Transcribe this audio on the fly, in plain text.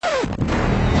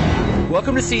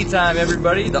Welcome to Seat Time,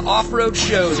 everybody, the off-road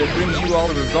show that brings you all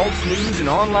the results, news, and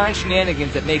online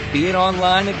shenanigans that make being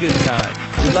online a good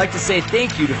time. We'd like to say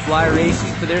thank you to Fly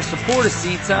Racing for their support of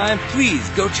Seat Time. Please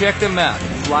go check them out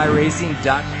at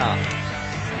flyracing.com.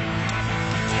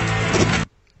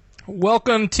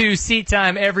 Welcome to Seat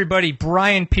Time, everybody.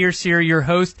 Brian Pierce here, your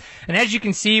host. And as you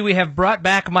can see, we have brought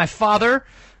back my father,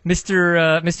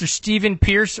 Mr. Stephen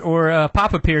Pierce, or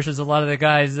Papa Pierce, as a lot of the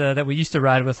guys that we used to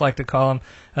ride with like to call him.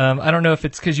 I don't know if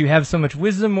it's because you have so much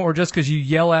wisdom or just because you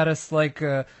yell at us like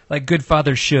good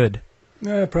fathers should.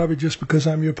 Yeah, probably just because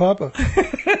I'm your papa.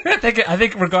 I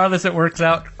think regardless, it works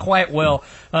out quite well.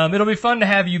 It'll be fun to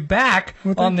have you back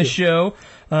on the show,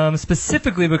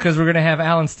 specifically because we're going to have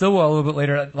Alan Stillwell a little bit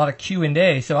later, a lot of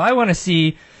Q&A. So I want to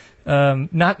see,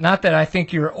 not that I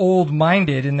think you're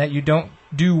old-minded and that you don't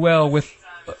do well with...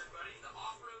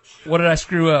 What did I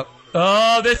screw up?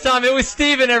 Oh, this time it was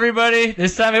Steven, everybody.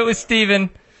 This time it was Steven.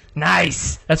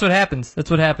 Nice. That's what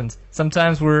happens.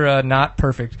 Sometimes we're not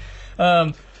perfect.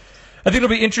 I think it'll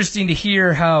be interesting to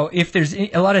hear how, if there's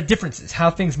a lot of differences,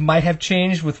 how things might have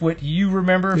changed with what you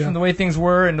remember from the way things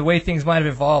were and the way things might have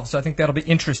evolved. So I think that'll be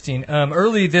interesting.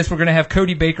 Early we're going to have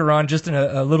Cody Baker on just in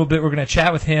a little bit. We're going to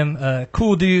chat with him.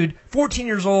 Cool dude. 14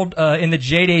 years old in the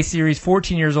J-Day series.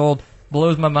 14 years old.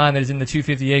 Blows my mind that he's in the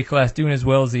 250A class doing as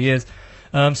well as he is.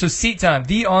 So Seat Time,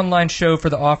 the online show for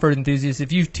the off-road enthusiasts.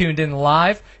 If you've tuned in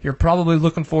live, you're probably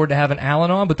looking forward to having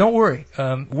Alan on, but don't worry.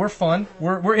 We're fun.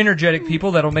 We're energetic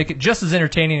people that'll make it just as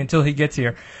entertaining until he gets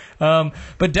here. But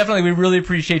definitely, we really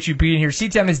appreciate you being here.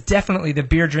 Seat Time is definitely the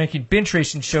beer-drinking, bench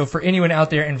racing show for anyone out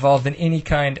there involved in any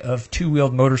kind of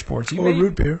two-wheeled motorsports.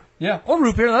 Root beer. Yeah, or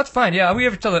root beer. That's fine. Yeah, we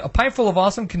ever tell you, a pint full of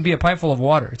awesome can be a pint full of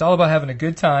water. It's all about having a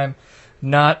good time,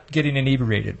 not getting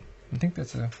inebriated. I think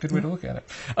that's a good way to look at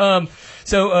it.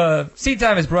 So Seat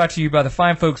Time is brought to you by the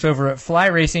fine folks over at Fly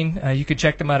Racing. You can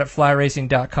check them out at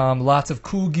flyracing.com. Lots of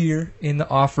cool gear in the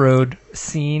off-road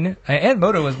scene, and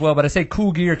moto as well. But I say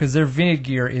cool gear because their vintage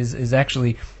gear is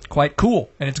actually quite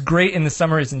cool. And it's great in the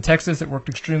summer. It's in Texas. It worked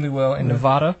extremely well in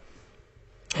Nevada.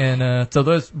 And so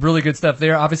there's really good stuff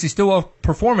there. Obviously, Stillwell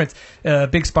Performance,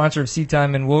 big sponsor of Seat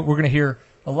Time, and we're going to hear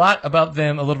a lot about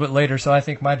them a little bit later, so I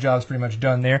think my job's pretty much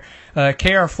done there.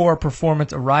 KR4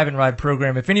 Performance, a ride and ride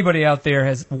program. If anybody out there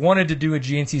has wanted to do a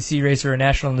GNCC race or a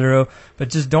National Enduro,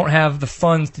 but just don't have the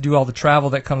funds to do all the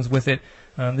travel that comes with it,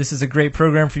 this is a great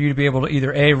program for you to be able to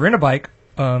either A, rent a bike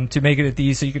to make it at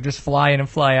these so you could just fly in and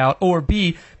fly out, or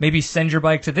B, maybe send your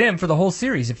bike to them for the whole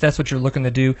series if that's what you're looking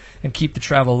to do and keep the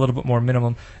travel a little bit more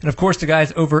minimum. And of course, the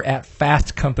guys over at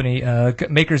Fast Company,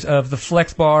 makers of the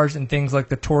flex bars and things like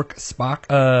the Torque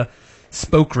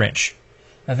spoke wrench.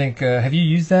 I think, have you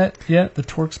used that yet, the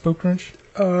Torque spoke wrench?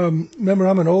 Remember,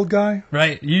 I'm an old guy.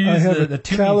 Right. You use I have the a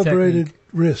calibrated technique.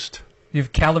 wrist. You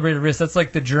have calibrated wrist. That's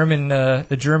like the German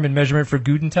measurement for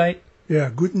Gutentight. Yeah,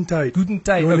 guten tight. Guten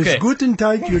tight, when okay. it's guten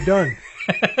tight, you're done.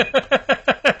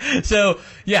 So,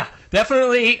 yeah,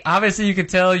 definitely, obviously you can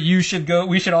tell we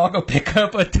should all go pick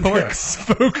up a Torque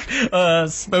spoke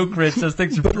wrench. Those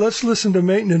things are But let's listen to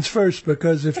maintenance first,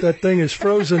 because if that thing is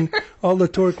frozen, all the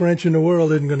torque wrench in the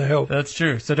world isn't going to help. That's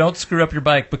true. So don't screw up your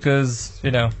bike because,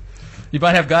 you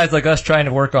might have guys like us trying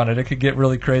to work on it. It could get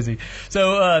really crazy.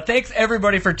 So thanks,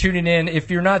 everybody, for tuning in.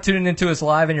 If you're not tuning into us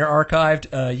live and you're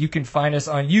archived, you can find us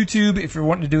on YouTube if you're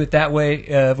wanting to do it that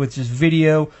way, with just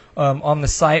video on the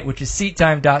site, which is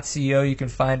seattime.co. You can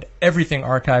find everything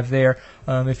archived there.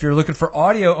 If you're looking for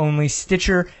audio only,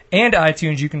 Stitcher and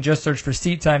iTunes, you can just search for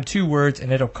Seat Time, 2 words,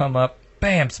 and it'll come up.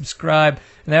 Bam, subscribe,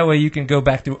 and that way you can go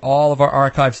back through all of our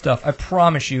archive stuff. I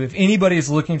promise you, if anybody is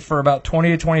looking for about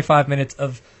 20 to 25 minutes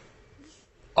of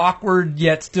awkward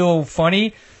yet still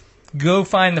funny, go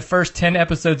find the first 10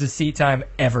 episodes of Seat Time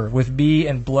ever with me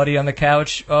and Bloody on the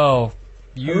couch. I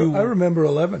remember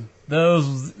 11.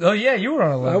 Yeah, you were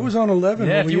on 11. I was on 11.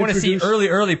 Yeah, if you want to see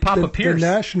early Papa Pierce. The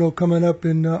National coming up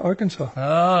in Arkansas.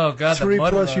 Oh, God.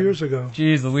 3+ years ago.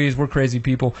 Jeez Louise, we're crazy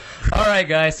people. All right,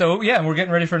 guys. So, yeah, we're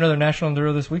getting ready for another National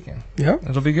Enduro this weekend. Yeah.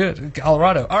 It'll be good.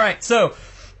 Colorado. All right, so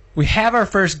we have our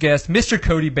first guest, Mr.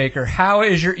 Cody Baker. How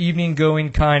is your evening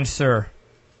going, kind sir?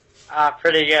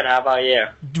 Pretty good. How about you?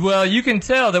 Well, you can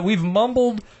tell that we've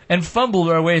mumbled and fumbled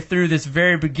our way through this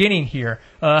very beginning here.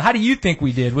 How do you think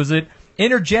we did? Was it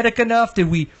energetic enough?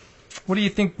 What do you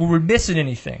think? Were we missing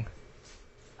anything?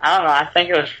 I don't know. I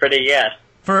think it was pretty good.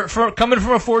 For coming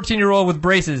from a 14-year-old with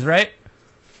braces, right?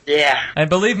 Yeah. And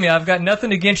believe me, I've got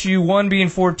nothing against you, one, being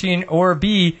 14, or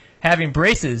B, having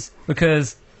braces,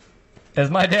 because as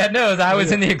my dad knows, I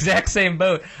was in the exact same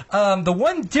boat. The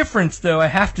one difference, though, I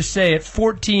have to say, at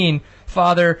 14,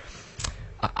 Father,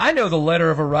 I know the letter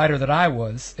of a rider that I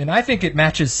was, and I think it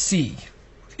matches C.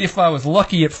 if I was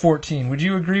lucky at 14. Would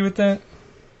you agree with that?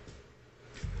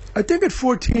 I think at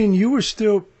 14 you were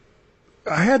still.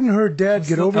 I hadn't heard Dad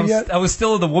get over yet. I was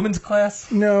still in the women's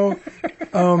class. No,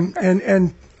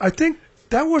 and I think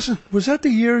that was that the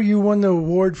year you won the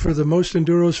award for the most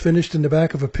enduros finished in the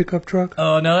back of a pickup truck?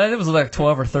 Oh no, that was like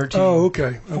 12 or 13. Oh,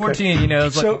 okay. 14, it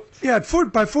was so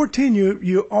by 14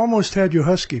 you almost had your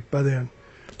Husky by then.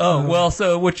 Oh well,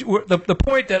 so the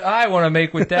point that I want to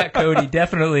make with that, Cody,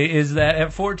 definitely is that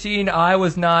at 14 I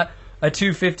was not a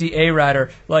 250A rider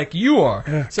like you are.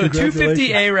 Yeah, so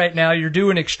 250A right now, you're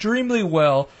doing extremely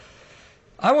well.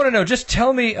 I want to know, just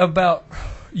tell me about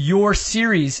your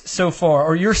series so far,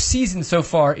 or your season so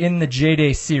far in the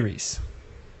J-Day series.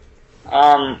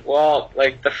 Well,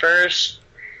 like the first,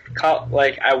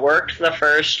 like I worked the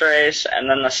first race, and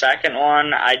then the second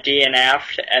one I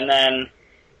DNF'd, and then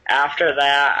after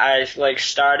that I like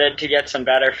started to get some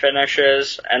better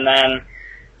finishes, and then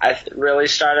I really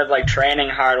started like training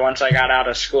hard once I got out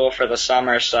of school for the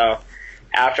summer. So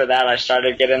after that, I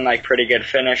started getting like pretty good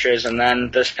finishes. And then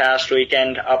this past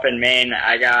weekend up in Maine,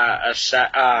 I got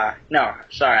I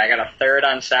got a third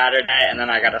on Saturday, and then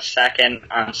I got a second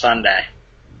on Sunday.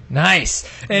 Nice.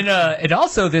 And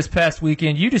also this past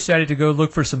weekend, you decided to go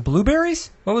look for some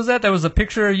blueberries. What was that? That was a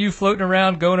picture of you floating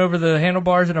around, going over the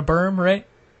handlebars in a berm, right?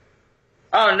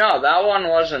 Oh no, that one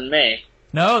wasn't me.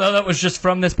 No, that was just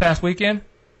from this past weekend.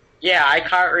 Yeah, I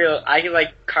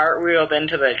cartwheeled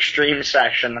into the extreme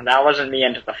section. That wasn't me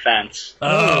into the fence.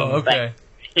 Oh, okay.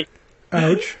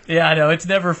 Ouch. Yeah, I know. It's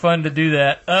never fun to do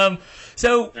that.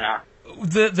 So Yeah.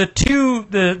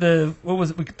 what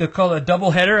was it? They call it a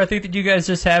doubleheader, I think, that you guys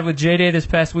just had with J-Day this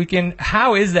past weekend.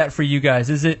 How is that for you guys?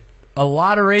 Is it a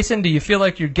lot of racing? Do you feel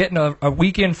like you're getting a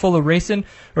weekend full of racing,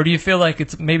 or do you feel like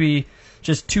it's maybe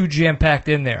just too jam-packed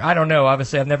in there? I don't know.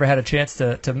 Obviously, I've never had a chance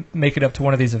to make it up to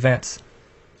one of these events.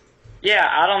 Yeah,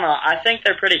 I don't know. I think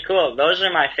they're pretty cool. Those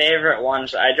are my favorite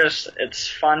ones. It's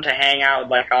fun to hang out with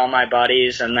like all my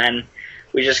buddies, and then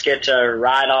we just get to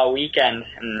ride all weekend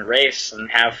and race and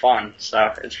have fun.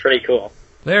 So it's pretty cool.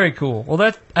 Very cool.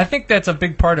 Well, I think that's a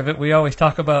big part of it. We always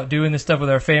talk about doing this stuff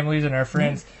with our families and our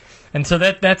friends, and so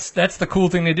that's the cool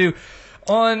thing to do.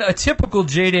 On a typical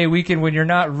J-Day weekend, when you're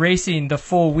not racing the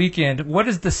full weekend, what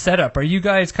is the setup? Are you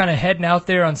guys kind of heading out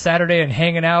there on Saturday and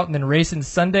hanging out and then racing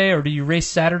Sunday, or do you race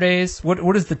Saturdays?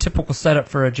 What is the typical setup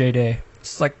for a J-Day?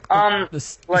 It's like the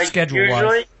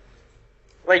schedule-wise.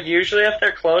 Usually if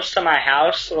they're close to my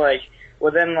house, like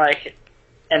within like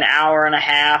an hour and a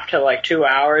half to like 2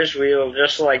 hours, we will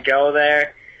just like go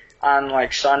there. On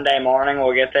like Sunday morning,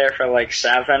 we'll get there for like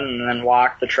 7 and then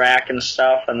walk the track and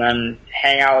stuff, and then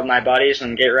hang out with my buddies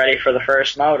and get ready for the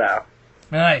first moto.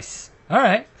 Nice. All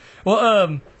right.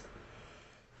 Well,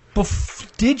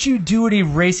 did you do any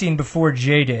racing before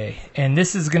J-Day? And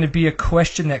this is going to be a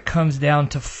question that comes down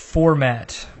to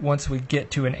format once we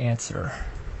get to an answer.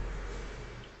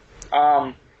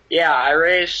 Yeah,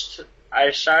 I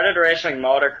started racing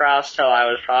motocross till I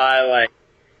was probably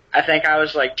I think I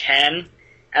was like 10.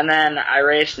 And then I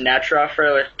raced Netra for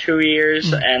like 2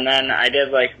 years, and then I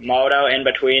did like moto in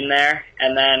between there.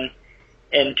 And then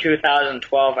in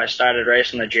 2012, I started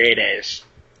racing the J-Days.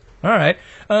 All right.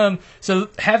 So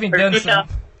having done some...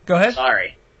 Go ahead.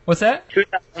 Sorry. What's that?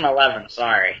 2011,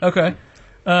 sorry. Okay.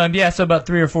 So about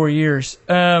 3 or 4 years.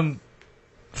 From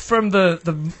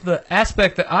the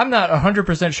aspect that I'm not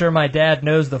 100% sure my dad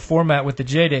knows the format with the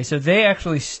J-Day, so they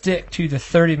actually stick to the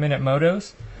 30-minute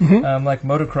motos, like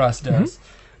motocross does.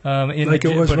 Like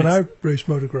it was when I raced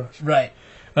motocross. Right.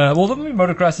 Well, the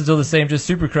motocross is still the same, just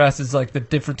supercross is like the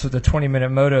difference with the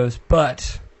 20-minute motos.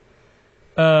 But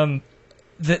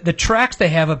the tracks they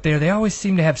have up there, they always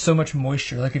seem to have so much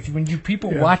moisture. Like when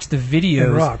people watch the videos,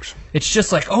 and rocks. It's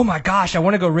just like, oh my gosh, I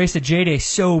want to go race a J-Day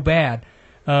so bad.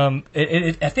 I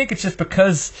think it's just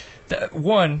because,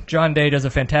 one, John Day does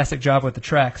a fantastic job with the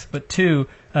tracks, but two,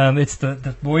 it's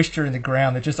the moisture in the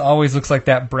ground that just always looks like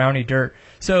that browny dirt.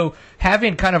 So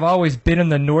having kind of always been in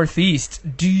the Northeast,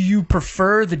 do you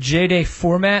prefer the J-Day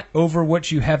format over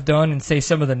what you have done in, say,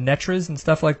 some of the Netras and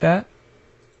stuff like that?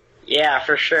 Yeah,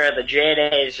 for sure. The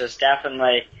J-Day is just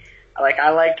definitely... I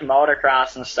liked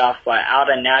motocross and stuff, but out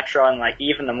in Netra and,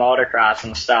 even the motocross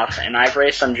and stuff, and I've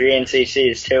raced some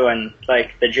GNCCs, too, and,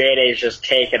 the J-Days just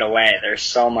take it away. They're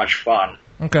so much fun.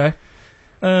 Okay.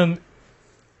 And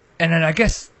then I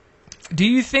guess, do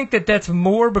you think that that's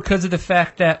more because of the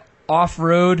fact that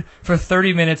off-road for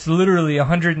 30 minutes, literally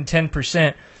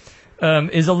 110%,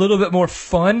 is a little bit more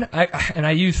fun?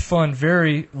 I use fun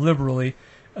very liberally.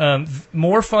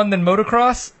 More fun than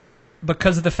motocross?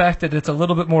 Because of the fact that it's a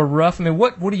little bit more rough? I mean,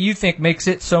 what do you think makes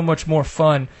it so much more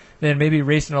fun than maybe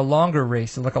racing a longer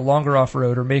race, like a longer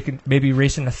off-road, or maybe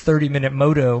racing a 30-minute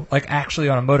moto, like actually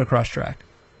on a motocross track?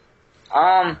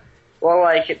 Well,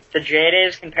 like, the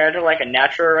J-Days compared to, like, a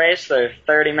natural race, they're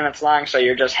 30 minutes long, so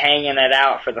you're just hanging it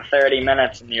out for the 30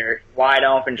 minutes, and you're wide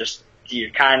open,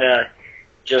 you're kind of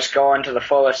just going to the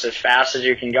fullest as fast as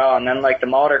you can go. And then, like, the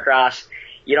motocross,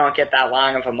 you don't get that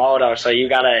long of a moto, so you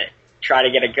gotta try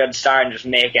to get a good start and just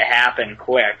make it happen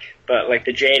quick. But, like,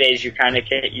 the J-Days, you got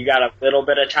a little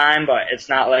bit of time, but it's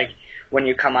not like when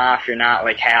you come off, you're not,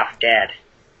 like, half dead.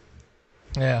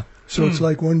 Yeah. So it's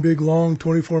like one big, long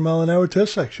 24-mile-an-hour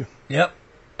test section. Yep,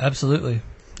 absolutely. Yeah.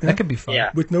 That could be fun.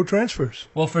 Yeah. With no transfers.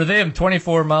 Well, for them,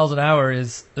 24 miles an hour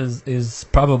is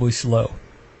probably slow.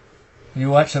 You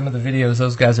watch some of the videos;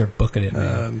 those guys are booking it,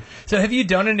 man. So, have you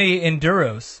done any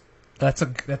enduros? I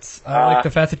like the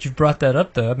fact that you've brought that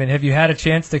up, though. I mean, have you had a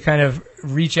chance to kind of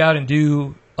reach out and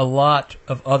do a lot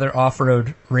of other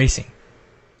off-road racing?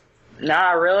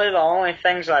 Nah, really, the only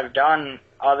things I've done,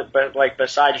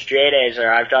 besides J-Days,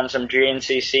 I've done some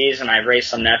GNCCs and I've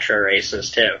raced some Netro races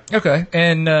too. Okay,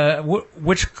 and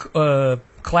which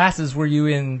classes were you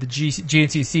in the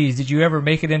GNCCs? Did you ever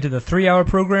make it into the 3-hour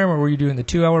program, or were you doing the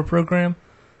 2-hour program?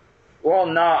 Well,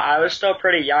 no, I was still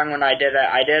pretty young when I did it.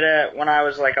 I did it when I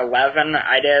was like 11.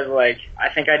 I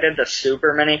think I did the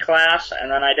Super Mini class,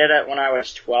 and then I did it when I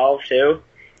was 12 too.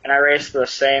 And I raced the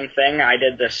same thing. I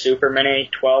did the Super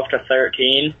Mini 12 to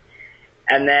 13.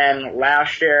 And then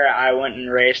last year I went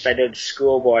and raced, I did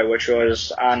Schoolboy, which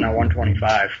was on a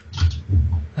 125.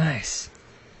 Nice.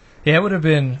 Yeah, it would have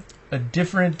been a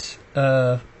different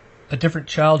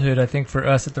childhood, I think, for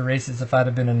us at the races if I'd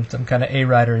have been in some kind of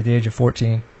A-rider at the age of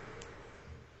 14.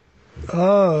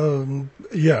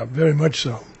 Yeah, very much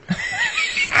so.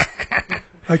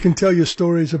 I can tell you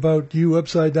stories about you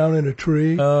upside down in a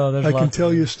tree. Oh, there's I can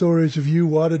tell you stories of you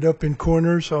wadded up in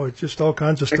corners. Oh, it's just all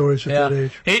kinds of stories at that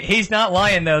age. He's not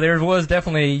lying, though. There was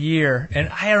definitely a year, and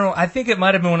I don't know, I think it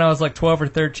might have been when I was like 12 or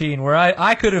 13, where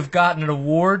I could have gotten an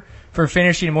award for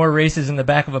finishing more races in the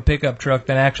back of a pickup truck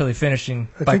than actually finishing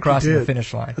by crossing the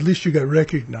finish line. At least you got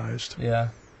recognized. Yeah.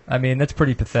 I mean, that's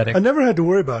pretty pathetic. I never had to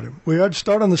worry about him. I'd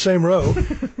start on the same row,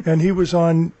 and he was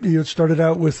on, started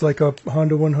out with like a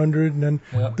Honda 100 and then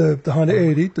the Honda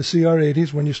 80, the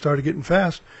CR80s when you started getting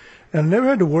fast. And I never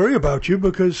had to worry about you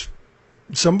because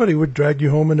somebody would drag you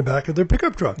home in the back of their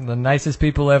pickup truck. The nicest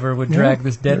people ever would drag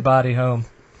this dead body home.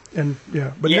 And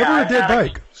but never a dead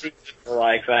bike.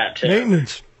 Like that, too.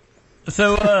 Maintenance.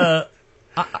 So,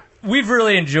 we've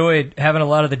really enjoyed having a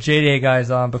lot of the J-Day guys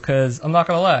on because, I'm not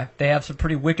going to lie, they have some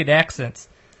pretty wicked accents.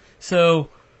 So,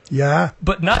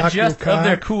 but not just of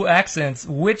their cool accents,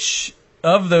 which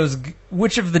of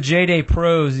the J-Day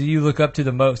pros do you look up to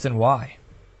the most and why?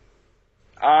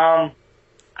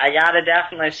 I gotta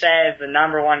definitely say the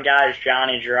number one guy is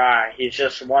Johnny Gerard. He's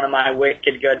just one of my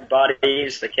wicked good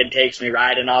buddies. The kid takes me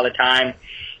riding all the time.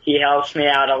 He helps me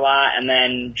out a lot, and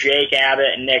then Jake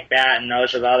Abbott and Nick Batten,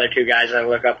 those are the other two guys I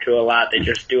look up to a lot. They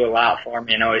just do a lot for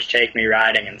me and always take me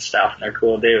riding and stuff. They're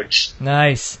cool dudes.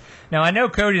 Nice. Now, I know,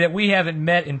 Cody, that we haven't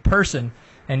met in person,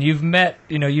 and you've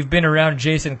been around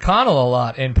Jason Connell a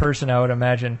lot in person, I would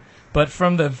imagine. But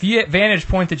from the vantage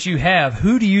point that you have,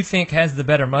 who do you think has the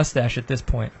better mustache at this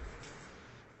point?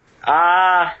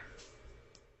 I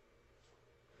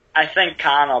think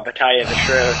Connell, to tell you the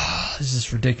truth. This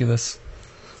is ridiculous.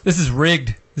 This is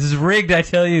rigged. This is rigged, I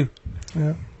tell you.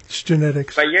 Yeah, it's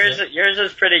genetics. But yours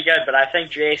is pretty good, but I think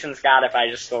Jason's got it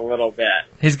by just a little bit.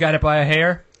 He's got it by a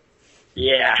hair?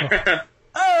 Yeah.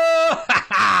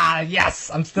 Oh,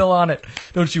 yes, I'm still on it.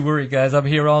 Don't you worry, guys. I'm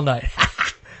here all night.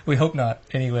 We hope not,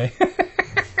 anyway.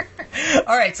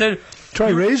 All right, so... Try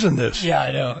raising this. Yeah,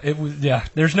 I know.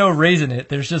 There's no raising it.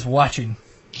 There's just watching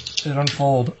it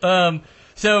unfold.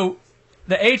 So...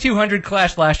 The A200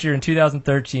 clash last year in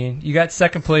 2013, you got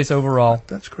second place overall.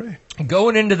 That's great.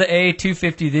 Going into the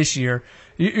A250 this year,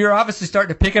 you're obviously starting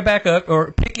to pick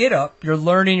it up. You're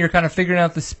learning. You're kind of figuring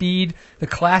out the speed. The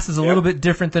class is a little bit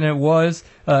different than it was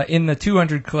in the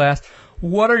 200 class.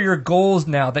 What are your goals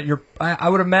now that I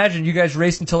would imagine you guys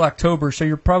race until October, so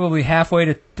you're probably halfway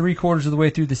to 3/4 of the way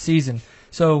through the season.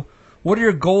 So what are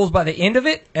your goals by the end of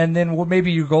it, and then what may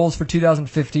be your goals for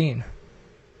 2015?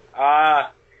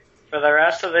 For the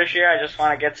rest of this year, I just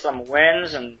want to get some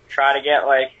wins and try to get,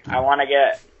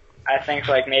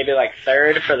 maybe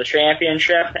third for the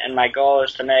championship, and my goal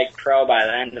is to make pro by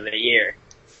the end of the year.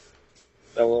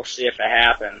 So we'll see if it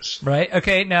happens. Right.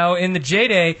 Okay, now in the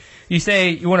J-Day, you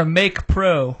say you want to make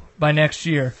pro by next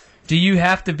year. Do you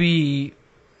have to be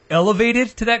elevated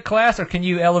to that class, or can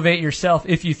you elevate yourself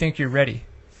if you think you're ready?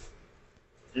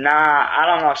 Nah, I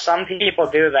don't know. Some people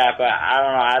do that, but I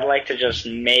don't know. I'd like to just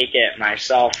make it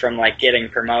myself from like getting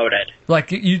promoted.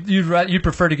 Like you'd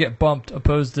prefer to get bumped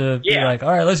opposed to be like, all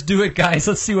right, let's do it, guys.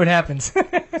 Let's see what happens.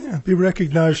 Be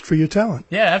recognized for your talent.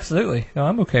 Yeah, absolutely. No,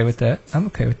 I'm okay with that.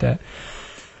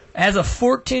 As a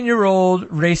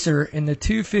 14-year-old racer in the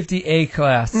 250A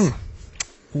class,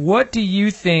 what do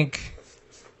you think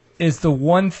is the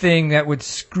one thing that would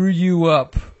screw you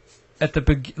up at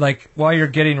the while you're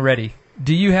getting ready?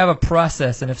 Do you have a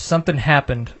process, and if something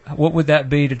happened, what would that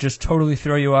be to just totally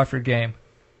throw you off your game?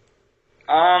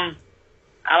 I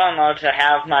don't know, to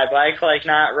have my bike like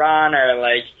not run or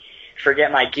like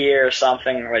forget my gear or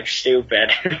something like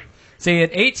stupid. See, at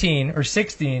 18 or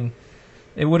 16,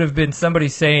 it would have been somebody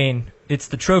saying it's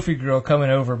the trophy girl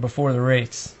coming over before the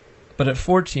race. But at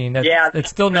 14, it's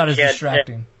still not as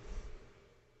distracting.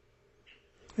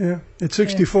 Yeah, at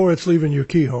 64, it's leaving your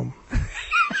key home.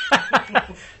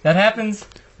 That happens.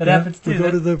 That happens too. We go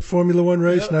to the Formula One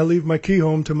race, and I leave my key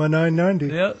home to my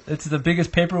 990. Yeah, it's the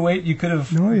biggest paperweight you could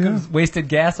have wasted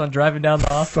gas on driving down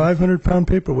the Austin. 500-pound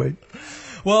paperweight.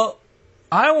 Well,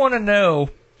 I want to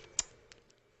know.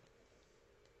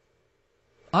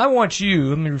 I want you.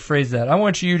 Let me rephrase that. I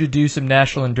want you to do some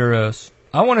national enduros.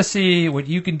 I want to see what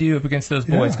you can do up against those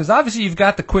boys, because obviously you've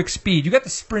got the quick speed. You got the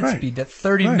sprint speed. That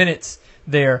 30 minutes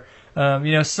there.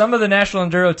 Some of the national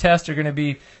enduro tests are going to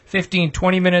be 15,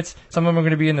 20 minutes. Some of them are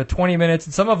going to be in the 20 minutes,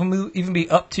 and some of them will even be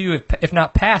up to, if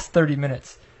not past 30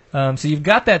 minutes. So you've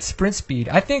got that sprint speed.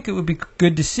 I think it would be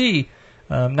good to see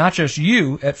not just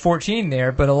you at 14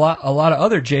 there, but a lot of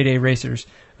other J-Day racers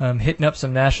hitting up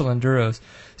some national enduros.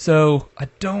 So I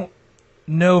don't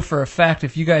know for a fact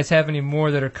if you guys have any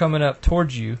more that are coming up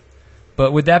towards you,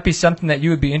 but would that be something that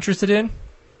you would be interested in?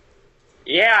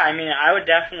 Yeah, I mean, I would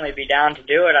definitely be down to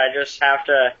do it. I just have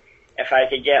to, if I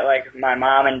could get, like, my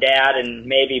mom and dad and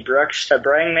maybe Brooks to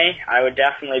bring me, I would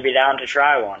definitely be down to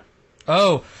try one.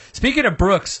 Oh, speaking of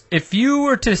Brooks, if you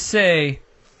were to say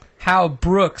how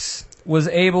Brooks was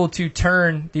able to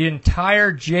turn the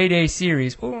entire J-Day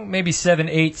series, well, maybe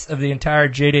 7/8 of the entire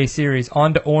J-Day series,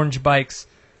 onto orange bikes,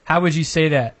 how would you say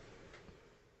that?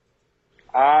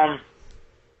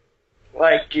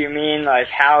 Like, do you mean, like,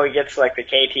 how he gets, like, the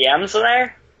KTMs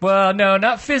there? Well, no,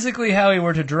 not physically how he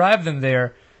were to drive them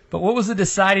there, but what was the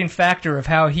deciding factor of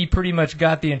how he pretty much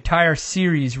got the entire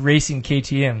series racing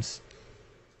KTMs?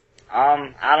 I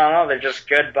don't know. They're just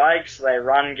good bikes. They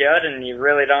run good, and you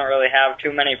really don't really have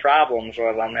too many problems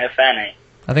with them, if any.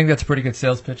 I think that's a pretty good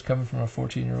sales pitch coming from a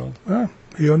 14-year-old.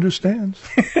 He understands.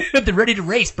 They're ready to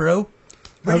race, bro.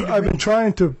 I've been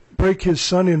trying to break his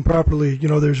son in properly. You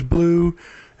know, there's blue,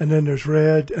 and then there's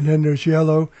red, and then there's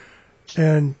yellow,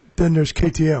 and then there's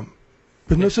KTM.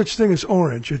 There's no such thing as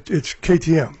orange. It's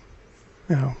KTM.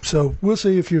 You know, so we'll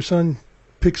see if your son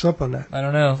picks up on that. I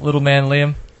don't know. Little man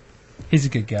Liam, he's a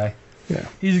good guy. Yeah.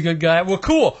 He's a good guy. Well,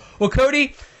 cool. Well,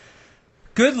 Cody,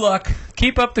 good luck.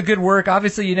 Keep up the good work.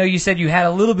 Obviously, you said you had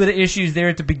a little bit of issues there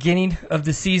at the beginning of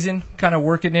the season, kind of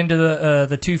working into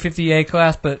the 250A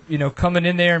class, but, coming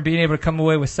in there and being able to come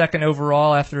away with second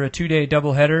overall after a 2-day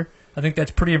doubleheader, I think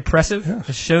that's pretty impressive. Yes.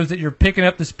 It shows that you're picking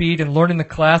up the speed and learning the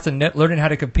class and learning how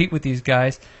to compete with these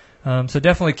guys. So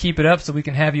definitely keep it up so we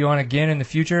can have you on again in the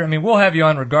future. I mean, we'll have you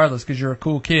on regardless because you're a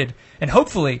cool kid. And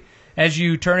hopefully, as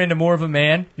you turn into more of a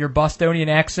man, your Bostonian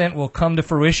accent will come to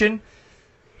fruition.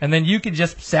 And then you can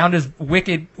just sound as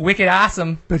wicked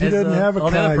awesome. But he as, doesn't have a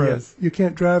car yet. You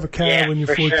can't drive a car when you're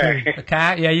 14. Sure. A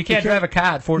car? Yeah, you can't drive a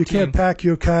car at 14. You can't pack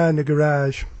your car in the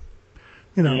garage.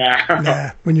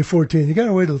 Nah, when you're 14. You got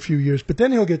to wait a few years. But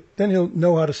then he'll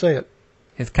know how to say it.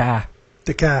 His car.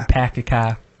 The car. Pack a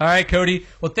car. All right, Cody.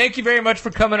 Well, thank you very much for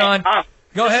coming on.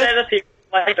 Go ahead. Say the people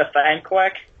I'd like to thank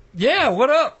quick. Yeah, what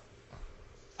up?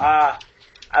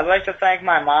 I'd like to thank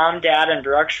my mom, dad, and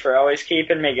Brooks for always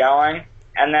keeping me going.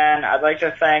 And then I'd like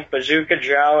to thank Bazooka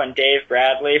Joe and Dave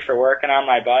Bradley for working on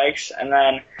my bikes. And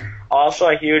then also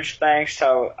a huge thanks to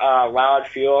Loud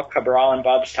Fuel, Cabral, and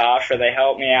Bubs Tosher. They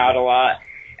helped me out a lot.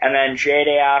 And then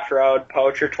J-Day Off-Road,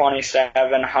 Poacher 27,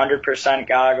 100%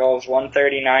 Goggles,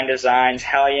 139 Designs,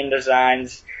 Hellion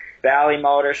Designs, Valley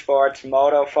Motorsports,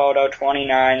 Moto Photo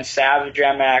 29, Savage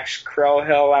MX, Crow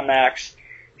Hill MX,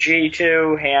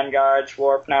 G2, Handguards,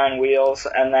 Warp 9 Wheels.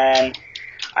 And then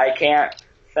I can't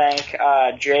thank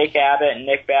Jake Abbott and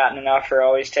Nick Batten enough for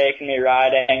always taking me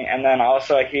riding, and then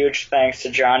also a huge thanks to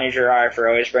Johnny Gerard for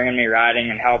always bringing me riding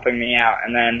and helping me out,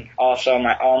 and then also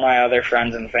all my other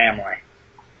friends and family.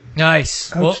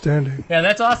 Nice. Outstanding. Well, yeah,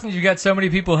 that's awesome. You got so many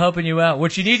people helping you out.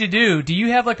 What you need to do you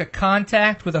have like a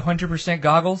contact with 100%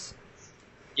 Goggles?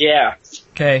 Yeah.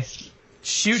 Okay.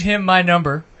 Shoot him my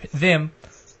number,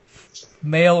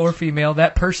 male or female,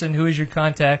 that person who is your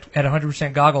contact at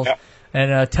 100% Goggles,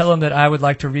 and tell them that I would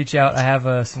like to reach out. I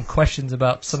have some questions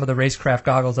about some of the Racecraft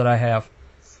goggles that I have.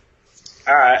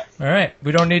 All right.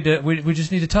 We don't need to. We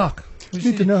just need to talk. We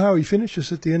need to know how he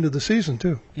finishes at the end of the season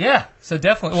too. Yeah. So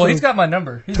definitely. Well, he's got my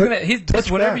number. He's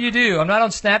whatever back. you do. I'm not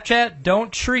on Snapchat.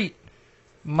 Don't treat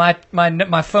my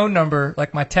phone number,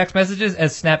 like my text messages,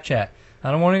 as Snapchat.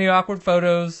 I don't want any awkward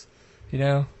photos. You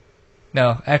know.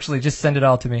 No, actually, just send it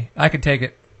all to me. I can take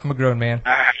it. I'm a grown man.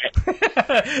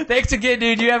 right. Thanks again,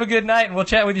 dude. You have a good night, and we'll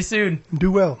chat with you soon.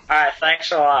 Do well. All right.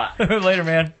 Thanks a lot. Later,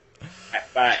 man. All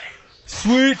right, bye.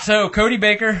 Sweet. So Cody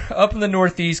Baker, up in the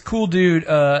Northeast, cool dude.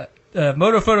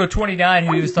 Motophoto 29,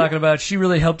 who he was talking about, she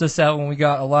really helped us out when we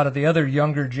got a lot of the other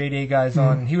younger J-Day guys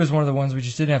on. He was one of the ones we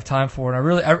just didn't have time for,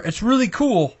 and it's really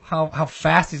cool how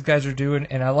fast these guys are doing,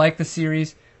 and I like the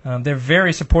series. They're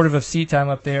very supportive of Seat Time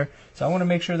up there, so I want to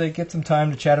make sure they get some time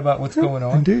to chat about what's going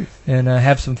on and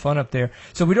have some fun up there.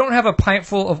 So we don't have a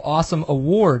Pintful of Awesome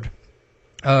award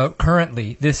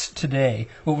currently today.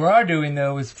 What we are doing,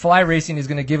 though, is Fly Racing is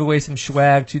going to give away some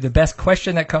swag to the best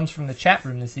question that comes from the chat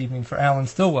room this evening for Alan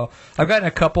Stillwell. I've gotten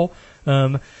a couple.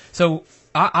 So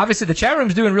obviously the chat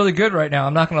room's doing really good right now.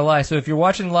 I'm not going to lie. So if you're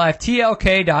watching live,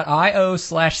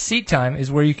 tlk.io/seattime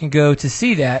is where you can go to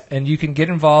see that, and you can get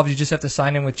involved. You just have to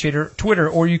sign in with Twitter,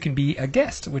 or you can be a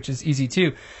guest, which is easy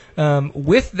too.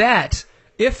 With that,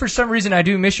 if for some reason I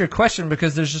do miss your question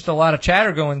because there's just a lot of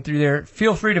chatter going through there,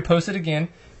 feel free to post it again.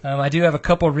 I do have a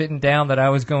couple written down that I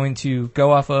was going to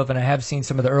go off of, and I have seen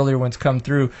some of the earlier ones come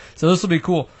through. So this will be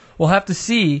cool. We'll have to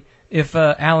see if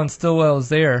Alan Stillwell is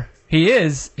there. He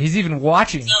is. He's even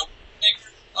watching.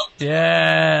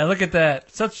 Yeah, look at that.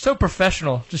 So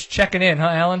professional. Just checking in, huh,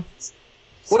 Alan?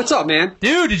 What's up, man?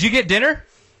 Dude, did you get dinner?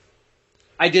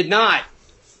 I did not.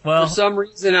 Well, for some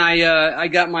reason, I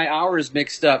got my hours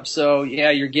mixed up. So yeah,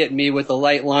 you're getting me with a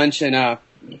light lunch and an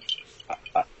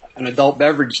adult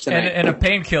beverage tonight, and a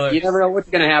painkiller. You never know what's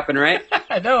going to happen, right?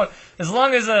 I don't. As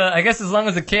long as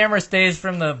the camera stays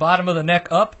from the bottom of the neck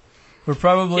up, we're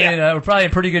probably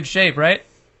in pretty good shape, right?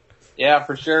 Yeah,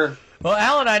 for sure. Well,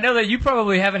 Alan, I know that you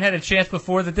probably haven't had a chance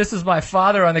before. That this is my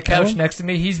father on the couch next to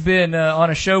me. He's been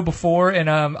on a show before, and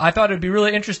I thought it would be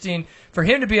really interesting for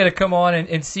him to be able to come on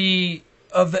and see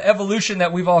of the evolution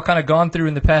that we've all kind of gone through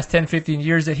in the past 10, 15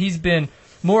 years, that he's been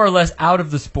more or less out of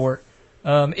the sport,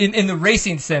 in the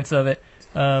racing sense of it,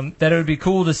 that it would be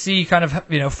cool to see kind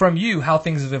of, from you how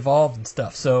things have evolved and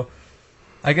stuff. So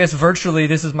I guess virtually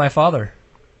this is my father.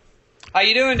 How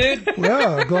you doing, dude?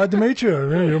 Yeah, glad to meet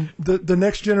you. The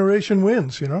next generation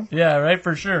wins, Yeah, right,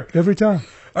 for sure. Every time.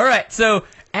 All right, so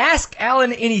ask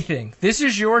Alan anything. This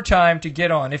is your time to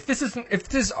get on. If this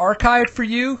is archived for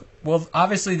you, well,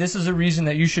 obviously this is a reason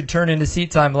that you should turn into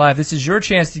Seat Time Live. This is your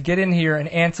chance to get in here and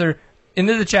answer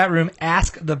into the chat room,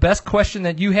 ask the best question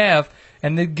that you have,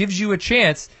 and it gives you a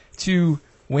chance to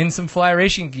win some Fly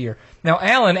Racing gear. Now,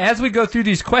 Alan, as we go through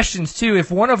these questions, too,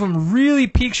 if one of them really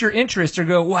piques your interest or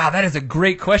go, wow, that is a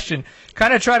great question,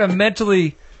 kind of try to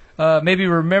mentally maybe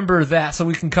remember that so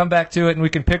we can come back to it and we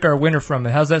can pick our winner from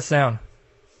it. How's that sound?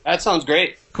 That sounds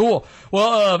great. Cool.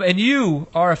 Well, and you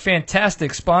are a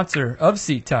fantastic sponsor of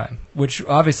Seat Time, which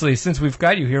obviously, since we've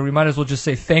got you here, we might as well just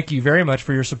say thank you very much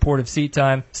for your support of Seat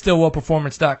Time.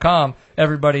 StillwellPerformance.com.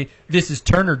 Everybody, this is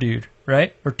Turner Dude,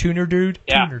 right? Or Tuner Dude?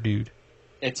 Yeah. Tuner Dude.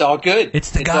 It's all good.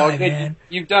 It's guy, all good. Man.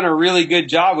 You've done a really good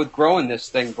job with growing this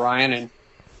thing, Brian, and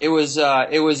it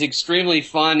was extremely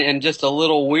fun and just a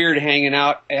little weird hanging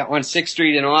out on 6th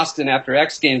Street in Austin after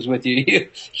X Games with you.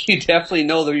 You definitely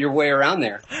know your way around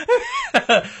there.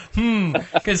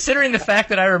 Considering the fact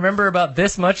that I remember about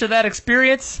this much of that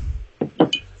experience,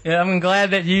 yeah, I'm glad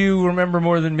that you remember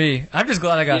more than me. I'm just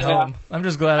glad I got home. I'm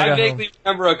just glad I got home. I vaguely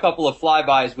remember a couple of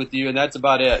flybys with you, and that's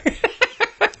about it.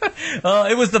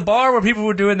 It was the bar where people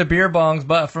were doing the beer bongs,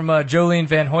 but from Jolene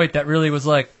Van Hoyt, that really was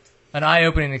like an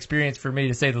eye-opening experience for me,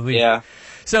 to say the least. Yeah.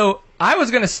 So I was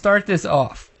going to start this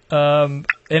off. And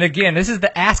again, this is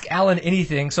the Ask Alan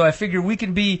Anything, so I figure we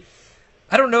can be,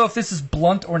 I don't know if this is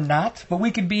blunt or not, but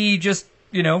we can be just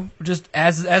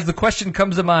as the question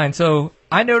comes to mind. So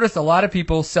I noticed a lot of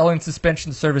people selling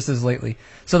suspension services lately.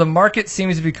 So the market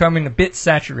seems to be becoming a bit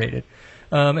saturated.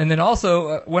 And then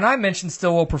also, when I mention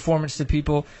Stillwell Performance to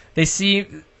people, they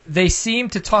seem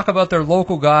to talk about their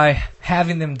local guy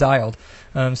having them dialed.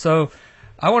 So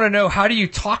I want to know, how do you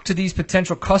talk to these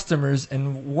potential customers,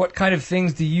 and what kind of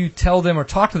things do you tell them or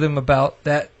talk to them about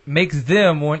that makes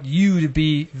them want you to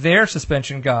be their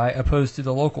suspension guy opposed to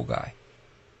the local guy?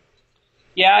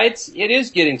 Yeah, it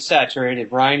is getting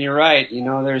saturated, Brian. You're right.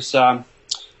 There's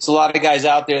There's a lot of guys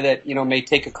out there that, may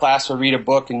take a class or read a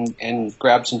book and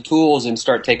grab some tools and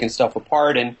start taking stuff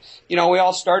apart. And, we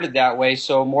all started that way,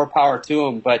 so more power to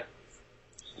them. But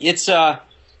it's a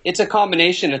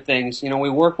combination of things. We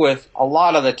work with a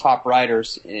lot of the top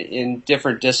riders in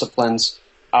different disciplines.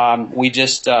 We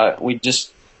just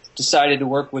decided to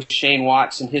work with Shane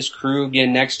Watts and his crew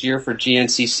again next year for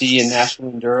GNCC and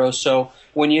National Enduro. So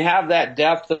when you have that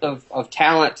depth of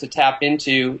talent to tap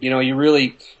into, you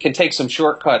really can take some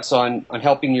shortcuts on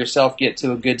helping yourself get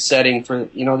to a good setting for,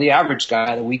 the average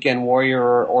guy, the weekend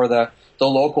warrior or the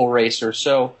local racer.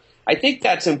 So I think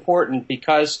that's important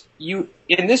because in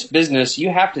this business, you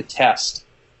have to test.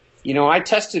 I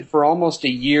tested for almost a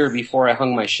year before I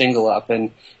hung my shingle up,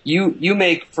 and you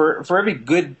make for every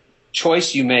good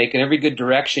choice you make and every good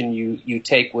direction you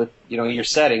take with, your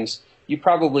settings, you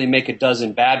probably make a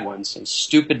dozen bad ones and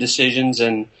stupid decisions.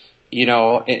 And,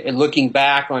 and looking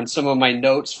back on some of my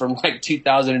notes from like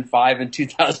 2005 and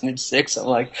 2006, I'm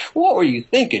like, what were you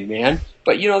thinking, man?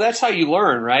 But, that's how you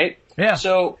learn, right? Yeah.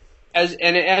 So as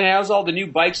all the new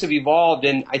bikes have evolved,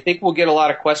 and I think we'll get a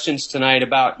lot of questions tonight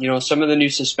about, some of the new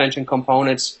suspension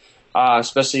components,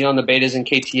 especially on the betas and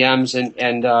KTMs,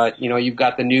 and you've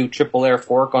got the new triple air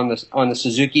fork on the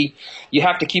Suzuki. You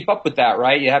have to keep up with that,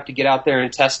 right? You have to get out there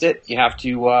and test it. You have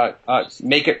to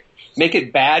make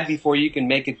it bad before you can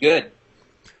make it good.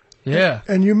 Yeah.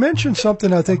 And you mentioned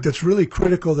something I think that's really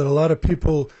critical that a lot of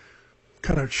people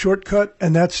kind of shortcut,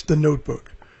 and that's the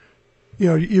notebook.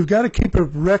 You've got to keep a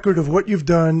record of what you've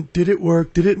done. Did it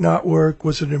work? Did it not work?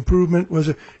 Was it an improvement? Was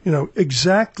it,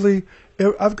 exactly?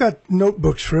 I've got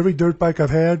notebooks for every dirt bike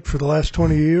I've had for the last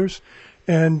 20 years,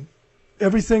 and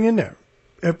everything in there.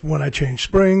 When I changed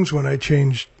springs, when I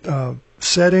changed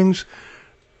settings,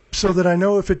 so that I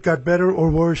know if it got better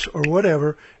or worse or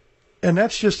whatever. And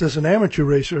that's just as an amateur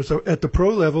racer. So at the pro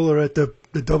level or at the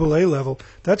AA level,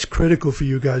 that's critical for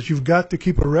you guys. You've got to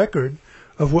keep a record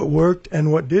of what worked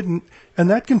and what didn't, and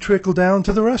that can trickle down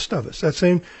to the rest of us.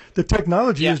 The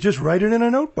technology is just write it in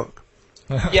a notebook.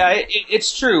 Yeah,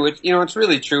 it's true. It's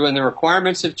really true, and the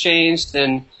requirements have changed,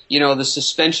 and the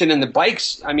suspension and the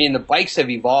bikes. I mean, the bikes have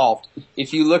evolved.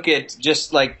 If you look at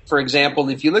just like, for example,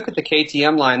 if you look at the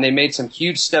KTM line, they made some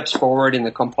huge steps forward in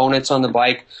the components on the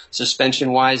bike,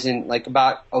 suspension-wise, in like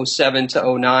about 07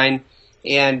 to 09.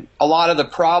 And a lot of the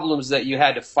problems that you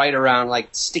had to fight around, like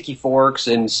sticky forks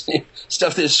and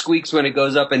stuff that squeaks when it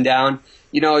goes up and down,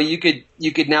 you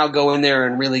could now go in there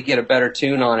and really get a better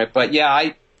tune on it. But yeah,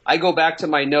 I go back to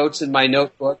my notes and my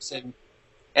notebooks,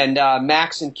 and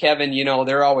Max and Kevin,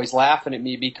 they're always laughing at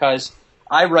me because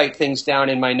I write things down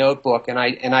in my notebook, and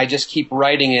I just keep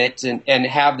writing it and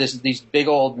have these big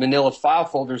old manila file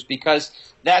folders, because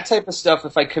that type of stuff,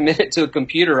 if I commit it to a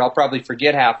computer, I'll probably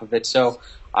forget half of it. So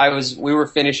we were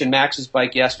finishing Max's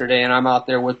bike yesterday, and I'm out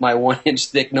there with my 1-inch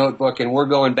thick notebook, and we're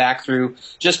going back through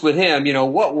just with him,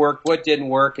 what worked, what didn't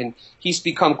work, and he's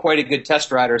become quite a good test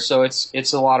rider, so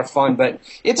it's a lot of fun. But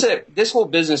this whole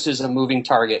business is a moving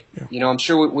target. Yeah. I'm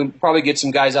sure we probably get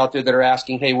some guys out there that are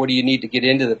asking, hey, what do you need to get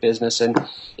into the business? And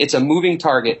it's a moving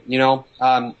target.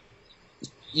 Brian,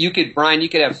 you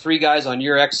could have 3 guys on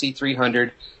your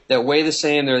XC300 that weigh the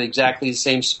same, they're exactly the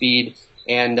same speed,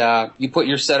 and you put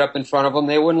your setup in front of them,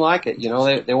 they wouldn't like it.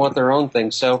 They want their own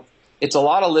thing. So it's a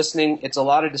lot of listening. It's a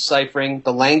lot of deciphering.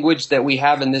 The language that we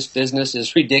have in this business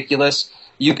is ridiculous.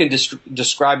 You can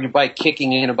describe your bike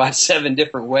kicking in about 7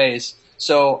 different ways.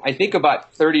 So I think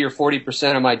about 30 or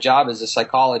 40% of my job as a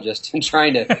psychologist in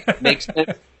trying to make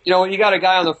sense. When you got a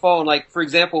guy on the phone, like, for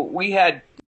example, we had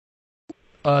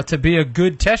to be a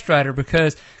good test rider,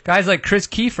 because guys like Chris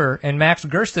Kiefer and Max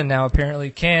Gersten now apparently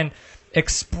can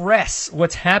express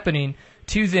what's happening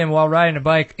to them while riding a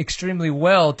bike extremely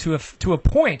well to a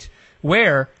point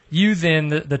where you then,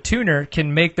 the tuner,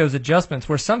 can make those adjustments,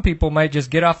 where some people might just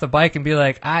get off the bike and be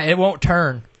like, it won't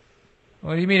turn.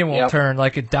 What do you mean it won't turn?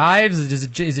 Like, it dives?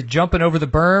 Is it jumping over the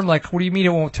berm? Like, what do you mean it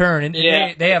won't turn? And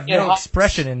they have no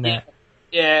expression in that.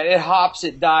 Yeah, it hops,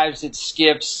 it dives, it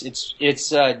skips, it's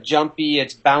jumpy,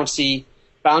 it's bouncy.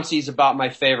 Bouncy's about my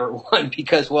favorite one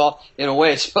because, well, in a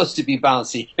way, it's supposed to be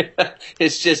bouncy.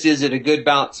 It's just, is it a good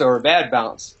bounce or a bad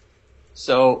bounce?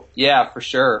 So, yeah, for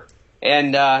sure.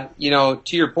 And, to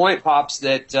your point, Pops,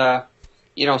 that,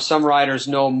 some riders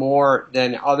know more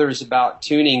than others about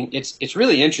tuning. It's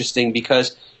really interesting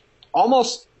because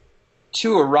almost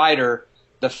to a rider,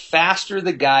 the faster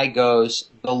the guy goes,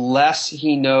 the less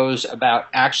he knows about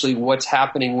actually what's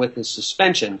happening with his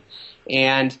suspension.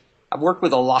 And I've worked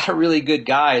with a lot of really good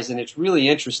guys, and it's really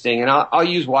interesting. And I'll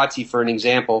use Watsy for an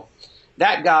example.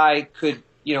 That guy could,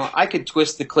 I could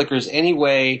twist the clickers any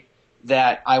way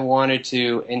that I wanted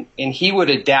to, and he would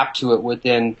adapt to it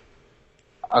within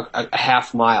a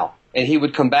half mile. And he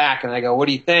would come back, and I go, "What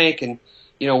do you think?" And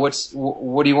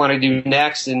what do you want to do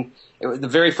next? And the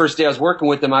very first day I was working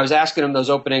with him, I was asking him those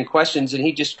open-end questions, and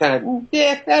he just kind of,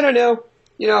 I don't know.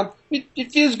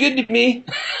 It feels good to me.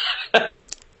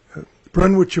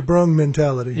 Run what you brung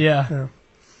mentality. Yeah.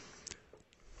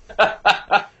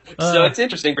 So it's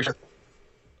interesting for sure.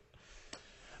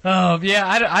 Oh, yeah,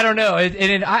 I don't know.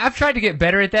 I've tried to get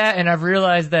better at that, and I've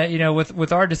realized that,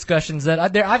 with our discussions that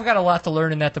I've got a lot to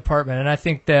learn in that department, and I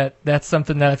think that that's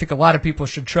something that I think a lot of people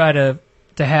should try to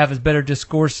have as better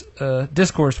discourse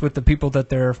with the people that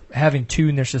they're having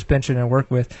tune their suspension and work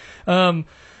with.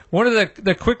 One of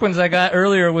the quick ones I got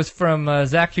earlier was from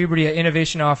Zach Huberty at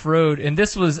Innovation Off-Road, and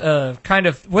this was kind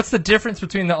of what's the difference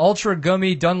between the Ultra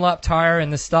Gummy Dunlop tire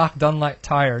and the stock Dunlop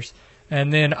tires?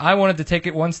 And then I wanted to take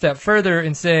it one step further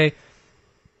and say,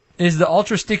 is the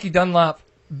Ultra Sticky Dunlop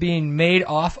being made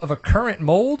off of a current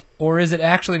mold, or is it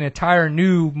actually an entire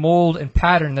new mold and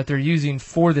pattern that they're using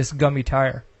for this gummy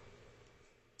tire?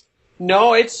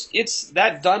 No, it's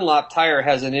that Dunlop tire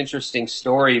has an interesting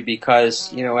story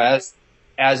because, as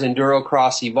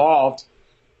Endurocross evolved,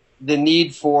 the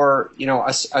need for,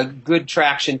 a good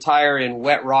traction tire in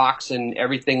wet rocks and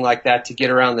everything like that to get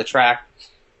around the track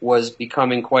was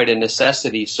becoming quite a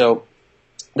necessity. So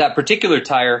that particular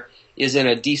tire is in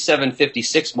a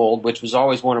D756 mold, which was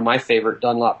always one of my favorite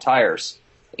Dunlop tires.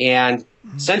 And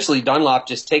essentially Dunlop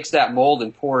just takes that mold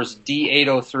and pours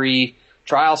D803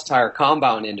 Trials tire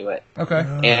compound into it. Okay.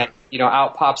 And,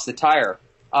 out pops the tire.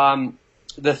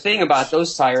 The thing about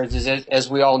those tires is, as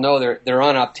we all know, they're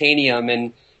on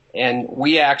Optanium, and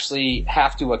we actually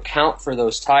have to account for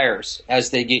those tires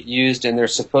as they get used, and they're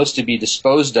supposed to be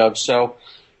disposed of. So,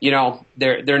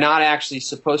 they're not actually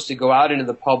supposed to go out into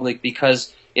the public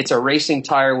because it's a racing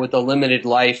tire with a limited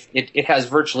life. It has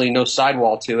virtually no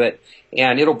sidewall to it,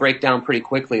 and it'll break down pretty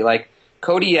quickly. Like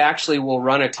Cody actually will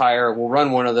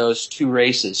run one of those 2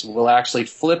 races. We'll actually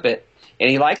flip it, and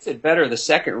he likes it better the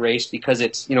second race because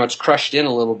it's crushed in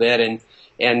a little bit,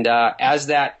 and as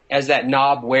that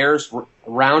knob wears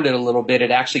around it a little bit, it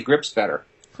actually grips better.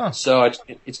 Huh. So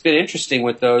it's been interesting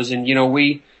with those, and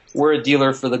we're a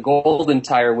dealer for the Golden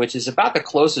tire, which is about the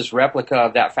closest replica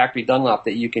of that factory Dunlop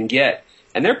that you can get,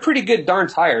 and they're pretty good darn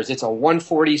tires. It's a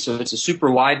 140, so it's a super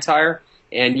wide tire,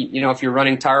 and if you're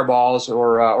running tire balls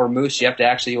or Moose, you have to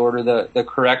actually order the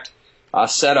correct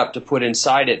setup to put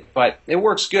inside it, but it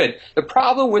works good. The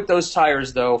problem with those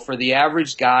tires, though, for the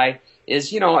average guy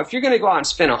is, if you're going to go out and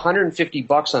spend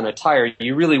 $150 on a tire,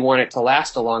 you really want it to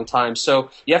last a long time. So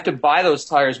you have to buy those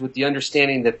tires with the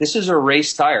understanding that this is a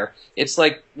race tire. It's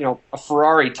like, a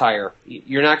Ferrari tire.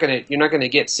 You're not going to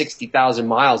get 60,000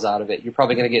 miles out of it. You're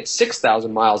probably going to get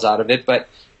 6,000 miles out of it, but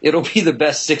it'll be the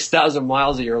best 6,000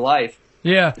 miles of your life.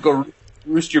 Yeah. Go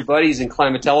roost your buddies and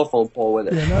climb a telephone pole with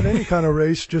it. Yeah, not any kind of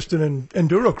race, just an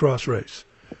endurocross race.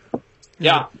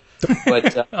 Yeah.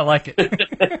 But I like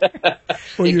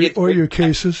it. or your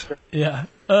cases. Yeah.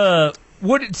 So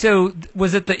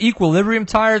was it the Equilibrium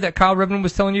tire that Kyle Redmond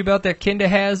was telling you about that Kenda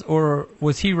has, or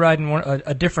was he riding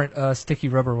a different sticky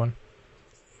rubber one?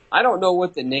 I don't know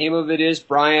what the name of it is,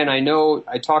 Brian. I know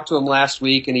I talked to him last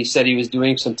week, and he said he was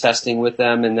doing some testing with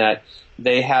them, and that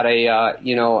they had a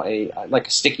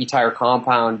sticky tire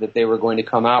compound that they were going to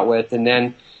come out with, and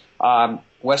then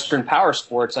Western Power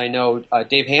Sports. I know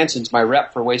Dave Hansen's my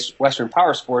rep for Western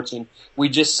Power Sports, and we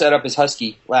just set up his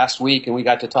Husky last week, and we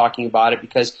got to talking about it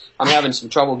because I'm having some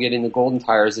trouble getting the Golden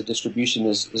tires. The distribution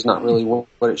is not really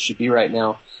what it should be right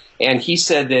now. And he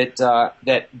said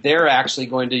that they're actually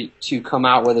going to come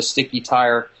out with a sticky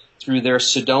tire through their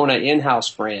Sedona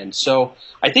in-house brand. So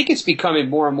I think it's becoming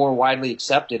more and more widely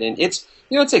accepted, and it's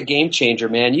a game changer,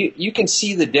 man. You can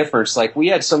see the difference. Like, we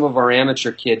had some of our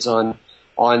amateur kids on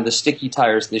the sticky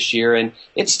tires this year, and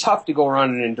it's tough to go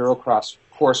around an endurocross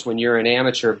course when you're an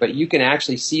amateur, but you can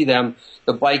actually see the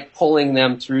bike pulling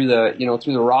them through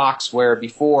the rocks, where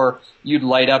before you'd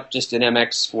light up just an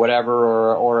MX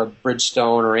whatever or a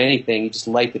Bridgestone or anything. You just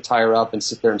light the tire up and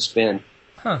sit there and spin.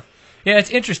 Huh. Yeah,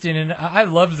 it's interesting, and I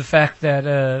love the fact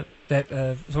that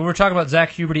so we're talking about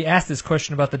Zach Huberty asked this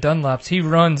question about the Dunlops. He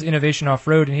runs Innovation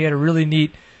Off-Road, and he had a really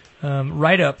neat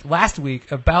write-up last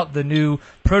week about the new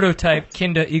prototype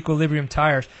Kenda Equilibrium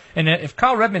tires. And if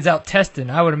Kyle Redmond's out testing,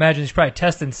 I would imagine he's probably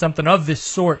testing something of this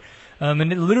sort.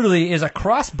 And it literally is a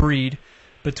crossbreed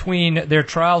between their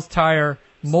Trials tire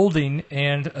molding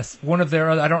and one of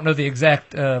their other, I don't know the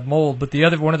exact mold, but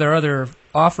one of their other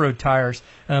off-road tires,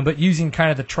 but using kind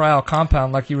of the trial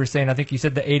compound, like you were saying. I think you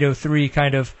said the 803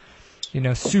 kind of,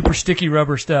 super sticky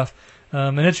rubber stuff.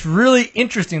 And it's really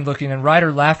interesting looking. And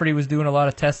Ryder Lafferty was doing a lot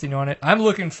of testing on it. I'm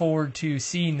looking forward to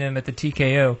seeing them at the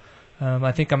TKO.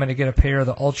 I think I'm going to get a pair of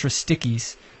the Ultra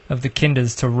Stickies of the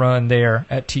Kindas to run there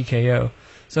at TKO.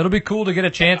 So it'll be cool to get a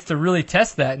chance to really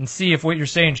test that and see if what you're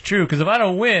saying is true. Because if I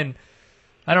don't win,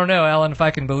 I don't know, Alan, if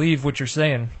I can believe what you're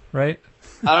saying, right?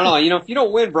 I don't know. If you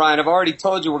don't win, Brian, I've already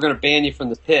told you we're going to ban you from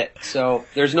the pit. So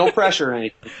there's no pressure or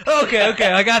anything. Okay.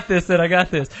 I got this.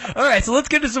 All right, so let's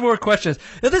get into some more questions.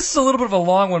 Now, this is a little bit of a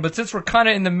long one, but since we're kind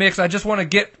of in the mix, I just want to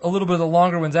get a little bit of the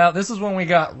longer ones out. This is one we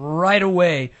got right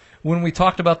away when we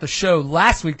talked about the show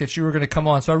last week that you were going to come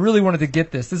on. So I really wanted to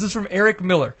get this. This is from Eric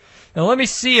Miller. Now, let me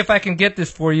see if I can get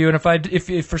this for you. And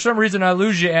if for some reason I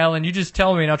lose you, Alan, you just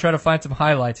tell me, and I'll try to find some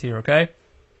highlights here, okay?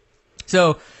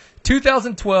 So,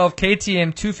 2012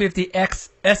 KTM 250X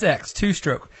SX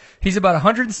two-stroke. He's about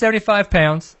 175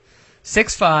 pounds,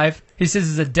 6'5". He says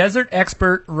he's a desert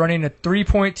expert running a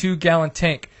 3.2 gallon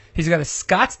tank. He's got a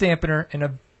Scott's dampener and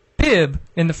a bib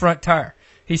in the front tire.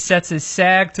 He sets his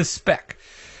sag to spec.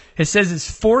 He says his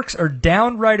forks are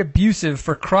downright abusive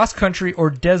for cross-country or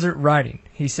desert riding.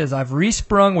 He says, I've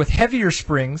resprung with heavier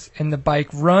springs, and the bike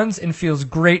runs and feels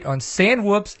great on sand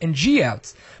whoops and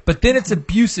G-outs, but then it's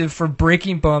abusive for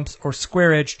braking bumps or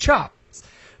square-edge chops.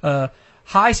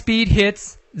 High-speed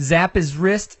hits, zap his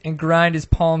wrist, and grind his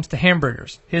palms to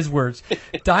hamburgers. His words.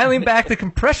 Dialing back the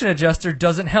compression adjuster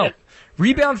doesn't help.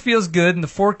 Rebound feels good, and the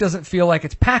fork doesn't feel like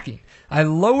it's packing. I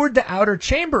lowered the outer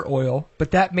chamber oil,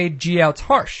 but that made G-outs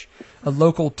harsh. A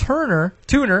local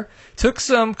tuner took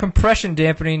some compression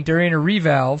dampening during a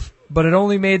revalve, but it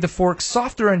only made the fork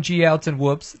softer on G-outs and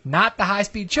whoops, not the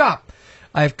high-speed chop.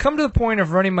 I have come to the point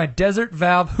of running my Desert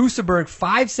Valve Husaberg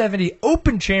 570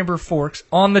 open chamber forks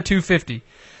on the 250.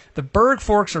 The Berg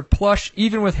forks are plush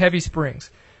even with heavy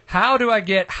springs. How do I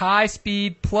get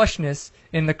high-speed plushness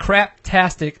in the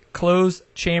crap-tastic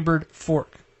closed-chambered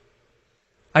fork?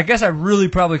 I guess I really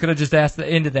probably could have just asked the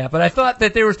end of that, but I thought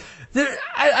that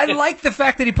I like the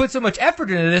fact that he put so much effort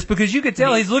into this because you could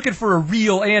tell he's looking for a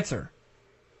real answer.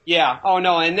 Yeah. Oh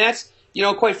no, and that's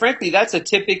quite frankly, that's a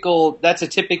typical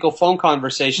phone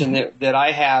conversation that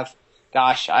I have.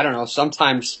 Gosh, I don't know,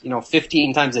 sometimes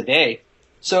 15 times a day.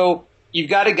 So you've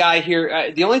got a guy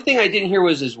here. The only thing I didn't hear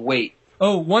was his weight.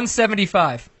 Oh,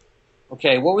 175.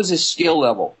 Okay, what was his skill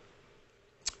level?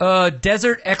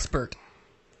 Desert expert.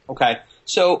 Okay.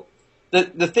 So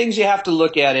the things you have to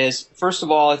look at is, first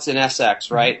of all, it's an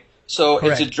SX, right? So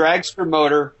Correct. It's a dragster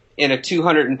motor and a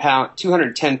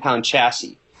 210-pound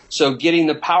chassis. So getting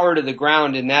the power to the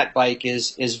ground in that bike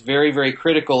is very, very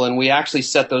critical, and we actually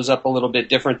set those up a little bit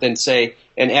different than, say,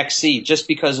 an XC, just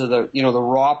because of the the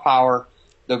raw power,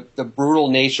 the brutal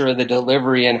nature of the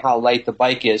delivery, and how light the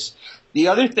bike is. The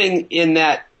other thing in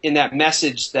that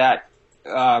message that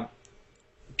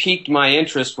piqued my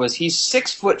interest was he's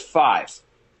 6'5".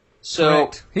 So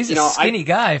Correct. He's a skinny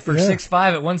guy for 6'5"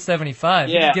 at 175.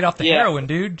 Yeah, you can get off the heroin,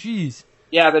 dude. Jeez.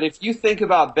 Yeah, but if you think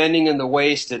about bending in the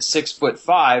waist at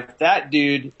 6'5", that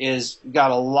dude is got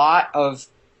a lot of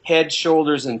head,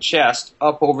 shoulders, and chest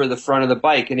up over the front of the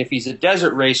bike. And if he's a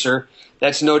desert racer,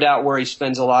 that's no doubt where he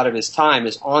spends a lot of his time,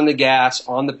 is on the gas,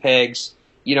 on the pegs.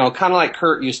 Kind of like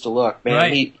Kurt used to look, man.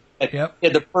 Right. He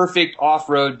had the perfect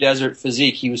off-road desert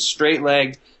physique. He was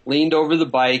straight-legged, leaned over the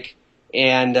bike,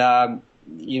 and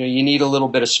you need a little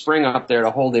bit of spring up there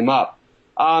to hold him up.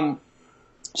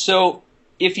 So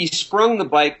if he sprung the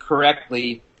bike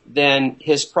correctly, then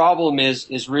his problem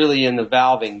is really in the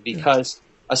valving, because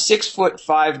a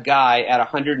 6'5" guy at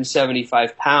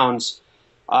 175 pounds.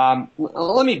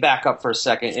 Let me back up for a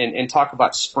second and talk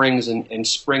about springs and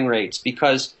spring rates,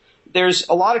 because there's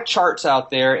a lot of charts out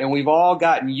there, and we've all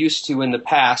gotten used to in the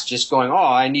past just going,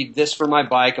 I need this for my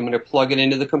bike. I'm going to plug it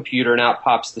into the computer, and out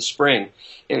pops the spring.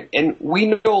 And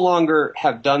we no longer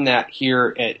have done that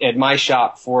here at my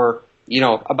shop for,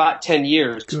 about 10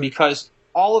 years. Good. Because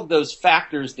all of those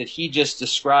factors that he just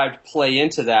described play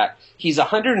into that. He's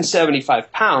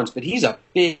 175 pounds, but he's a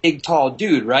big, tall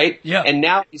dude, right? Yeah. And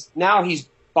now he's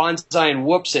bonsai and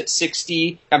whoops at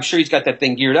 60. I'm sure he's got that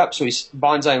thing geared up, so he's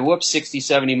bonsai and whoops 60,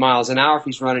 70 miles an hour if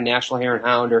he's running National Hare and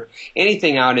Hound or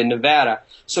anything out in Nevada.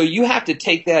 So you have to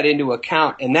take that into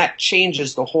account, and that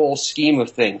changes the whole scheme of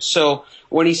things. So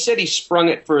when he said he sprung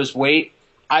it for his weight,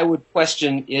 I would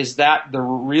question, is that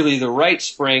really the right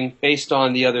spring based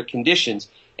on the other conditions?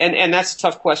 And that's a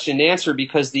tough question to answer,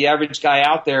 because the average guy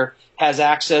out there has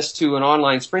access to an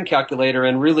online spring calculator,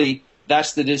 and really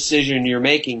that's the decision you're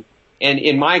making. And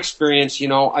in my experience,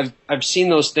 I've seen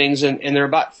those things, and they're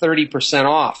about 30%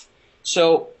 off.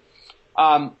 So,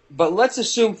 but let's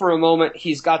assume for a moment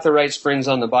he's got the right springs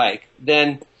on the bike.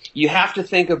 Then you have to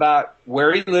think about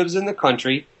where he lives in the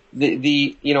country,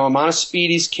 the amount of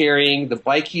speed he's carrying, the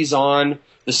bike he's on,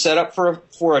 the setup for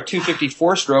a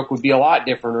 254 stroke would be a lot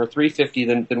different, or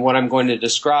 350 than what I'm going to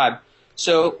describe.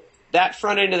 So that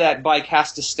front end of that bike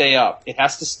has to stay up. It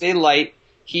has to stay light.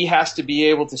 He has to be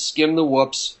able to skim the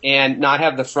whoops and not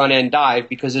have the front end dive,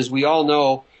 because as we all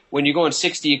know, when you're going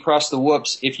 60 across the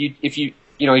whoops, if you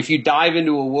dive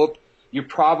into a whoop, you're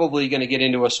probably going to get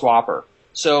into a swapper.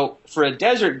 So for a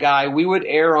desert guy, we would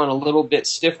err on a little bit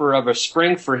stiffer of a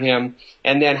spring for him,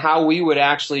 and then how we would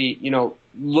actually,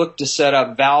 look to set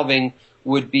up valving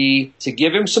would be to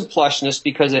give him some plushness,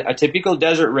 because a typical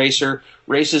desert racer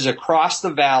races across the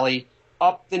valley,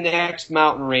 up the next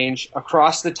mountain range,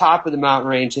 across the top of the mountain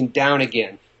range, and down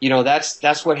again.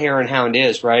 That's what Hare and Hound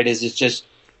is, right? It's just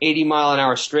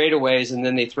 80-mile-an-hour straightaways, and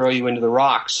then they throw you into the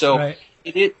rocks. So right.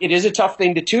 It is a tough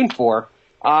thing to tune for.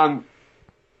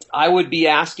 I would be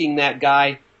asking that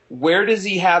guy, where does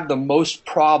he have the most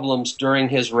problems during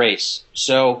his race?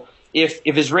 So if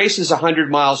his race is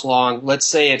 100 miles long, let's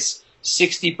say it's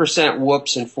 60%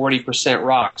 whoops and 40%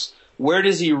 rocks, where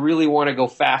does he really want to go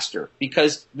faster?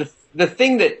 Because the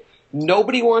thing that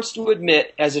nobody wants to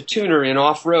admit as a tuner in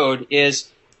off-road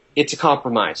is it's a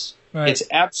compromise. Right. It's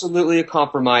absolutely a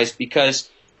compromise, because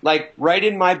like right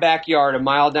in my backyard, a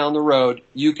mile down the road,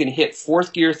 you can hit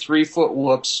fourth gear 3-foot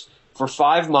whoops for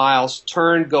 5 miles,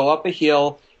 turn, go up a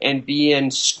hill, and be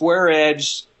in square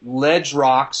edge ledge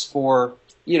rocks for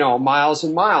miles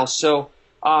and miles. So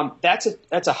that's a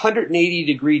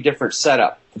 180-degree different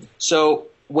setup. So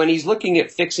when he's looking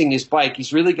at fixing his bike,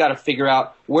 he's really got to figure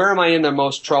out, where am I in the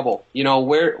most trouble?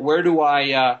 Where do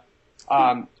I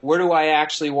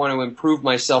actually want to improve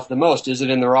myself the most? Is it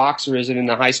in the rocks, or is it in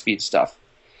the high speed stuff?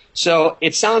 So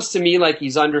it sounds to me like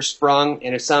he's undersprung,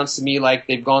 and it sounds to me like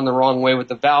they've gone the wrong way with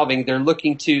the valving.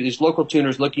 These local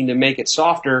tuners looking to make it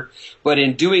softer, but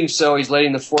in doing so, he's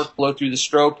letting the fork blow through the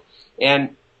stroke.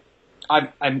 And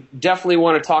I definitely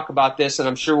want to talk about this, and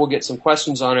I'm sure we'll get some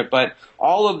questions on it, but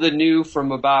all of the new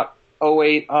from about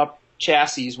 08 up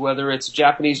chassis, whether it's a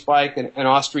Japanese bike, an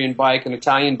Austrian bike, an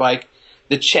Italian bike,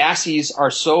 the chassis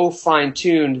are so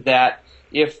fine-tuned that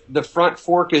if the front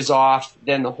fork is off,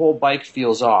 then the whole bike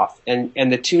feels off. And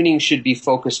the tuning should be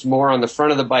focused more on the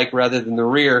front of the bike rather than the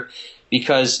rear,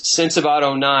 because since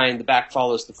about 09, the back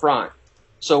follows the front.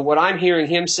 So what I'm hearing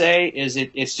him say is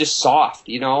it's just soft,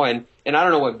 and I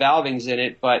don't know what valving's in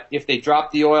it, but if they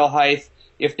drop the oil height,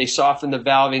 if they soften the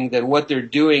valving, then what they're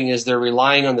doing is they're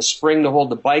relying on the spring to hold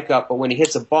the bike up, but when he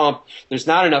hits a bump, there's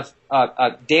not enough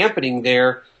dampening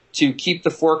there to keep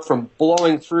the fork from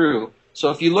blowing through.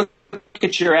 So if you look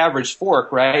at your average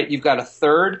fork, right, you've got a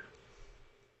third,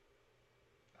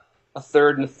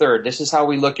 and a third. This is how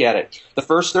we look at it. The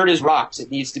first third is rocks. It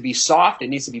needs to be soft, it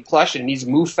needs to be plush, and it needs to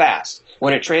move fast.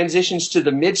 When it transitions to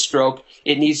the mid-stroke,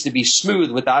 it needs to be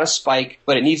smooth without a spike,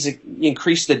 but it needs to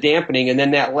increase the dampening, and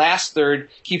then that last third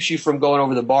keeps you from going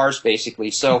over the bars,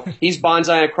 basically. So he's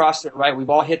bonsaiing across it, right? We've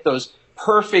all hit those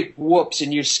perfect whoops,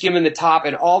 and you're skimming the top,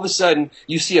 and all of a sudden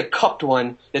you see a cupped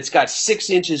one that's got 6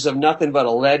 inches of nothing but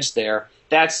a ledge there.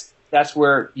 That's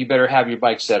where you better have your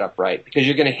bike set up right, because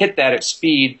you're going to hit that at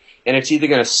speed, and it's either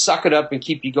going to suck it up and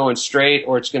keep you going straight,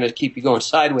 or it's going to keep you going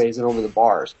sideways and over the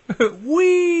bars.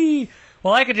 Whee!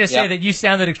 Well, I could just say that you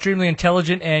sounded extremely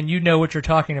intelligent, and you know what you're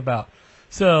talking about.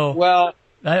 So, well,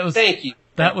 thank you.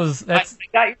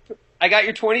 I got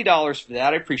your $20 for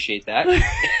that. I appreciate that.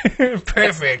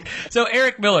 Perfect. So,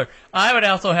 Eric Miller, I would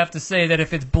also have to say that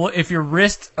if your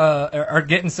wrists are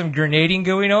getting some grenading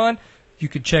going on, you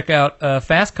could check out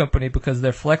Fast Company, because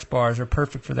their flex bars are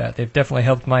perfect for that. They've definitely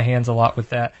helped my hands a lot with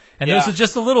that. And those are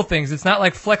just the little things. It's not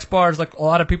like flex bars like a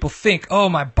lot of people think, oh,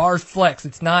 my bar's flex.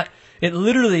 It's not. It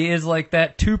literally is like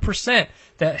that 2%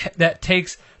 that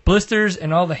takes blisters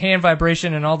and all the hand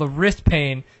vibration and all the wrist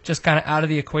pain just kind of out of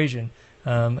the equation.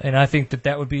 And I think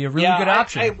that would be a really good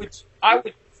option.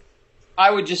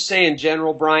 I would just say in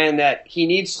general, Brian, that he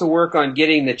needs to work on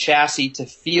getting the chassis to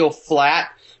feel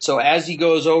flat. So as he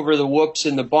goes over the whoops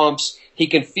and the bumps, he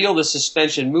can feel the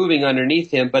suspension moving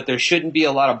underneath him, but there shouldn't be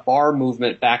a lot of bar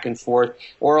movement back and forth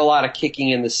or a lot of kicking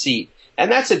in the seat.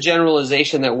 And that's a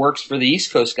generalization that works for the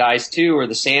East Coast guys too, or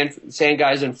the sand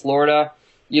guys in Florida,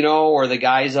 or the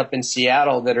guys up in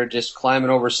Seattle that are just climbing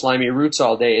over slimy roots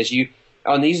all day.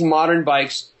 On these modern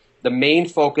bikes, the main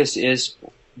focus is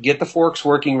get the forks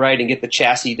working right and get the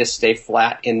chassis to stay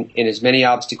flat in as many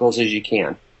obstacles as you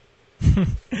can.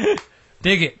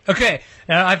 Dig it. Okay.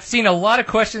 Now, I've seen a lot of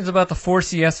questions about the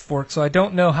 4CS fork, so I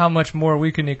don't know how much more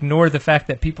we can ignore the fact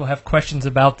that people have questions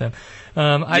about them.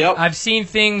 I've seen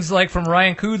things like from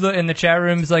Ryan Kudla in the chat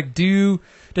rooms like,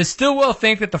 does Stillwell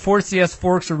think that the 4CS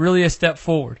forks are really a step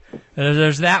forward?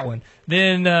 There's that one.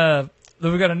 Then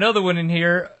we've got another one in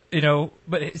here,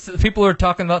 but people are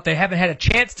talking about they haven't had a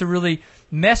chance to really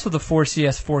mess with the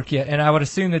 4CS fork yet, and I would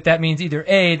assume that means either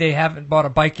A, they haven't bought a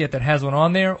bike yet that has one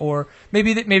on there, or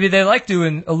maybe they like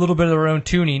doing a little bit of their own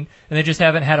tuning, and they just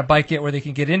haven't had a bike yet where they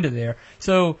can get into there.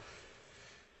 So,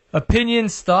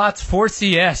 opinions, thoughts,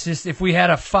 4CS, just if we had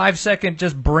a 5-second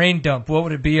just brain dump, what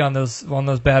would it be on those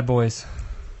bad boys?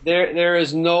 There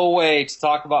is no way to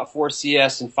talk about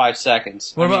 4CS in 5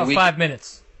 seconds. What about 5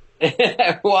 minutes?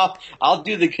 Well, I'll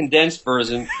do the condensed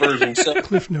version. So,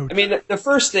 Cliff notes. I mean, the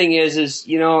first thing is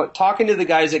talking to the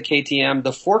guys at KTM,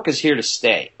 the fork is here to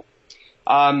stay.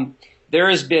 There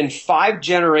has been 5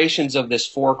 generations of this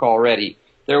fork already.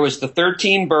 There was the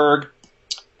 13 Berg,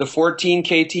 the 14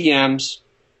 KTMs,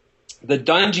 the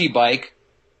Dungey bike,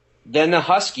 then the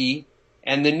Husky,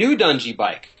 and the new Dungey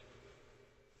bike.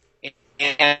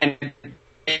 And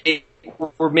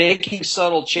we're making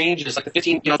subtle changes, like the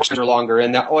 15 are longer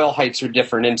and the oil heights are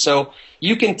different. And so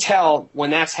you can tell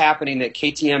when that's happening that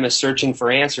KTM is searching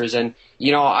for answers. And,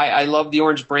 I love the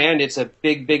Orange brand. It's a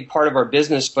big, big part of our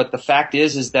business. But the fact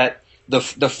is that the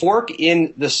fork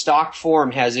in the stock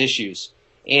form has issues.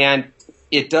 And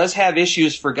it does have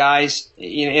issues for guys.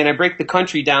 And I break the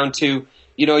country down to,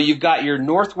 you've got your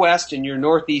Northwest and your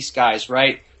Northeast guys,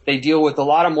 right? They deal with a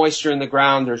lot of moisture in the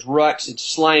ground. There's ruts. It's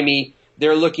slimy.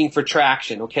 They're looking for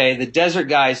traction, okay? The desert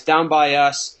guys down by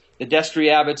us, the Destry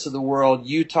Abbotts of the world,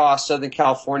 Utah, Southern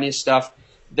California stuff,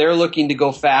 they're looking to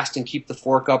go fast and keep the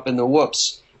fork up in the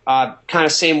whoops. Kind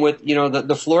of same with,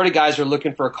 the Florida guys are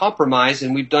looking for a compromise,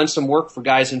 and we've done some work for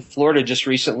guys in Florida just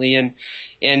recently, and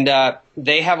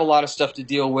they have a lot of stuff to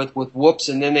deal with whoops,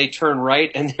 and then they turn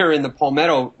right, and they're in the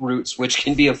palmetto roots, which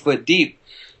can be a foot deep.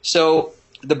 So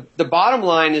the bottom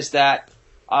line is that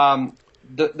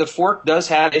the fork does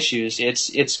have issues.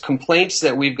 It's complaints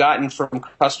that we've gotten from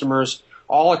customers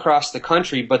all across the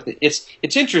country. But it's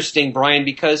interesting, Brian,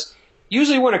 because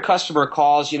usually when a customer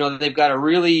calls, they've got a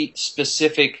really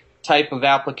specific type of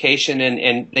application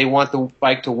and they want the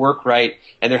bike to work right,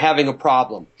 and they're having a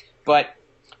problem. But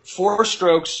 4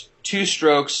 strokes, 2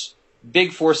 strokes,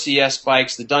 big 4CS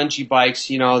bikes, the Dungey bikes,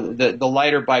 the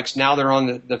lighter bikes, now they're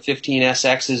on the 15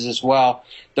 SXs as well.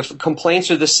 The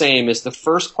complaints are the same, as the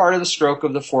first part of the stroke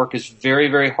of the fork is very,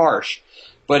 very harsh.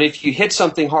 But if you hit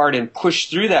something hard and push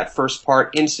through that first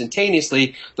part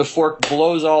instantaneously, the fork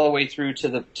blows all the way through to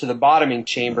the bottoming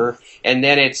chamber, and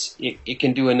then it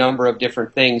can do a number of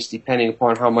different things depending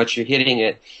upon how much you're hitting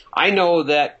it. I know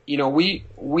that,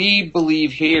 we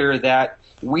believe here that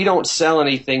we don't sell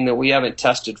anything that we haven't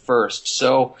tested first.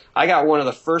 So I got one of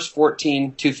the first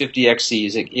 14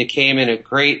 250XCs. It came in a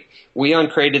great. We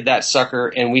uncrated that sucker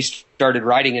and we started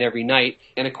riding it every night.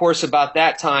 And of course, about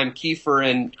that time, Kiefer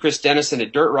and Chris Dennison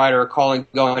at Dirt Rider are calling,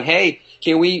 going, "Hey,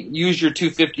 can we use your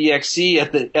 250XC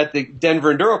at the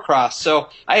Denver Endurocross?" So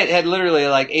I had literally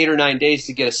like 8 or 9 days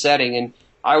to get a setting, and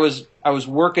I was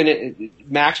working it.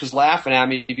 Max was laughing at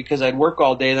me because I'd work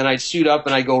all day, then I'd suit up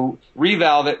and I'd go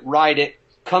revalve it, ride it,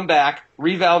 come back,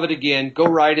 revalve it again, go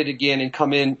ride it again, and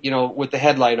come in, with the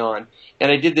headlight on.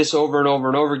 And I did this over and over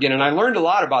and over again, and I learned a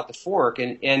lot about the fork.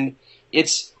 And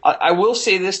it's, I will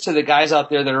say this to the guys out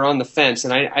there that are on the fence,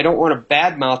 and I don't want to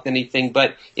badmouth anything,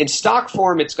 but in stock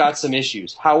form, it's got some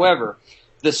issues. However,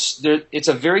 it's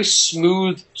a very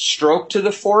smooth stroke to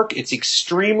the fork. It's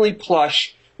extremely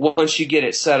plush once you get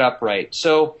it set up right.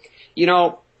 So,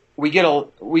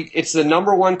 it's the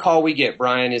number one call we get,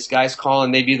 Brian, is guys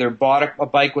calling. They've either bought a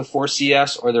bike with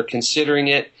 4CS or they're considering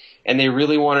it, and they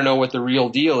really want to know what the real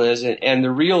deal is. And the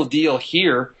real deal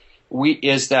here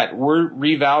is that we're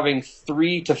revalving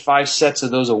 3 to 5 sets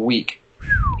of those a week.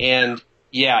 And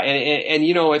yeah, and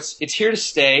it's here to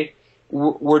stay.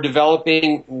 We're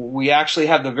developing. We actually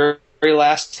have the very, very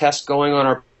last test going on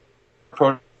our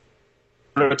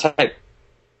prototype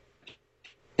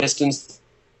pistons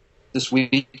this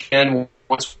weekend.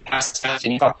 Once we pass the test,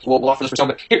 and we'll offer this for sale.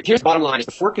 But here's the bottom line: is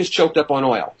the fork is choked up on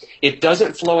oil. It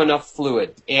doesn't flow enough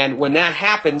fluid, and when that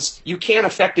happens, you can't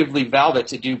effectively valve it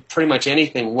to do pretty much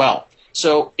anything well.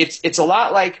 So it's a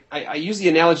lot like I use the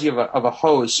analogy of a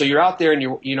hose. So you're out there, and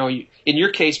in your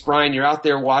case, Brian, you're out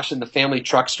there washing the family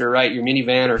truckster, right? Your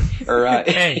minivan, or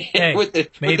hey, with the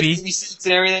seats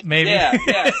and everything. Maybe.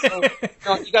 Yeah.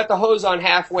 So you got the hose on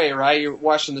halfway, right? You're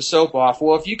washing the soap off.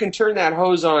 Well, if you can turn that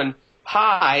hose on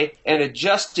high and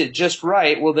adjust it just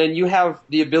right, well, then you have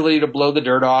the ability to blow the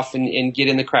dirt off and get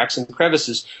in the cracks and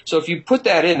crevices. So if you put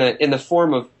that in the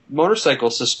form of motorcycle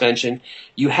suspension,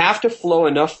 you have to flow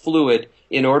enough fluid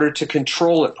in order to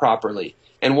control it properly.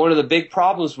 And one of the big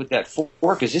problems with that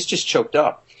fork is it's just choked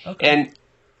up. Okay. And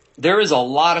there is a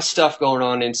lot of stuff going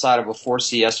on inside of a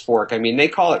 4CS fork. I mean, they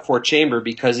call it 4-chamber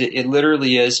because it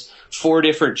literally is 4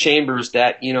 different chambers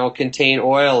that, contain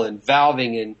oil and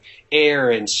valving and air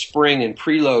and spring and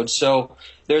preload. So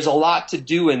there's a lot to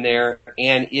do in there,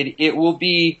 and it will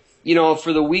be,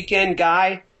 for the weekend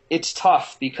guy, it's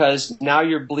tough because now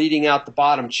you're bleeding out the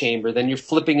bottom chamber, then you're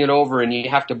flipping it over and you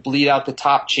have to bleed out the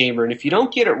top chamber. And if you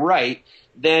don't get it right,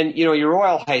 then your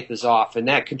oil height is off, and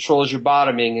that controls your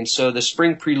bottoming, and so the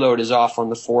spring preload is off on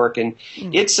the fork, and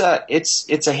it's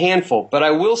a handful. But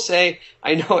I will say,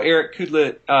 I know Eric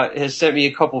Kudla has sent me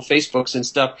a couple Facebooks and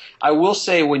stuff. I will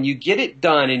say, when you get it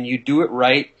done and you do it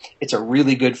right, it's a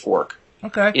really good fork.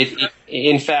 Okay.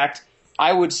 In fact,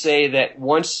 I would say that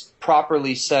once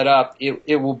properly set up,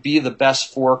 it will be the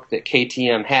best fork that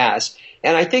KTM has.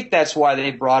 And I think that's why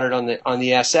they brought it on the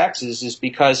SXs, is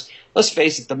because, let's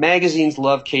face it, the magazines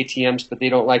love KTMs, but they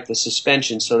don't like the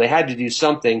suspension, so they had to do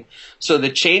something. So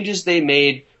the changes they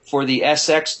made for the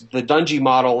SX, the Dungey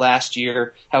model last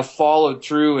year, have followed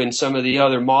through in some of the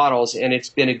other models, and it's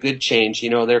been a good change.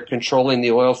 They're controlling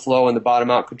the oil flow and the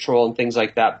bottom out control and things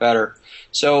like that better.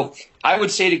 So I would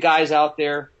say to guys out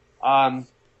there,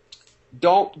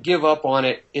 don't give up on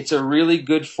it. It's a really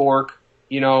good fork.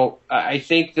 I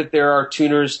think that there are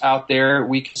tuners out there.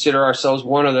 We consider ourselves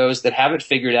one of those that have it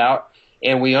figured out,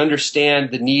 and we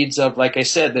understand the needs of, like I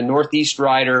said, the Northeast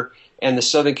rider and the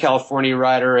Southern California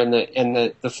rider and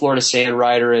the Florida sand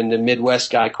rider and the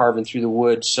Midwest guy carving through the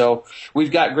woods. So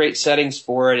we've got great settings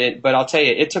for it, but I'll tell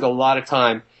you, it took a lot of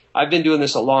time. I've been doing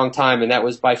this a long time, and that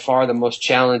was by far the most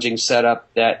challenging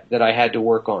setup that I had to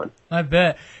work on. I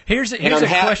bet. Here's a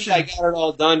question. I got it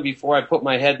all done before I put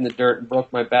my head in the dirt and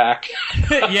broke my back.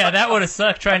 Yeah, that would have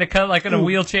sucked, trying to cut like in a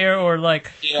wheelchair or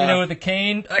with a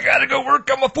cane. I got to go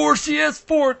work on my 4CS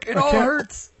fork. It all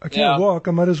hurts. I can't walk.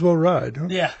 I might as well ride. Huh?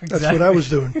 Yeah, exactly. That's what I was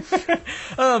doing.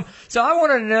 So I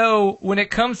want to know, when it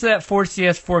comes to that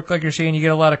 4CS fork, like you're saying, you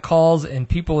get a lot of calls and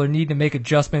people are needing to make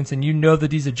adjustments, and that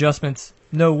these adjustments,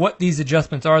 know what these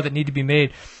adjustments are that need to be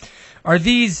made. Are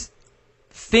these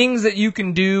things that you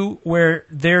can do where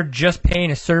they're just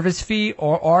paying a service fee,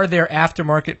 or are there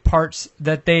aftermarket parts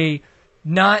that they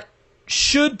not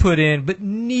should put in but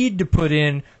need to put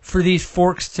in for these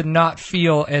forks to not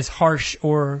feel as harsh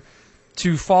or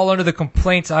to fall under the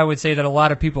complaints, I would say, that a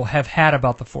lot of people have had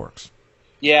about the forks?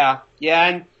 Yeah,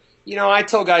 and I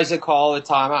tell guys that call all the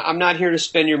time, I'm not here to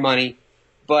spend your money,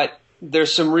 but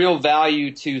there's some real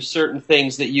value to certain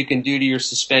things that you can do to your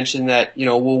suspension that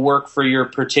will work for your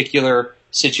particular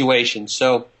situation.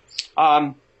 So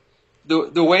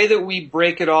the way that we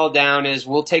break it all down is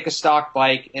we'll take a stock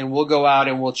bike and we'll go out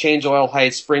and we'll change oil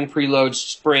heights, spring preloads,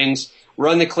 springs,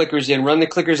 run the clickers in, run the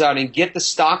clickers out, and get the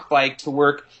stock bike to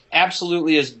work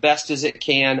absolutely as best as it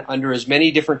can under as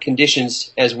many different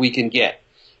conditions as we can get.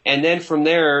 And then from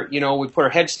there, we put our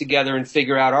heads together and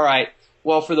figure out, all right,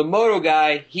 well, for the moto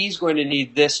guy, he's going to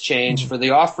need this change. For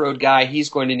the off-road guy, he's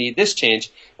going to need this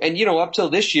change. And up till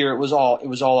this year, it was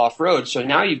all off-road. So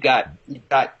now you've got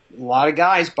a lot of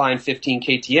guys buying 15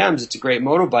 KTMs. It's a great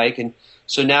moto bike, and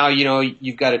so now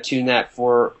you've got to tune that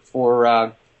for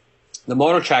the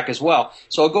moto track as well.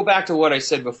 So I'll go back to what I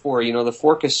said before. The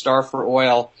fork is star for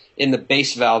oil in the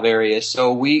base valve area.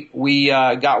 So we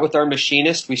got with our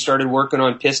machinist. We started working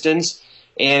on pistons.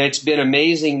 And it's been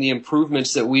amazing the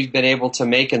improvements that we've been able to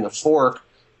make in the fork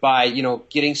by,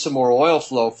 getting some more oil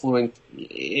flow flowing.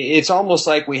 It's almost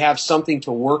like we have something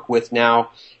to work with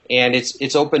now, and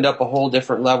it's opened up a whole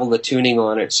different level of tuning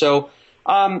on it. So,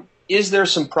 is there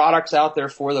some products out there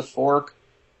for the fork?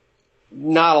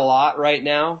 Not a lot right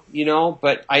now,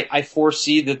 but I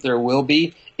foresee that there will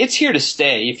be. It's here to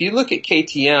stay. If you look at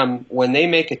KTM, when they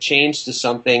make a change to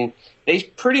something, they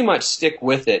pretty much stick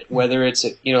with it, whether it's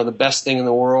the best thing in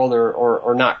the world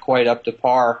or not quite up to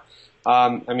par.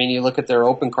 You look at their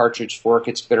open cartridge fork;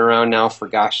 it's been around now for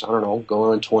going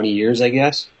on 20 years, I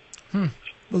guess. Well,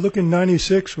 look in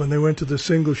 '96 when they went to the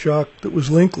single shock that was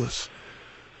linkless.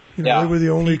 They were the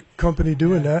only company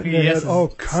doing that, and they had all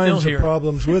kinds of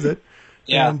problems with it.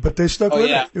 But they stuck with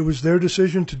it. It was their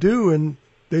decision to do, and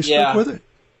they stuck with it.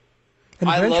 And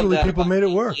eventually, people made it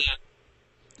work. Yeah.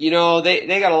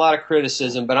 They got a lot of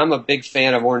criticism, but I'm a big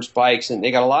fan of Orange Bikes, and they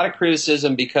got a lot of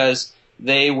criticism because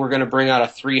they were going to bring out a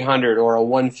 300 or a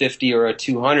 150 or a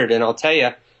 200, and I'll tell you,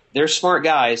 they're smart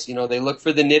guys. They look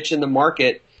for the niche in the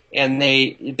market, and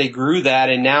they grew that,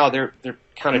 and now they're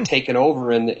kind of taken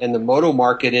over, and the moto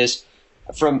market is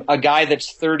from a guy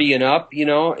that's 30 and up,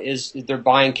 is they're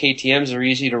buying KTMs. They're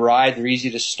easy to ride, they're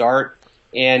easy to start,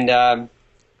 and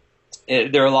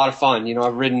they're a lot of fun.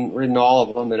 I've ridden all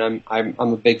of them, and I'm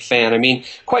a big fan. I mean,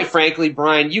 quite frankly,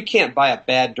 Brian, you can't buy a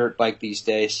bad dirt bike these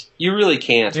days. You really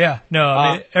can't. Yeah, no,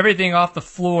 I mean, everything off the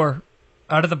floor,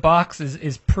 out of the box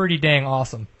is pretty dang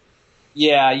awesome.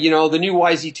 Yeah, the new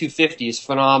YZ250 is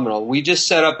phenomenal. We just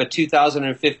set up a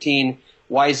 2015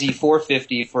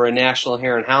 YZ450 for a National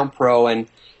Hare and Hound Pro, and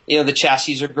the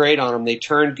chassis are great on them. They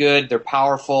turn good, they're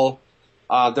powerful.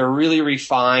 They're really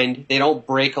refined. They don't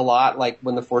break a lot like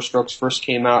when the 4-strokes first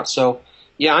came out. So,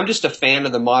 yeah, I'm just a fan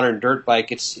of the modern dirt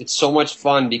bike. It's so much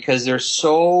fun because they're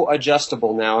so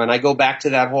adjustable now. And I go back to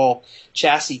that whole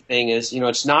chassis thing is,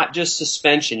 it's not just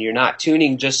suspension. You're not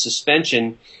tuning just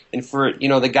suspension. And for,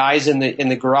 the guys in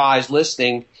the garage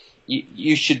listening,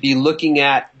 you should be looking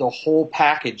at the whole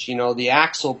package, the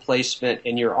axle placement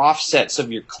and your offsets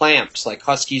of your clamps, like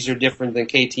Huskies are different than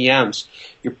KTMs,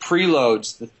 your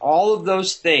preloads, all of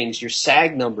those things, your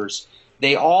sag numbers,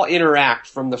 they all interact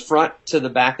from the front to the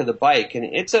back of the bike. And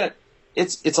it's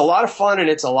a lot of fun, and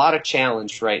it's a lot of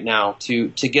challenge right now to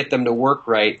get them to work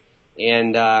right.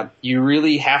 And you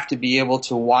really have to be able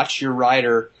to watch your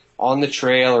rider on the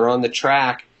trail or on the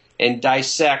track and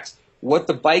dissect what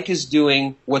the bike is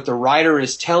doing, what the rider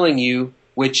is telling you,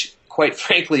 which, quite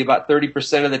frankly, about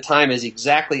 30% of the time is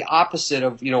exactly opposite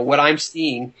of, what I'm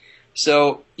seeing.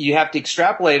 So you have to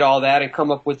extrapolate all that and come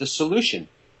up with a solution.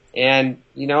 And,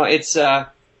 it's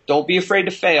don't be afraid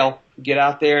to fail. Get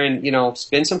out there and,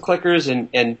 spin some clickers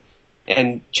and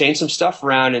change some stuff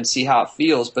around and see how it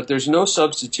feels. But there's no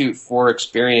substitute for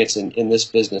experience in this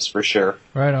business for sure.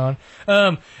 Right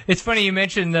on. It's funny you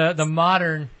mentioned the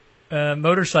modern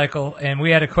motorcycle, and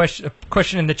we had a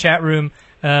question in the chat room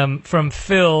from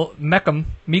Phil Meckham.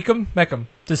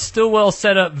 Does Stillwell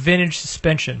set up vintage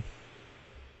suspension?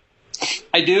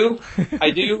 I do.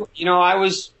 I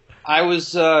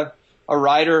was a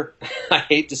rider. I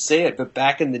hate to say it, but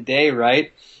back in the day,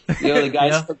 right? The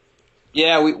guys.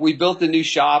 Yeah, we built a new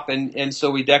shop, and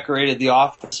so we decorated the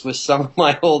office with some of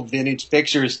my old vintage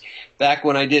pictures back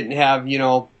when I didn't have,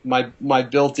 my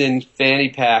built-in fanny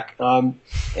pack.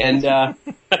 And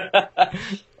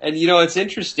it's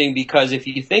interesting because if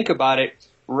you think about it,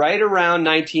 right around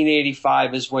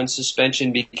 1985 is when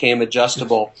suspension became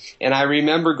adjustable. And I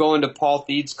remember going to Paul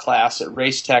Theed's class at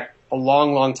Race Tech a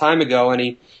long, long time ago,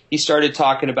 and he started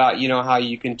talking about, how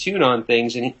you can tune on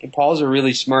things. And Paul's a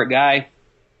really smart guy.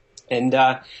 And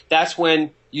that's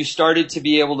when you started to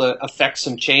be able to affect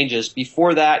some changes.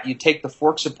 Before that, you'd take the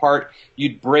forks apart,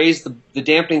 you'd braze the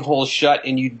dampening holes shut,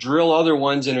 and you'd drill other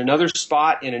ones in another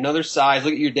spot, in another size.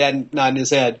 Look at your dad nodding his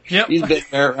head. Yep. He's been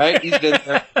there, right? He's been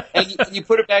there. And you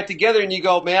put it back together, and you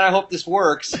go, man, I hope this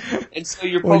works. And so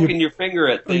you're poking your finger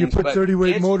at things. Or you put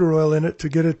 30-weight motor oil in it to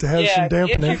get it to have some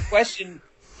dampening. To answer your question,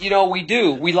 we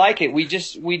do. We like it. We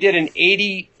did an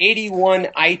 81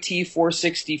 IT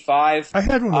 465. I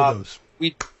had one of those.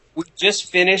 We just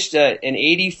finished an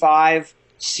 85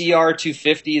 CR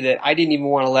 250 that I didn't even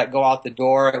want to let go out the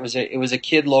door. It was a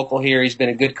kid local here. He's been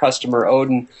a good customer,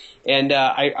 Odin. And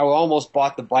I almost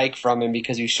bought the bike from him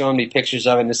because he was showing me pictures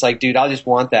of it. And it's like, dude, I just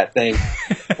want that thing.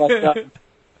 But,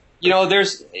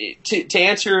 there's to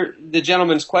answer the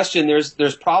gentleman's question,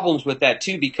 there's problems with that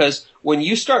too, because when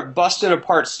you start busting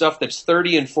apart stuff that's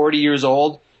 30 and 40 years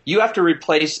old, you have to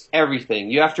replace everything.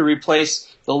 You have to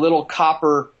replace the little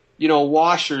copper,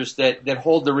 washers that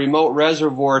hold the remote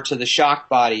reservoir to the shock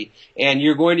body, and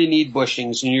you're going to need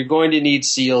bushings, and you're going to need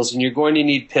seals, and you're going to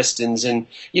need pistons, and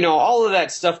all of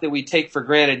that stuff that we take for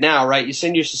granted now, right? You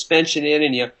send your suspension in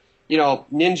and you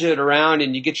ninja it around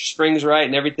and you get your springs right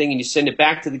and everything, and you send it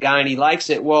back to the guy and he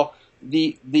likes it. Well,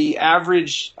 the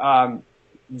average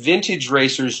vintage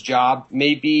racer's job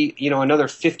may be, another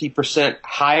 50%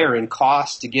 higher in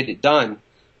cost to get it done.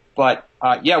 But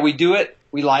we do it.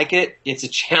 We like it. It's a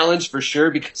challenge for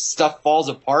sure because stuff falls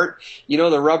apart.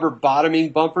 The rubber bottoming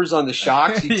bumpers on the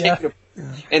shocks, you take it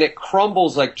and it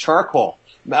crumbles like charcoal.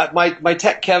 My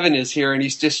tech Kevin is here, and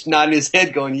he's just nodding his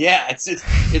head going, yeah,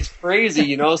 it's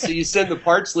crazy, So you send the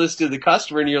parts list to the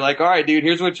customer, and you're like, all right, dude,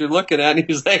 here's what you're looking at. And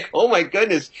he's like, oh, my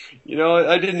goodness,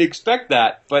 I didn't expect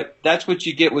that. But that's what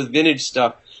you get with vintage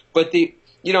stuff. But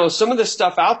some of the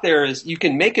stuff out there is you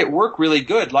can make it work really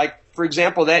good. Like, for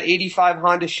example, that 85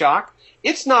 Honda shock,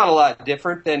 it's not a lot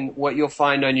different than what you'll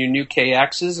find on your new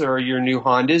KXs or your new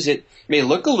Hondas. It may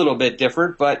look a little bit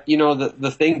different, but,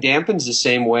 the thing dampens the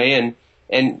same way,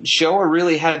 And Showa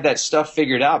really had that stuff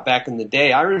figured out back in the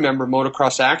day. I remember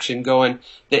Motocross Action going,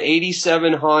 the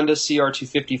 87 Honda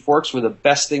CR250 forks were the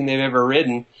best thing they've ever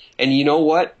ridden. And you know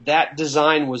what? That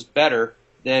design was better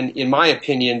than, in my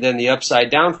opinion, than the upside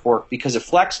down fork because it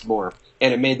flexed more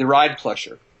and it made the ride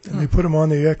plusher. And they put them on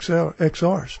the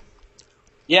XRs.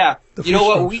 Yeah. You know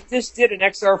what? We just did an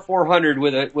XR400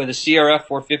 with a CRF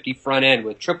 450 front end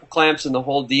with triple clamps and the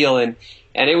whole deal. And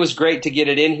it was great to get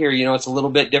it in here. You know, it's a little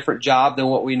bit different job than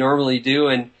what we normally do.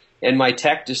 And my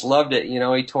tech just loved it. You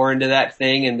know, he tore into that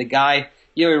thing. And the guy,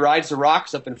 you know, he rides the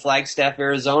rocks up in Flagstaff,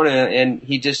 Arizona. And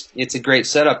it's a great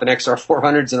setup. An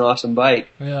XR400 is an awesome bike.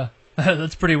 Yeah.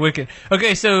 That's pretty wicked.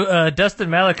 Okay, so Dustin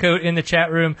Malacote in the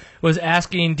chat room was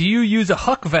asking, do you use a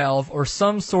Huck valve or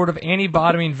some sort of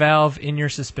anti-bottoming valve in your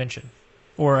suspension?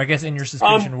 Or I guess in your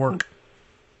suspension work?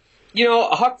 You know,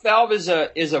 a Huck valve is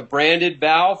a branded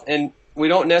valve, and we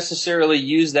don't necessarily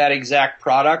use that exact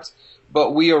product,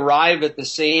 but we arrive at the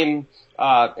same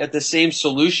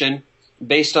solution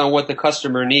based on what the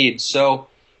customer needs. So,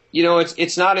 you know,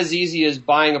 it's not as easy as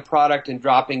buying a product and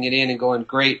dropping it in and going,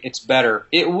 great, it's better.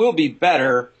 It will be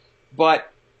better, but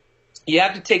you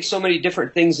have to take so many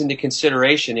different things into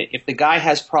consideration. If the guy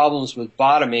has problems with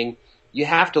bottoming, you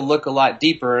have to look a lot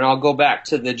deeper. And I'll go back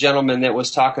to the gentleman that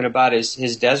was talking about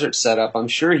his desert setup. I'm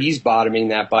sure he's bottoming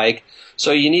that bike.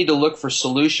 So you need to look for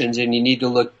solutions and you need to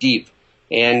look deep.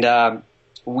 And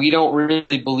we don't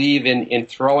really believe in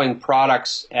throwing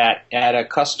products at a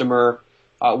customer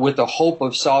with the hope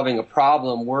of solving a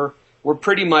problem. We're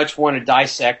pretty much want to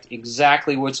dissect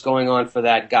exactly what's going on for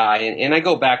that guy. And I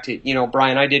go back to, you know,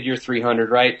 Brian, I did your 300,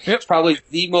 right? Yep. It's probably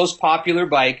the most popular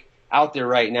bike out there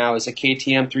right now is a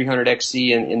KTM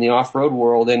 300XC in the off-road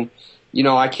world. And, you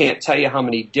know, I can't tell you how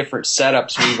many different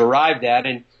setups we've arrived at.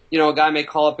 And, you know, a guy may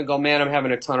call up and go, man, I'm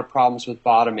having a ton of problems with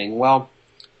bottoming. Well,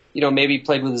 you know, maybe he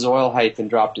played with his oil height and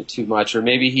dropped it too much, or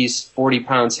maybe he's 40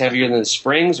 pounds heavier than the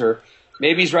springs, or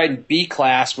maybe he's riding B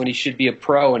class when he should be a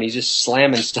pro and he's just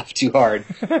slamming stuff too hard.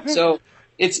 So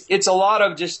it's a lot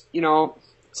of just, you know,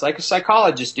 it's like a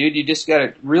psychologist, dude. You just got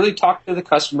to really talk to the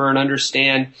customer and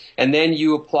understand, and then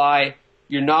you apply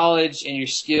your knowledge and your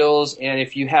skills. And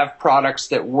if you have products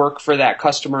that work for that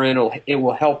customer and it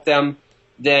will help them,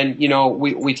 then, you know,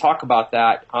 we talk about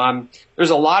that. There's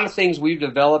a lot of things we've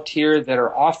developed here that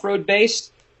are off-road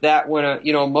based, that when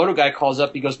a moto guy calls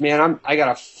up, he goes, man, I got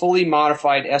a fully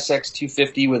modified SX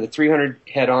 250 with a 300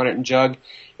 head on it and jug,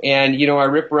 and, you know, I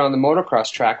rip around the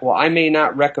motocross track. Well, I may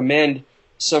not recommend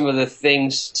some of the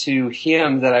things to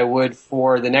him that I would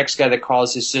for the next guy that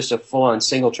calls is just a full-on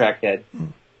single track head.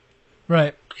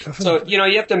 Right. So, you know,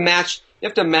 you have to match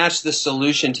the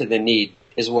solution to the need,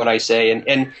 is what I say.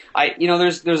 And I, you know,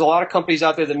 there's a lot of companies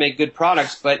out there that make good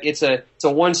products, but it's a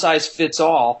one size fits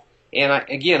all. And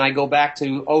I go back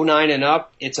to 09 and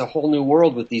up. It's a whole new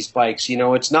world with these bikes. You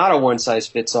know, it's not a one size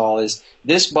fits all. Is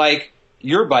this bike,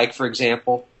 your bike, for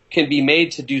example, can be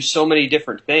made to do so many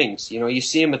different things. You know, you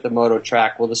see them at the moto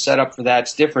track. Well, the setup for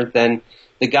that's different than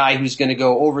the guy who's going to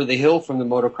go over the hill from the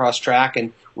motocross track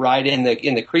and ride in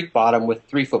the creek bottom with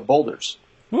 3-foot boulders.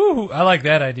 Woo! I like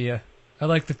that idea. I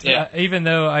like even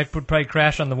though I would probably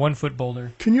crash on the 1-foot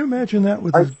boulder. Can you imagine that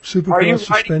with the Supercross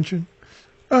suspension?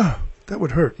 Oh, that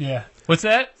would hurt. Yeah. What's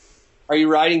that? Are you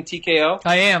riding TKO?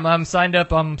 I am. I'm signed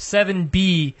up. I'm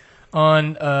 7B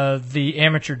on the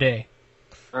amateur day.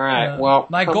 All right. Well,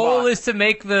 my goal is to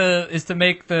make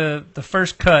the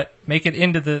first cut, make it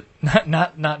into the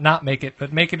not make it,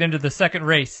 but make it into the second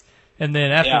race, and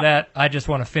then after that, I just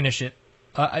want to finish it.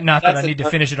 Not that I need to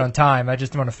finish it on time. I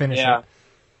just want to finish it.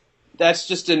 That's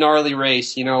just a gnarly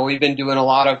race. You know, we've been doing a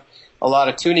lot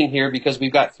of tuning here because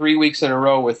we've got 3 weeks in a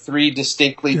row with 3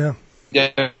 distinctly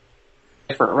different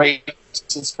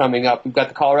races coming up. We've got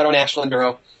the Colorado National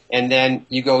Enduro. And then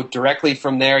you go directly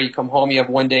from there. You come home. You have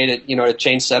one day to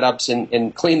change setups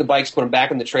and clean the bikes, put them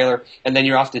back in the trailer, and then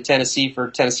you're off to Tennessee for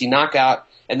Tennessee Knockout.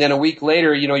 And then a week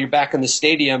later, you know, you're back in the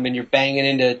stadium and you're banging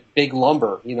into big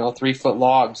lumber, you know, 3-foot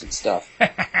logs and stuff.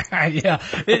 Yeah,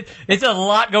 it's a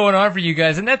lot going on for you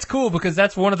guys, and that's cool because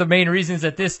that's one of the main reasons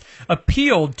that this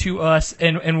appealed to us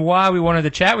and why we wanted to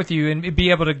chat with you and be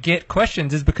able to get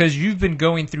questions is because you've been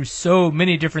going through so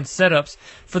many different setups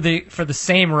for the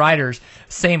same riders,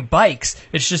 same bikes.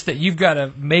 It's just that you've got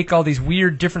to make all these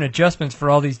weird different adjustments for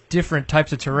all these different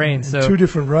types of terrain. So 2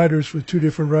 different riders with 2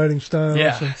 different riding styles.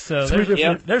 Yeah, so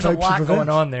there's a lot going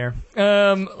on there.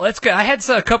 Let's go. I had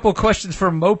a couple of questions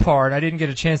for Mopar, and I didn't get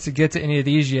a chance to get to any of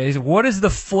these yet. What is the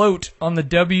float on the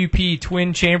WP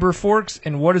twin chamber forks,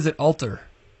 and what does it alter?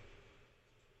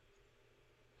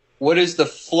 What is the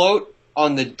float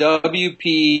on the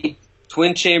WP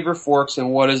twin chamber forks,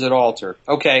 and what does it alter?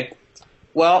 Okay,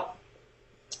 Well,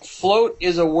 float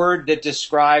is a word that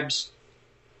describes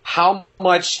how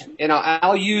much, and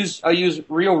I'll use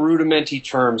real rudimentary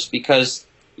terms because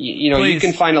you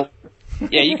can find a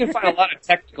lot of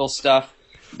technical stuff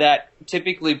that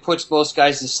typically puts most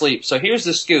guys to sleep. So here's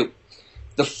the scoop.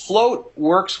 The float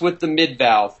works with the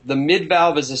mid-valve. The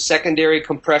mid-valve is a secondary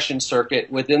compression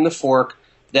circuit within the fork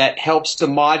that helps to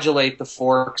modulate the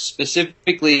fork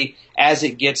specifically as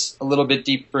it gets a little bit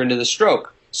deeper into the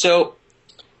stroke. So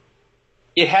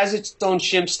it has its own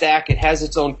shim stack. It has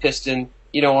its own piston.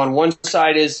 On one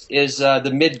side is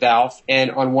the mid-valve,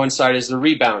 and on one side is the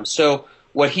rebound. So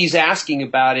what he's asking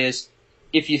about is,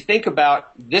 if you think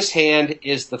about this hand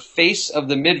is the face of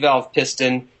the mid-valve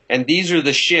piston, and these are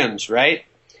the shims, right?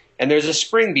 And there's a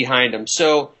spring behind them.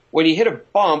 So when you hit a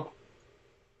bump,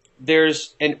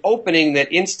 there's an opening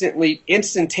that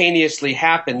instantaneously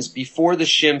happens before the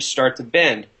shims start to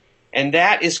bend. And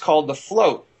that is called the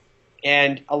float.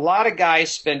 And a lot of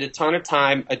guys spend a ton of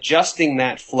time adjusting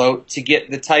that float to get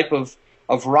the type of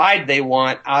ride they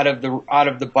want out of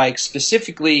the bike.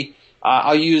 Specifically,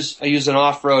 I'll use an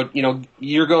off-road.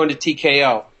 You're going to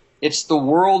TKO. It's the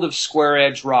world of square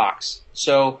edge rocks.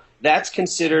 So that's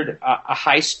considered a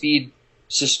high-speed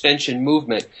suspension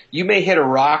movement. You may hit a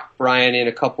rock, Brian, in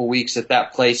a couple weeks at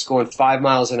that place going 5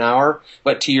 miles an hour,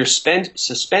 but to your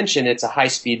suspension, it's a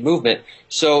high-speed movement.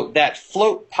 So that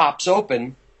float pops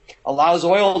open, allows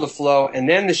oil to flow, and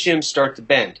then the shims start to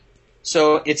bend.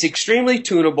 So it's extremely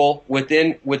tunable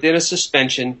within a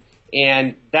suspension,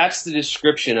 and that's the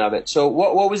description of it. So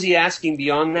what was he asking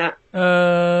beyond that?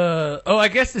 I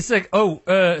guess it's like,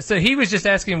 so he was just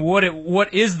asking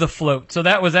what is the float? So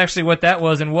that was actually what that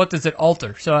was, and what does it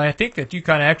alter? So I think that you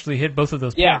kind of actually hit both of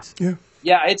those points.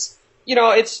 Yeah. It's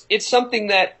something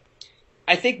that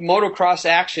I think Motocross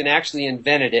Action actually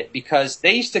invented it because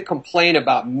they used to complain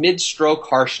about mid-stroke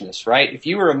harshness, right? If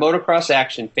you were a Motocross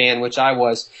Action fan, which I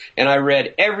was, and I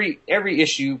read every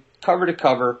issue cover to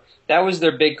cover, that was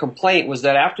their big complaint, was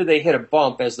that after they hit a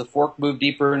bump, as the fork moved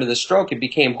deeper into the stroke, it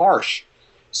became harsh.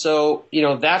 So,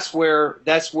 that's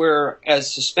where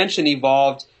as suspension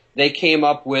evolved, they came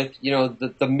up with,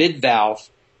 the mid-valve,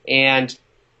 and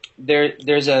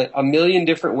there's a million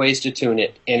different ways to tune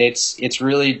it, and it's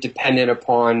really dependent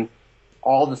upon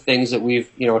all the things that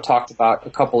we've, talked about a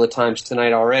couple of times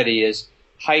tonight already, is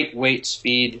height, weight,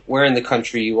 speed, where in the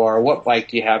country you are, what bike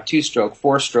do you have, 2-stroke,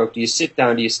 4-stroke, do you sit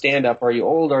down, do you stand up, are you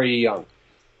old, are you young?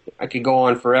 I could go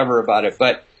on forever about it,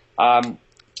 but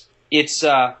it's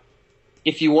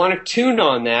if you want to tune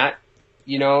on that,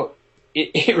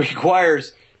 it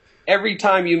requires every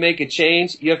time you make a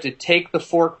change, you have to take the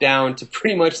fork down to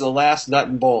pretty much the last nut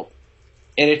and bolt.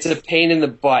 And it's a pain in the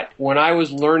butt. When I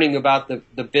was learning about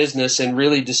the business and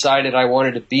really decided I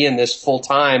wanted to be in this full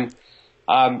time,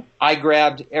 I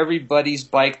grabbed everybody's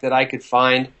bike that I could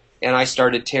find, and I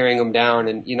started tearing them down.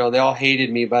 And, they all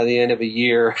hated me by the end of a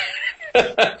year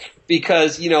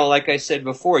because, like I said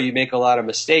before, you make a lot of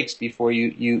mistakes before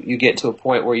you get to a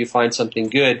point where you find something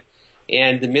good.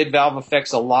 And the mid-valve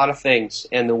affects a lot of things.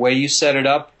 And the way you set it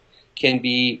up can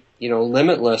be,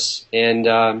 limitless.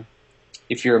 And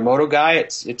if you're a moto guy,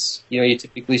 it's you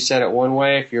typically set it one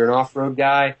way. If you're an off-road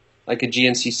guy, like a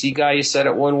GNCC guy, you set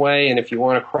it one way, and if you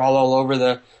want to crawl all over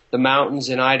the mountains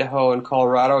in Idaho and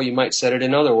Colorado, you might set it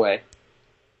another way.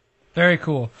 Very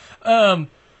cool.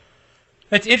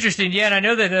 That's interesting. Yeah, and I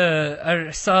know that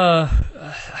I saw,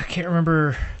 I can't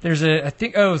remember, it was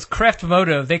Creft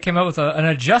Moto. They came up with an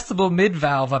adjustable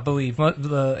mid-valve, I believe,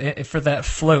 for that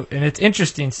float, and it's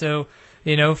interesting. So,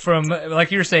 from,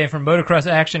 like you were saying, from Motocross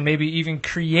Action, maybe even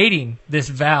creating this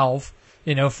valve,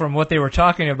 from what they were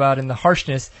talking about in the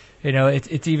harshness,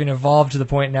 it's even evolved to the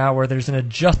point now where there's an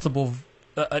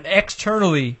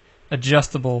externally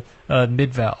adjustable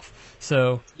mid-valve.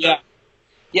 So yeah,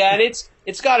 and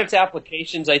it's got its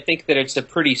applications. I think that it's a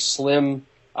pretty slim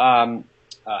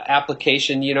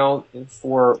application,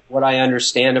 for what I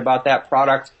understand about that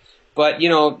product. But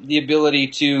the ability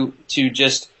to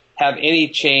just have any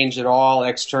change at all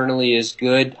externally is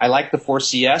good. I like the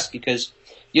 4CS because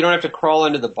you don't have to crawl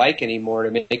under the bike anymore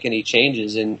to make any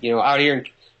changes. And out here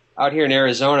in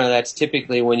Arizona, that's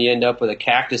typically when you end up with a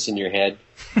cactus in your head,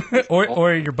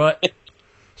 or your butt.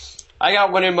 I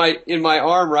got one in my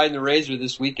arm riding the Razor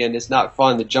this weekend. It's not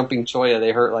fun. The jumping cholla,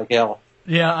 they hurt like hell.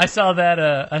 Yeah, I saw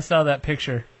that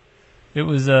picture. It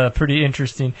was pretty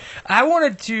interesting. I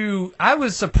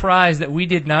was surprised that we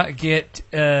did not get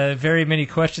very many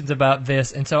questions about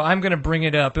this, and so I'm going to bring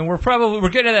it up. And we're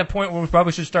getting to that point where we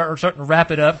probably should start to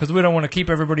wrap it up because we don't want to keep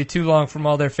everybody too long from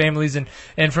all their families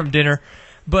and from dinner.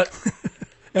 But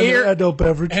and their adult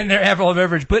beverage. And their adult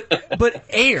beverage. But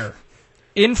air.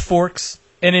 in forks,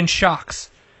 and in shocks.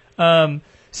 So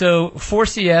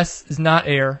 4CS is not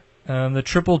air. The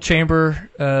triple chamber,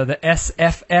 the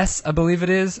SFS, I believe it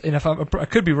is, and if I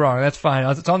could be wrong, that's fine.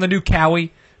 It's on the new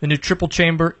Cowie, the new triple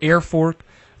chamber air fork.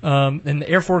 And the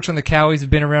air forks on the Cowies have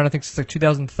been around, I think, since like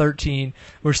 2013.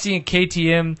 We're seeing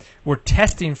KTM. We're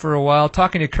testing for a while.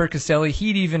 Talking to Kurt Caselli,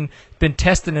 he'd even been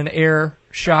testing an air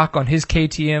shock on his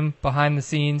KTM behind the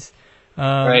scenes.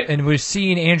 Right. And we're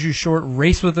seeing Andrew Short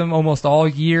race with them almost all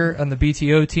year on the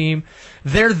BTO team.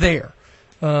 They're there.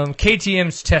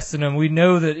 KTM's testing them. We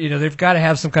know that they've got to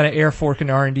have some kind of air fork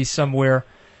in R&D somewhere.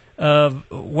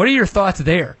 What are your thoughts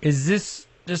there? Is this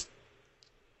just?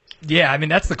 Yeah, I mean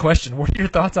that's the question. What are your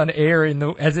thoughts on air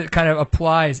as it kind of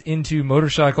applies into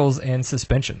motorcycles and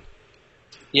suspension?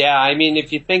 Yeah, I mean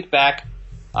if you think back,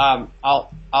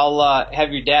 I'll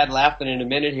have your dad laughing in a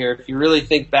minute here. If you really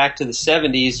think back to the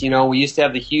 70s, we used to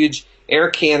have the huge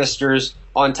air canisters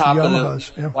on top Yamahas,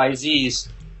 of the YZs.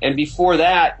 And before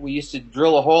that, we used to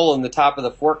drill a hole in the top of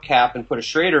the fork cap and put a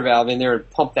Schrader valve in there and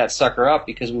pump that sucker up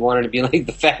because we wanted to be like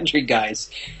the factory guys.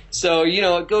 So,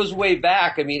 it goes way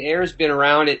back. I mean, air's been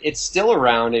around. It's still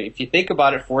around. If you think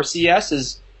about it,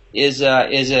 4CS is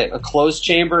a closed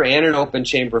chamber and an open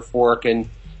chamber fork. And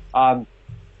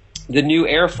the new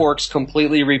air forks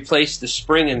completely replaced the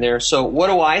spring in there. So what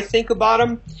do I think about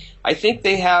them? I think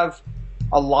they have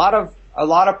a lot of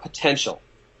potential.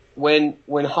 When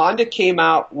Honda came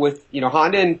out with,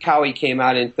 Honda and Cowie came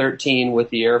out in 2013 with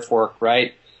the air fork,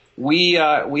 right? We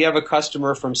have a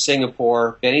customer from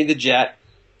Singapore, Benny the Jet.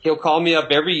 He'll call me up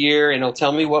every year and he'll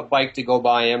tell me what bike to go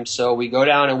buy him. So we go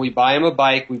down and we buy him a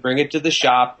bike. We bring it to the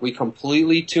shop. We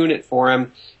completely tune it for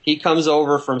him. He comes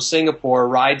over from Singapore,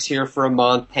 rides here for a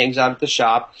month, hangs out at the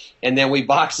shop, and then we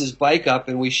box his bike up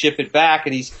and we ship it back.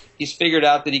 And he's figured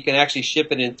out that he can actually ship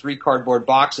it in 3 cardboard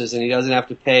boxes and he doesn't have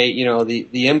to pay,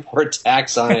 the import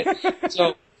tax on it.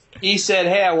 So he said,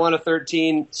 hey, I want a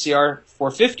 13 CR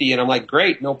 450. And I'm like,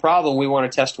 great, no problem. We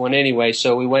want to test one anyway.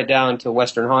 So we went down to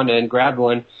Western Honda and grabbed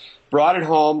one, brought it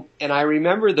home. And I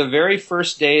remember the very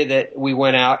first day that we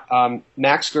went out,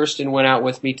 Max Gersten went out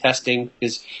with me testing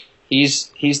because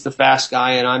he's the fast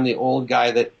guy and I'm the old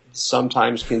guy that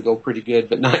sometimes can go pretty good,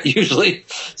 but not usually.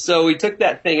 So we took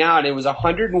that thing out and it was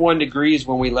 101 degrees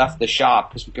when we left the shop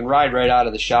because we can ride right out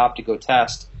of the shop to go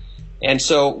test. And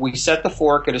so we set the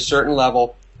fork at a certain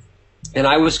level. And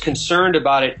I was concerned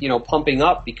about it, pumping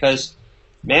up because,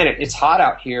 man, it's hot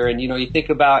out here. And, you think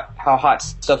about how hot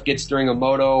stuff gets during a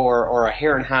moto or a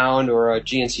Hare and Hound or a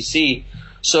GNCC.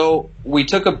 So we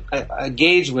took a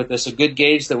gauge with us, a good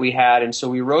gauge that we had. And so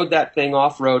we rode that thing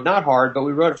off-road, not hard, but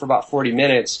we rode it for about 40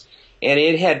 minutes. And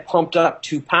it had pumped up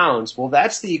 2 pounds. Well,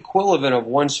 that's the equivalent of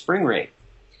 1 spring rate.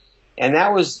 And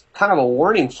that was kind of a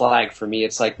warning flag for me.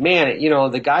 It's like, man,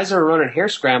 the guys that are running hare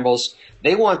scrambles,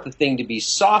 they want the thing to be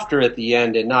softer at the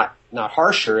end and not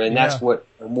harsher, and that's what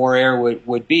more air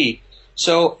would be.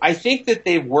 So I think that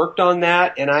they've worked on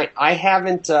that, and I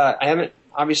haven't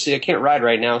obviously I can't ride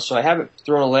right now, so I haven't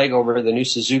thrown a leg over the new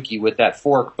Suzuki with that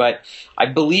fork, but I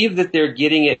believe that they're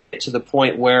getting it to the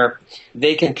point where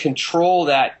they can control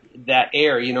that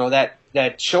air,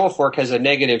 that Showa fork has a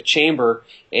negative chamber,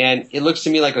 and it looks to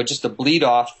me like just a bleed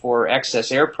off for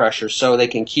excess air pressure, so they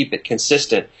can keep it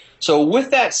consistent. So with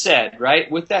that said,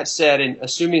 and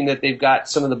assuming that they've got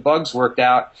some of the bugs worked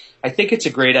out, I think it's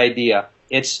a great idea.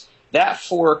 That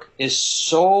fork is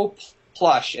so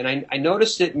plush, and I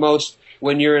noticed it most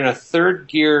when you're in a third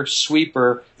gear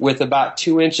sweeper with about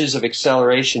 2 inches of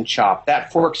acceleration chop.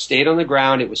 That fork stayed on the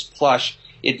ground. It was plush.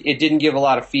 It didn't give a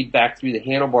lot of feedback through the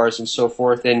handlebars and so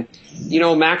forth. And,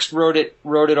 Max rode it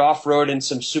off-road in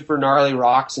some super gnarly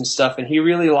rocks and stuff, and he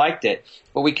really liked it.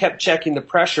 But we kept checking the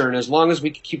pressure, and as long as we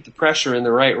could keep the pressure in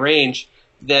the right range,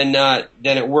 then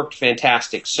it worked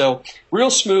fantastic. So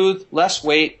real smooth, less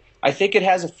weight. I think it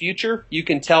has a future. You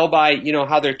can tell by,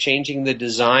 how they're changing the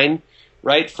design,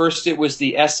 right? First it was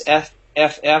the SFF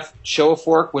Showa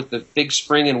fork with the big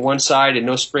spring in one side and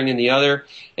no spring in the other.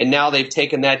 And now they've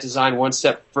taken that design one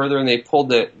step further and they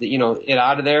pulled it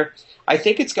out of there. I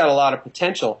think it's got a lot of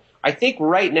potential. I think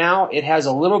right now it has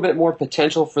a little bit more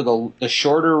potential for the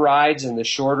shorter rides and the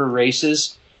shorter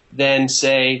races than,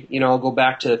 say, go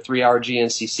back to 3-hour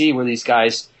GNCC where these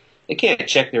guys, they can't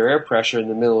check their air pressure in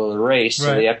the middle of the race,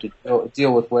 so they have to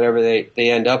deal with whatever they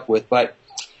end up with. But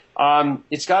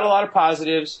it's got a lot of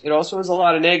positives. It also has a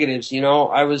lot of negatives.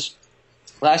 I was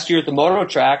last year at the moto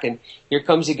track, and here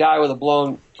comes a guy with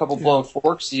a couple blown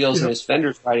fork seals and his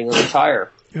fenders riding on the tire.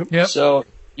 Yep. So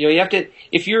you have to,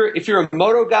 if you're a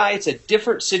moto guy, it's a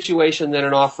different situation than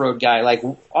an off-road guy. Like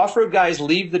off-road guys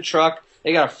leave the truck,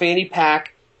 they got a fanny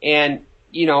pack, and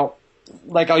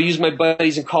like I'll use my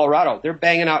buddies in Colorado. They're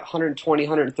banging out 120,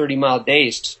 130 mile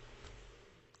days,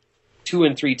 2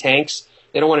 and 3 tanks.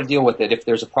 They don't want to deal with it if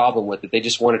there's a problem with it. They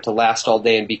just want it to last all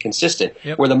day and be consistent.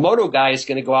 Yep. Where the moto guy is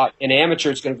going to go out, an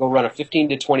amateur is going to go run a 15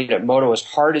 to 20 minute moto as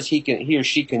hard as he or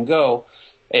she can go.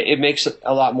 It makes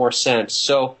a lot more sense.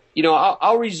 So,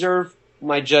 I'll reserve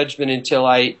my judgment until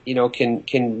I,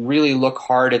 can really look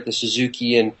hard at the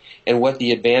Suzuki and what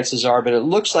the advances are. But it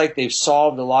looks like they've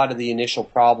solved a lot of the initial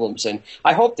problems, and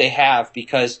I hope they have,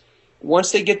 because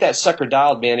once they get that sucker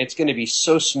dialed, man, it's going to be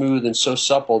so smooth and so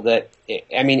supple that,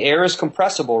 air is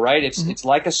compressible, right? It's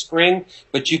like a spring,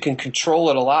 but you can control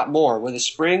it a lot more. With a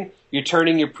spring, you're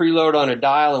turning your preload on a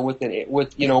dial, and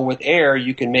with air,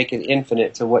 you can make it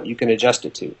infinite to what you can adjust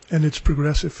it to. And it's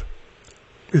progressive.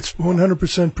 It's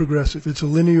 100% progressive. It's a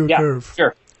linear curve.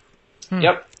 Sure.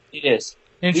 Yep, it is.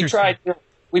 Interesting. We tried.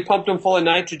 We pumped them full of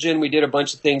nitrogen. We did a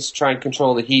bunch of things to try and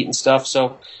control the heat and stuff.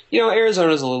 So,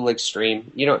 Arizona's a little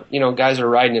extreme. Guys are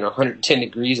riding in 110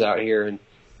 degrees out here,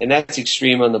 and that's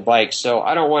extreme on the bike. So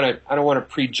I don't want to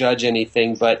prejudge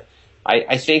anything, but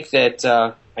I think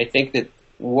that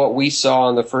what we saw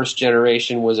in the first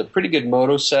generation was a pretty good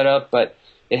moto setup, but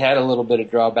it had a little bit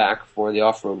of drawback for the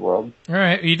off-road world. All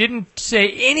right. You didn't say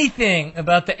anything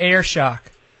about the air shock.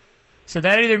 So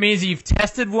that either means you've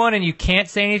tested one and you can't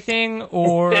say anything,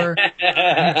 or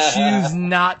you choose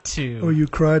not to. Or you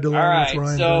cried along with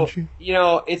Ryan, don't you?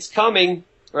 It's coming,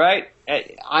 right?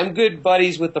 I'm good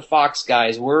buddies with the Fox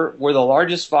guys. We're the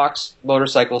largest Fox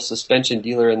motorcycle suspension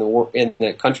dealer in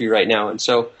the country right now, and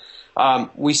so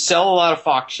we sell a lot of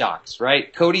Fox shocks,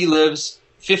 right? Cody lives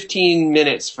 15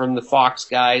 minutes from the Fox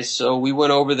guys, so we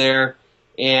went over there.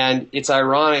 And it's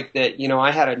ironic that,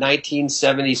 I had a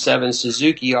 1977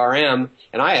 Suzuki RM,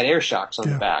 and I had air shocks on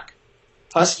the back.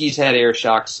 Huskies had air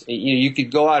shocks. You could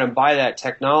go out and buy that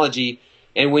technology,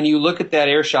 and when you look at that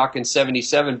air shock in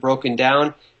 77 broken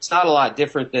down, it's not a lot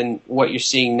different than what you're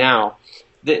seeing now.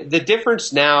 The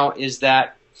difference now is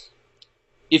that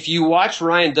if you watch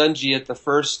Ryan Dungey at the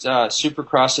first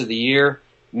Supercross of the year,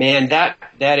 man, that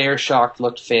air shock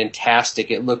looked fantastic.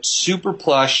 It looked super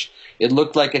plush. It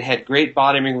looked like it had great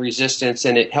bottoming resistance,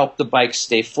 and it helped the bike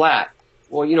stay flat.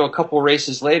 Well, a couple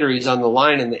races later, he's on the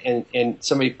line, and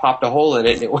somebody popped a hole in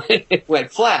it, and it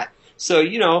went flat. So,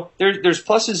 there's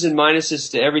pluses and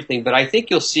minuses to everything, but I think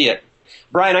you'll see it.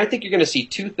 Brian, I think you're going to see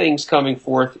two things coming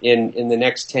forth in the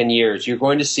next 10 years. You're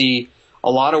going to see a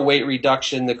lot of weight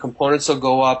reduction. The components will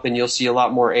go up, and you'll see a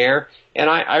lot more air. And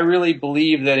I really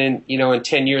believe that in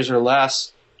 10 years or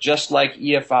less, just like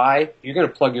EFI, you're going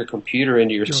to plug your computer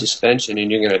into your suspension, and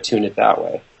you're going to tune it that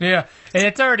way. Yeah, and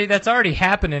that's already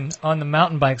happening on the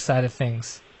mountain bike side of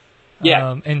things.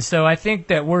 Yeah. And so I think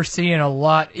that we're seeing a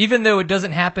lot, even though it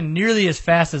doesn't happen nearly as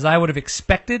fast as I would have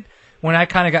expected when I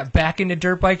kind of got back into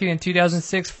dirt biking in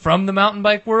 2006 from the mountain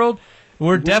bike world.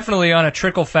 We're definitely on a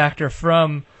trickle factor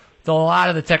from a lot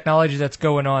of the technology that's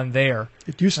going on there.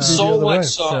 It used to be so the other much way.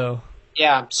 so.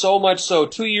 Yeah, so much so.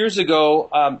 2 years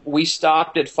ago, we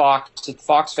stopped at the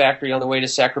Fox factory on the way to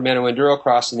Sacramento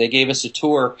Endurocross, and they gave us a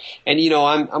tour. And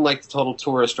I'm like the total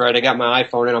tourist, right? I got my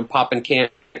iPhone and I'm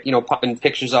popping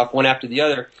pictures off one after the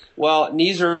other. Well,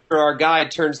 Neezer, our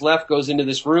guide, turns left, goes into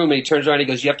this room, and he turns around and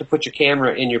he goes, "You have to put your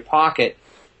camera in your pocket."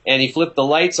 And he flipped the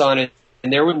lights on it,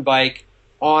 and there was a bike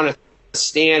on a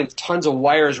stand with tons of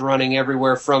wires running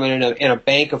everywhere from it, and a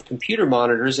bank of computer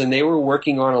monitors, and they were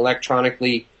working on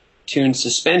electronically tuned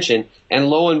suspension. And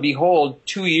lo and behold,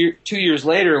 2 years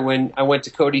later, when I went to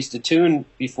Cody's to tune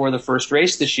before the first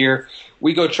race this year,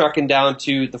 we go trucking down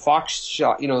to the Fox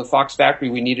shop, the Fox factory.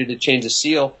 We needed to change a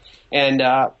seal, and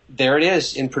there it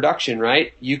is in production.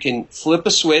 Right, you can flip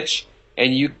a switch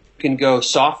and you can go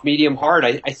soft, medium, hard.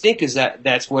 I think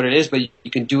that's what it is, but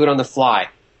you can do it on the fly,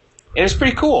 and it's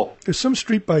pretty cool. There's some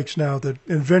street bikes now and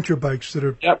adventure bikes that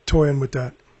are toying with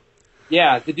that.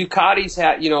 Yeah, the Ducatis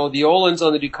have, the Öhlins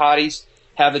on the Ducatis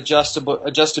have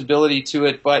adjustability to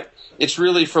it, but it's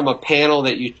really from a panel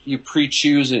that you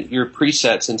pre-choose your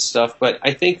presets and stuff. But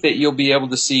I think that you'll be able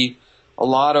to see a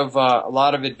lot of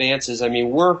advances. I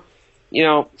mean, we're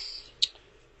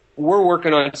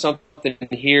working on something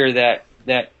here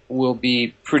that will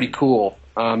be pretty cool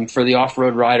for the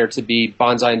off-road rider to be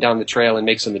bonsaiing down the trail and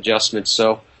make some adjustments.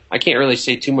 So I can't really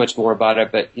say too much more about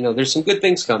it, but there's some good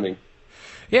things coming.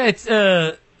 Yeah, it's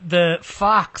the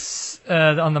Fox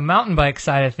on the mountain bike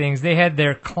side of things. They had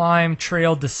their climb,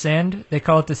 trail, descend. They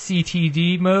call it the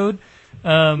CTD mode,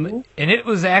 and it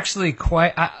was actually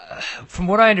quite. From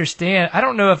what I understand, I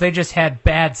don't know if they just had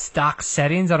bad stock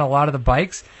settings on a lot of the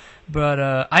bikes,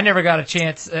 But I never got a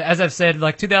chance. As I've said,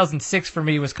 like 2006 for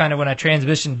me was kind of when I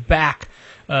transitioned back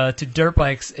to dirt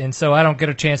bikes, and so I don't get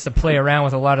a chance to play around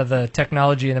with a lot of the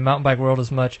technology in the mountain bike world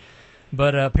as much.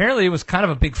 But apparently it was kind of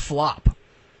a big flop.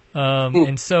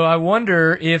 And so I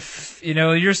wonder if,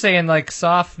 you're saying like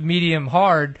soft, medium,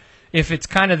 hard, if it's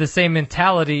kind of the same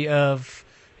mentality of,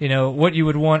 what you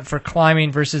would want for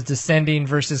climbing versus descending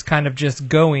versus kind of just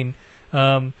going,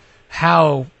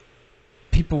 how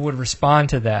people would respond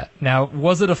to that. Now,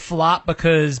 was it a flop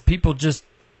because people just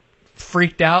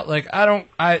freaked out,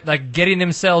 like getting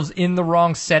themselves in the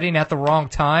wrong setting at the wrong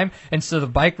time, and so the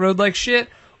bike rode like shit?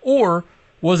 Or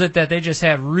was it that they just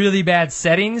had really bad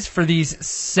settings for these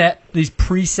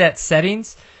preset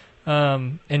settings,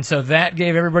 and so that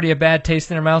gave everybody a bad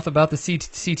taste in their mouth about the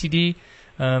CTD?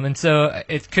 And so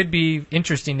it could be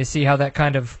interesting to see how that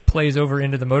kind of plays over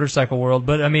into the motorcycle world.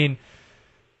 But I mean,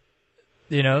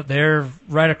 they're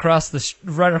right across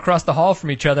the hall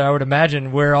from each other. I would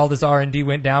imagine where all this R&D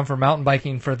went down for mountain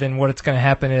biking, for then what it's going to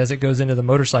happen as it goes into the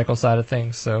motorcycle side of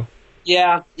things. So.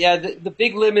 Yeah. The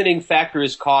big limiting factor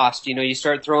is cost. You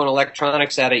start throwing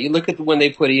electronics at it. You look at when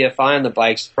they put EFI on the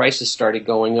bikes, the prices started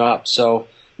going up. So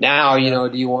now,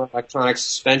 do you want electronic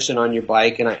suspension on your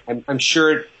bike? And I'm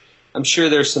sure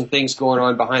there's some things going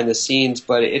on behind the scenes,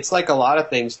 but it's like a lot of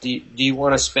things. Do you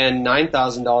want to spend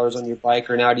 $9,000 on your bike,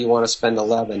 or now do you want to spend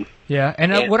 $11,000? Yeah,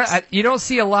 and you don't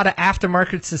see a lot of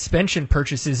aftermarket suspension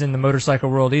purchases in the motorcycle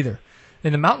world either.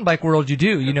 In the mountain bike world, you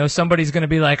do. Somebody's going to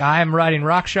be like, I'm riding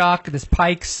RockShox. This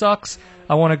Pike sucks.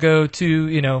 I want to go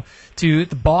to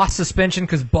the Boss suspension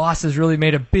because Boss has really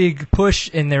made a big push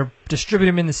and they're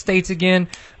distributing them in the States again.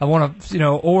 I want to,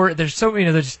 or there's so,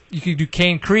 you could do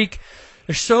Cane Creek.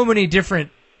 There's so many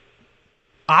different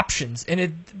options,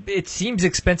 and it seems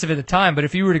expensive at the time, but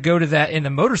if you were to go to that in the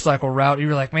motorcycle route, you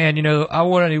were like, man, I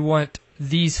only want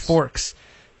these forks.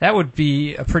 That would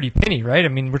be a pretty penny, right? I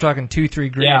mean, we're talking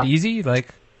 $2-3 grand easy, like.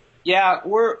 Yeah,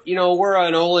 we're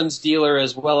an Öhlins dealer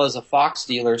as well as a Fox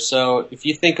dealer. So if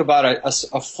you think about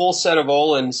a full set of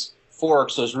Öhlins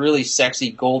forks, those really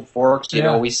sexy gold forks,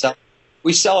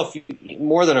 we sell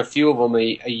more than a few of them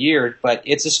a year, but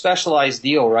it's a specialized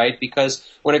deal, right? Because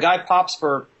when a guy pops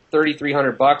for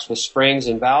 $3,300 with springs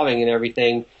and valving and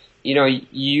everything,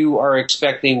 you are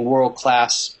expecting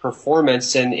world-class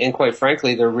performance, and quite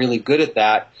frankly, they're really good at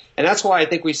that. And that's why I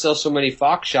think we sell so many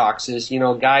RockShox is,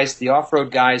 guys, the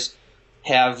off-road guys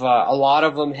have, a lot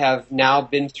of them have now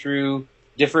been through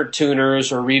different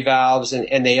tuners or revalves,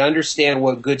 and they understand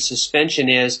what good suspension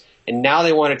is, and now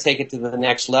they want to take it to the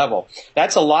next level.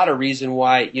 That's a lot of reason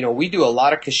why, we do a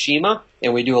lot of Kashima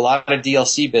and we do a lot of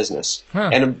DLC business.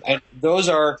 And those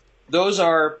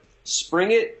are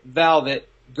spring it, valve it,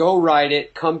 go ride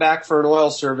it, come back for an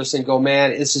oil service and go,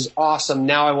 man, this is awesome.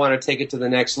 Now I want to take it to the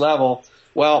next level.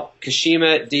 Well,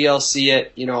 Kashima it, DLC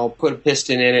it, put a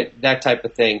piston in it, that type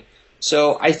of thing.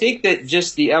 So I think that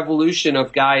just the evolution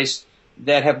of guys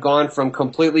that have gone from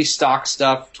completely stock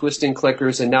stuff, twisting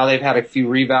clickers, and now they've had a few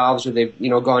revalves or they've,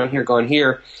 gone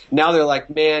here. Now they're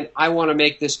like, man, I want to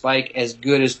make this bike as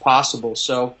good as possible.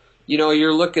 So,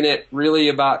 you're looking at really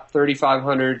about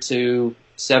 $3,500 to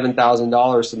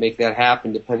 $7,000 to make that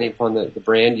happen, depending upon the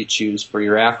brand you choose for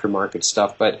your aftermarket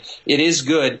stuff. But it is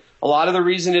good. A lot of the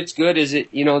reason it's good is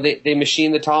they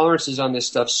machine the tolerances on this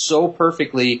stuff so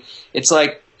perfectly. It's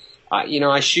like,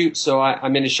 I shoot, so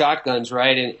I'm into shotguns,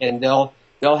 right? And they'll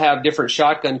have different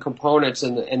shotgun components,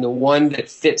 and the one that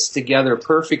fits together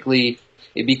perfectly,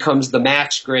 it becomes the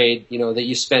max grade, that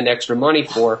you spend extra money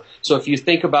for. So if you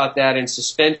think about that in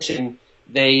suspension,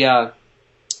 the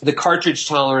cartridge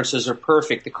tolerances are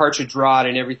perfect. The cartridge rod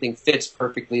and everything fits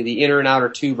perfectly. The inner and outer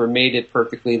tube are mated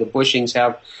perfectly. The bushings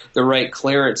have the right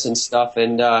clearance and stuff.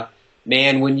 And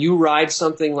man, when you ride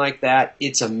something like that,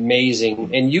 it's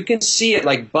amazing. And you can see it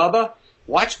like Bubba.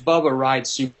 Watch Bubba ride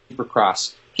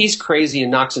Supercross. He's crazy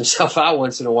and knocks himself out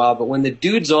once in a while, but when the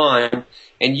dude's on,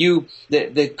 and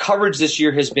the coverage this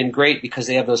year has been great because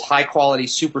they have those high-quality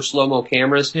super slow-mo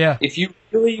cameras. Yeah. If you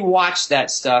really watch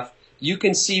that stuff, you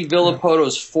can see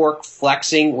Villopoto's fork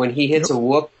flexing when he hits a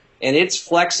whoop, and it's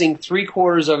flexing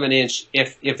 3/4 of an inch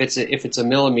if it's a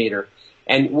millimeter.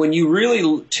 And when you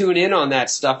really tune in on that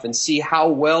stuff and see how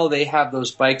well they have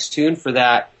those bikes tuned for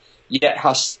that, yet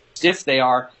how stiff they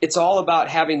are, it's all about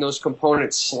having those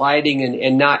components sliding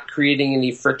and not creating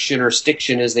any friction or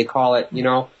stiction, as they call it,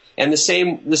 And the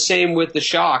same with the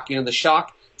shock. The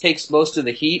shock takes most of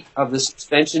the heat of the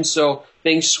suspension, so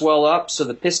things swell up. So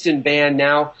the piston band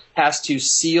now has to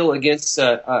seal against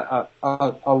a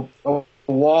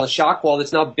wall, a shock wall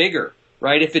that's now bigger.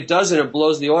 Right? If it doesn't, it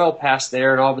blows the oil past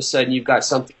there, and all of a sudden you've got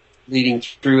something leading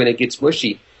through, and it gets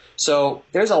mushy. So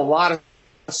there's a lot of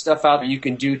stuff out there you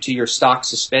can do to your stock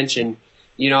suspension,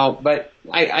 but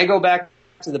I go back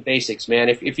to the basics, man.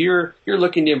 If you're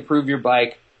looking to improve your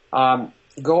bike,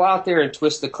 go out there and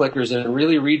twist the clickers and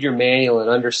really read your manual and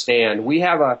understand. We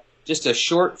have just a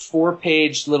short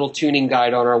 4-page little tuning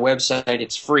guide on our website.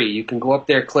 It's free. You can go up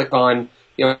there, click on,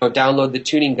 download the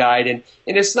tuning guide, and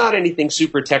it's not anything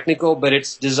super technical, but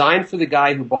it's designed for the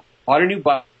guy who bought a new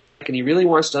bike and he really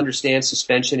wants to understand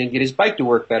suspension and get his bike to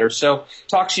work better. So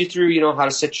talks you through, how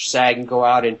to set your sag and go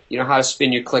out and, how to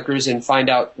spin your clickers and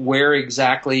find out where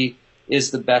exactly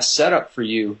is the best setup for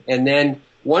you. And then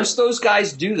once those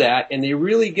guys do that and they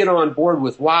really get on board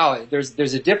with, wow, there's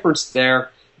a difference there,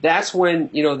 that's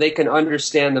when, they can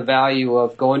understand the value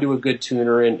of going to a good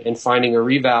tuner and finding a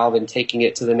revalve and taking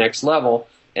it to the next level.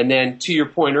 And then to your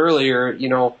point earlier,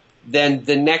 then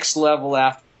the next level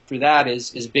after that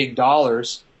is big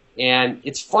dollars. And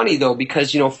it's funny though,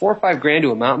 because, $4 or $5 grand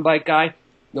to a mountain bike guy,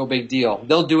 no big deal.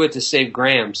 They'll do it to save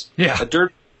grams. Yeah. A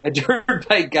dirt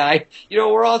bike guy,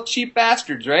 we're all cheap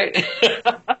bastards, right?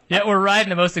 Yeah, we're riding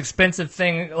the most expensive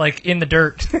thing, like, in the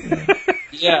dirt.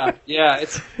 Yeah.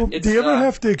 Do you ever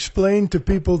have to explain to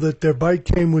people that their bike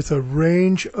came with a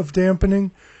range of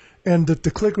dampening and that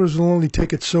the clickers will only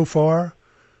take it so far?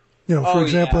 For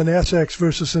example, an SX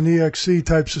versus an EXC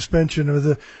type suspension, or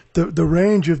the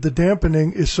range of the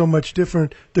dampening is so much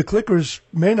different, the clickers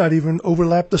may not even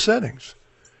overlap the settings.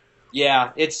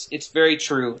 Yeah, it's very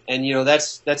true. And,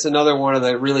 that's another one of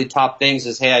the really top things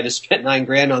is, hey, I just spent $9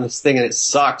 grand on this thing and it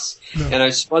sucks. No. And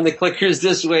I've spun the clickers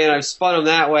this way and I've spun them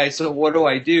that way. So what do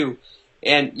I do?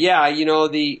 And yeah,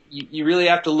 you really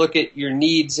have to look at your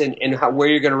needs and where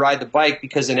you're going to ride the bike,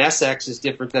 because an SX is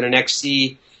different than an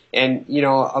XC. And,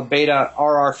 a Beta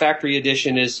RR factory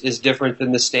edition is different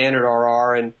than the standard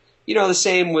RR. And, the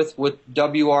same with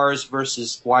WRs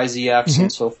versus YZFs and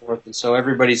so forth. And so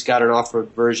everybody's got an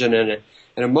off-road version and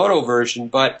a moto version.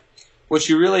 But what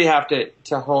you really have to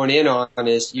hone in on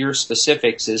is your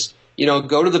specifics is,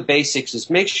 go to the basics, is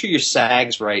make sure your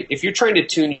sag's right. If you're trying to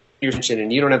tune your engine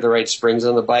and you don't have the right springs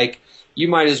on the bike, you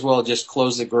might as well just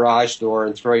close the garage door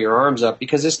and throw your arms up,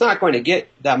 because it's not going to get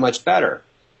that much better.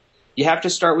 You have to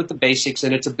start with the basics,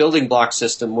 and it's a building block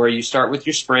system where you start with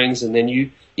your springs and then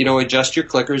you adjust your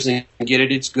clickers and get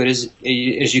it as good as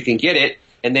you can get it,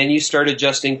 and then you start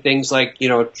adjusting things like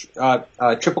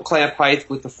triple clamp height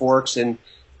with the forks and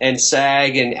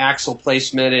sag and axle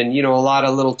placement and a lot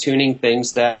of little tuning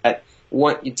things that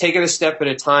you take it a step at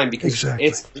a time, because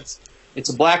exactly. It's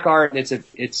a black art, and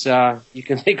it's you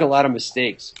can make a lot of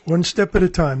mistakes. One step at a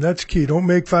time. That's key. Don't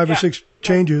make 5 or 6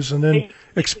 changes and then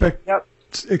expect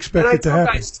it to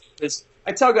happen.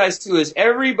 I tell guys too is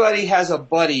everybody has a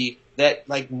buddy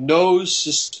that knows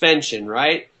suspension,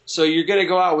 right? So you're going to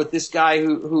go out with this guy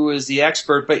who is the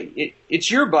expert, but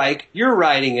it's your bike, you're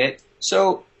riding it.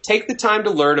 So take the time to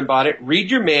learn about it,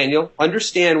 read your manual,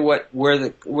 understand where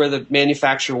the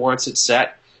manufacturer wants it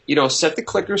set. Set the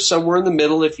clickers somewhere in the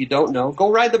middle if you don't know.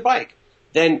 Go ride the bike.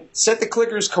 Then set the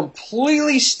clickers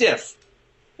completely stiff.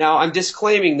 Now, I'm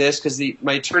disclaiming this because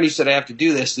my attorney said I have to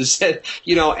do this. Is that,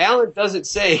 Alan doesn't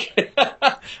say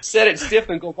set it stiff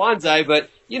and go bonsai, but,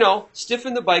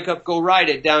 stiffen the bike up, go ride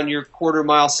it down your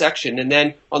quarter-mile section, and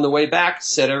then on the way back,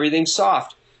 set everything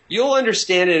soft. You'll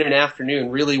understand in an afternoon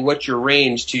really what your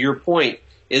range, to your point,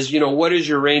 is, what is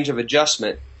your range of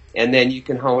adjustment, and then you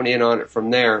can hone in on it from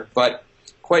there. But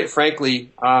quite frankly,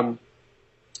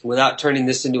 without turning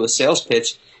this into a sales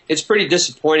pitch, it's pretty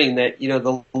disappointing that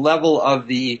the level of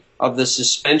the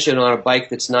suspension on a bike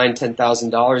that's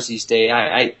 $9,000-$10,000 these days.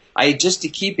 I just to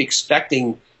keep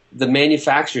expecting the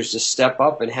manufacturers to step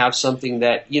up and have something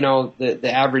that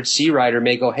the average C rider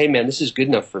may go, hey man, this is good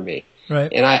enough for me.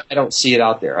 Right. And I don't see it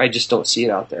out there. I just don't see it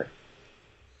out there.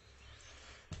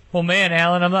 Well, man,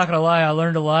 Alan, I'm not gonna lie, I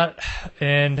learned a lot,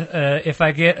 and if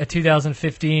I get a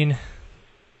 2015.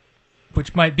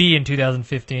 Which might be in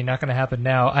 2015, not going to happen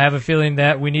now. I have a feeling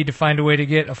that we need to find a way to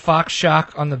get a Fox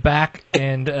shock on the back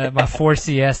and my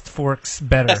 4CS forks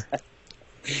better.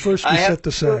 First we set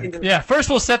the sag. Yeah, first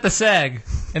we'll set the sag,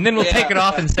 and then we'll take it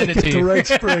off and send it to you. The right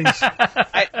springs.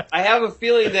 I have a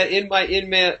feeling that in my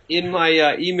email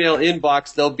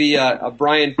inbox there'll be a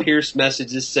Brian Pierce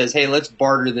message that says, "Hey, let's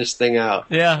barter this thing out."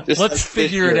 Yeah, let's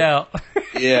figure it out.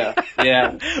 Yeah.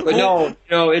 But no,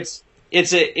 it's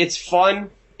fun.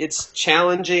 It's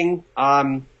challenging.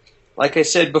 Like I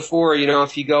said before,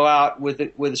 if you go out with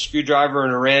a screwdriver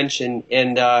and a wrench and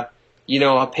a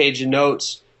page of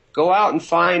notes, go out and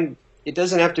find. It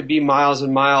doesn't have to be miles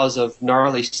and miles of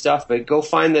gnarly stuff, but go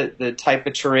find the type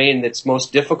of terrain that's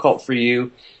most difficult for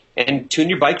you, and tune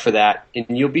your bike for that, and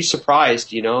you'll be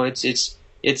surprised.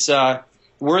 It's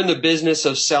we're in the business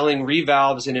of selling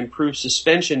revalves and improved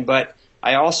suspension, but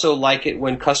I also like it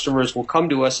when customers will come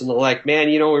to us and they're like, man,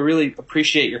 we really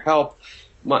appreciate your help.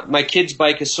 My kid's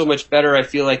bike is so much better. I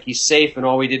feel like he's safe, and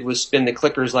all we did was spin the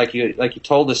clickers like you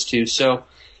told us to. So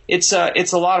it's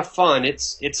a lot of fun.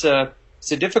 It's a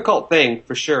difficult thing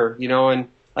for sure, and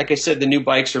like I said, the new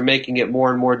bikes are making it more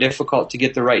and more difficult to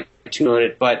get the right tune on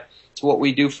it, but it's what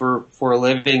we do for a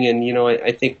living, and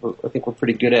I think we're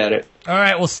pretty good at it. All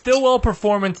right, well,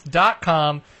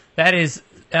 StillwellPerformance.com. That is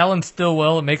Alan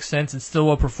Stillwell. It makes sense. It's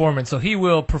Stillwell Performance. So he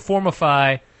will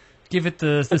performify, give it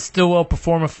the Stillwell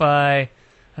Performify.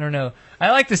 I don't know.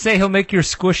 I like to say he'll make your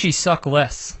squishy suck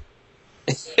less.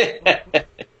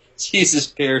 Jesus,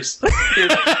 Pierce.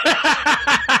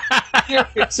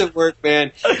 You're some work,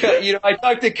 man. I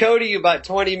talked to Cody about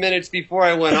 20 minutes before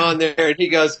I went on there, and he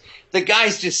goes, the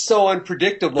guy's just so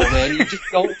unpredictable, man. You just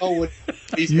don't know what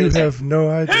he's going to You have no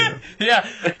idea. Yeah.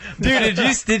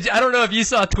 Dude, I don't know if you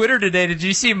saw Twitter today. Did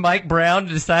you see Mike Brown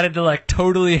decided to,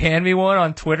 totally hand me one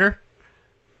on Twitter?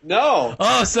 No.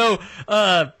 Oh, so,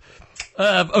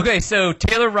 okay, so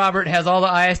Taylor Robert has all the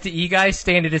ISDE guys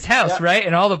staying at his house, right?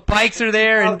 And all the bikes are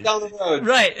there. And, down the road.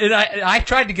 Right. And I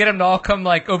tried to get them to all come,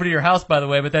 over to your house, by the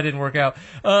way, but that didn't work out.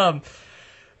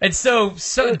 And so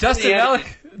Dustin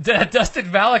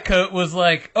Valicote was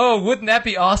like, oh, wouldn't that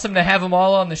be awesome to have them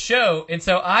all on the show? And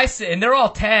so I said, and they're all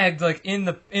tagged,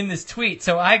 in this tweet.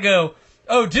 So I go,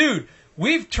 oh, dude,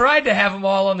 we've tried to have them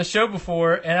all on the show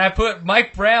before, and I put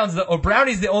Mike Brownie's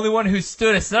the only one who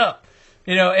stood us up.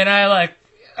 And I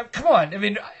come on. I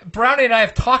mean, Brownie and I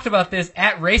have talked about this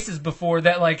at races before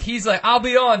that, he's like, I'll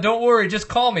be on. Don't worry. Just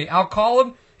call me. I'll call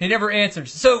him. He never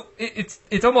answers. So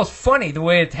it's almost funny the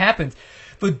way it happens.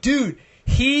 But, dude,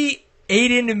 he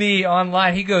ate into me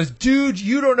online. He goes, dude,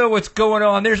 you don't know what's going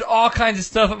on. There's all kinds of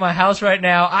stuff at my house right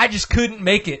now. I just couldn't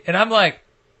make it. And I'm like,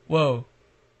 whoa.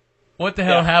 What the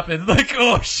hell happened?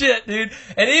 Oh, shit, dude.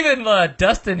 And even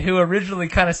Dustin, who originally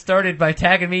kind of started by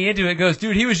tagging me into it, goes,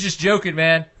 dude, he was just joking,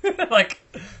 man. But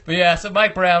yeah, so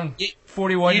Mike Brown,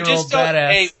 41-year-old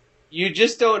badass. Hey, you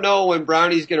just don't know when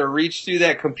Brownie's going to reach through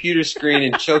that computer screen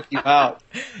and choke you out.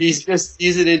 He's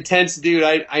an intense dude.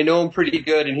 I know him pretty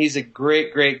good, and he's a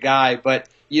great, great guy. But,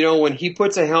 when he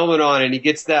puts a helmet on and he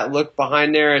gets that look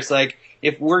behind there, it's like,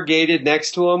 if we're gated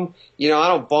next to him, I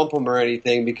don't bump him or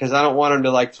anything because I don't want him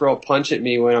to throw a punch at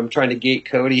me when I'm trying to gate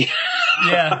Cody.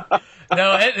 Yeah.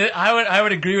 No, I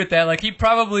would agree with that. He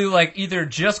probably either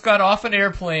just got off an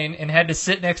airplane and had to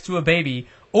sit next to a baby,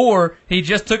 or he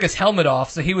just took his helmet off,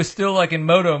 so he was still in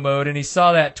moto mode, and he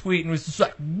saw that tweet and was just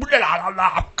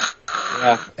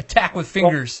attack with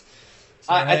fingers.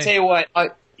 Well, I tell you what, I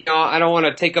don't want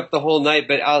to take up the whole night,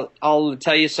 but I'll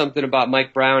tell you something about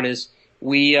Mike Brown is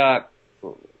we.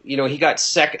 He got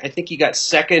second. I think he got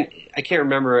second. I can't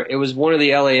remember. It was one of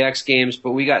the LAX games,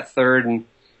 but we got third,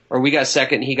 or we got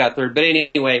second and he got third. But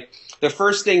anyway, the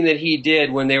first thing that he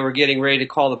did when they were getting ready to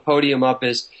call the podium up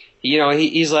is,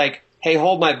 he's like, hey,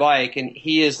 hold my bike. And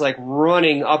he is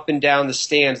running up and down the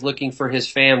stands looking for his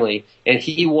family. And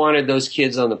he wanted those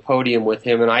kids on the podium with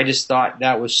him. And I just thought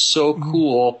that was so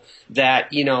cool that,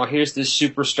 here's this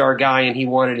superstar guy and he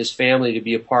wanted his family to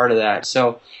be a part of that.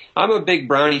 So I'm a big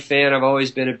Brownie fan. I've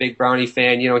always been a big Brownie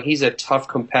fan. He's a tough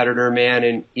competitor, man.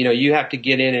 And, you have to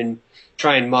get in and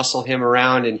try and muscle him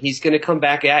around, and he's going to come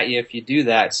back at you if you do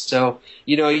that. So,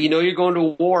 you're going to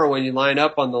war when you line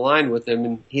up on the line with him,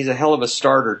 and he's a hell of a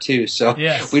starter, too. So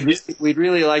yes. we'd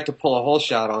really like to pull a whole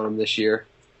shot on him this year.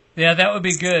 Yeah, that would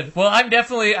be good. Well, I'm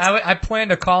definitely, I plan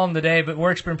to call him today, but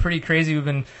work's been pretty crazy. We've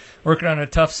been working on a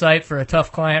tough site for a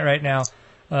tough client right now.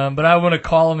 But I want to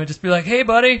call him and just be like, hey,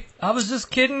 buddy, I was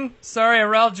just kidding. Sorry I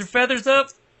riled your feathers up.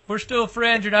 We're still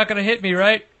friends. You're not going to hit me,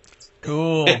 right?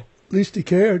 Cool. At least he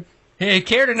cared. Yeah, he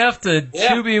cared enough to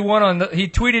chew me one on he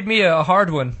tweeted me a hard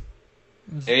one.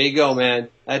 There you go, man.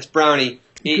 That's Brownie.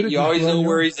 You always know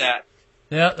where he's at.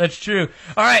 Yeah, that's true.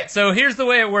 All right, so here's the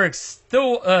way it works.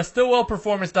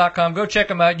 Stillwellperformance.com. Go check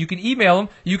them out. You can email them.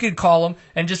 You can call them.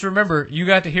 And just remember, you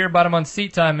got to hear about them on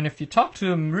Seat Time. And if you talk to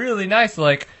them really nice,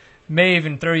 may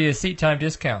even throw you a Seat Time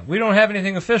discount. We don't have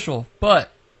anything official, but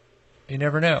you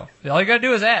never know. All you got to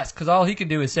do is ask, because all he can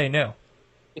do is say no.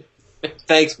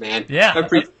 Thanks, man. Yeah. I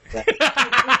appreciate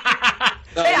that.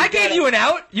 Hey, I gave you an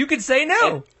out. You can say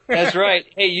no. That's right.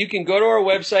 Hey, you can go to our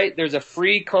website. There's a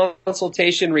free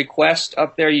consultation request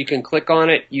up there. You can click on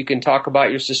it. You can talk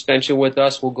about your suspension with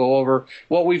us. We'll go over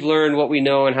what we've learned, what we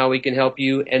know, and how we can help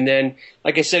you. And then,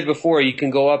 like I said before, you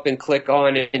can go up and click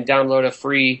on and download a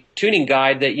free tuning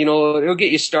guide that, it'll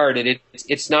get you started.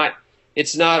 It's not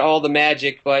all the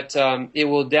magic, but it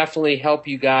will definitely help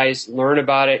you guys learn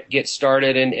about it, get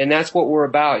started. And that's what we're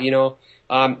about,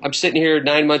 I'm sitting here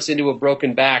 9 months into a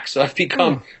broken back, so I've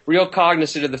become real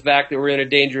cognizant of the fact that we're in a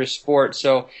dangerous sport.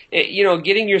 So,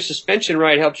 getting your suspension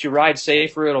right helps you ride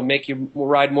safer. It'll make you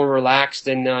ride more relaxed,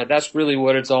 and that's really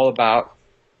what it's all about.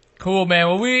 Cool, man.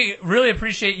 Well, we really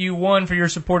appreciate you, one, for your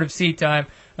support of Seat Time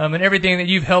and everything that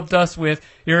you've helped us with.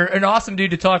 You're an awesome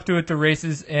dude to talk to at the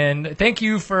races, and thank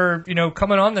you for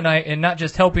coming on tonight and not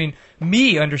just helping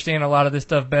me understand a lot of this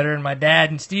stuff better, and my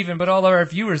dad and Steven, but all of our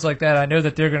viewers like that. I know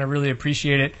that they're going to really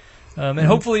appreciate it, and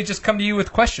hopefully just come to you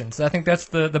with questions. I think that's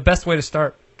the best way to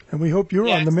start. And we hope you're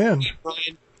on the men.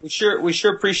 Brian, we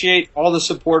sure appreciate all the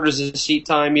supporters of Seat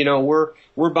Time.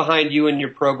 We're behind you and your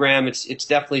program. It's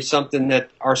definitely something that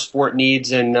our sport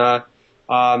needs, and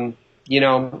you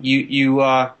do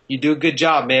a good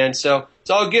job, man. So it's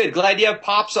all good. Glad you have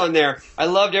Pops on there. I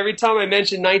loved every time I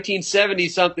mentioned 1970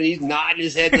 something, he's nodding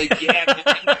his head like,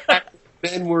 yeah, man,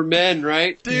 men were men,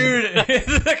 right? Dude,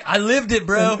 I lived it,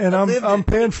 bro. And I'm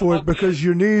paying for it because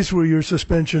your knees were your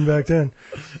suspension back then.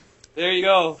 There you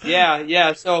go.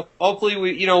 Yeah. So hopefully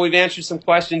we've answered some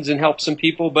questions and helped some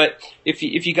people. But if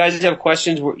you guys have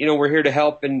questions, we're here to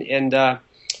help, and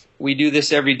we do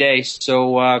this every day.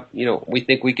 So we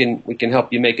think we can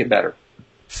help you make it better.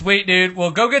 Sweet, dude.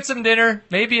 Well, go get some dinner,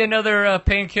 maybe another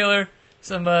painkiller,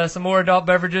 some more adult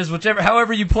beverages,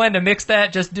 however you plan to mix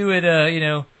that. Just do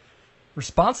it,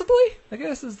 responsibly, I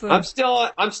guess is the. I'm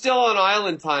still on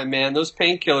island time, man. Those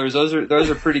painkillers, those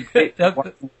are pretty great.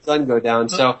 Watching the sun go down.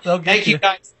 So thank you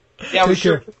guys. Yeah, we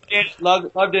sure appreciate it.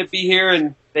 Love to be here,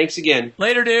 and thanks again.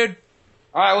 Later, dude.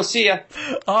 All right, we'll see ya.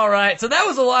 All right, so that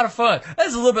was a lot of fun. That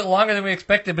was a little bit longer than we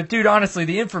expected, but dude, honestly,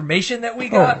 the information that we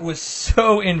got was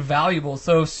so invaluable.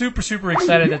 So super, super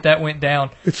excited that went down.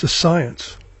 It's a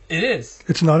science. It is.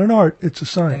 It's not an art. It's a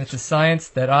science. And it's a science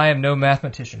that I am no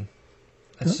mathematician.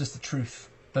 That's just the truth.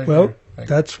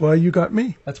 That's why you got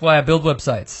me. That's why I build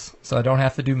websites, so I don't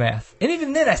have to do math. And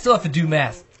even then, I still have to do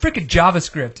math. Freaking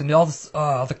JavaScript and all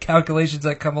the calculations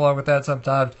that come along with that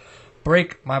sometimes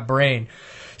break my brain.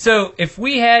 So if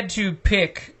we had to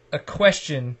pick a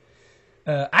question,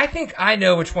 I think I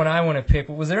know which one I want to pick.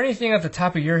 But was there anything off the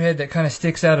top of your head that kind of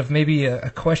sticks out of maybe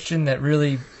a question that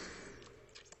really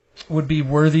would be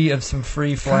worthy of some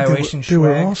free Flyation swag? They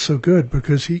were all so good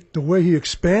because the way he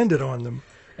expanded on them.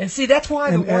 And see, that's why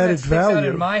the one that sticks out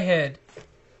in my head,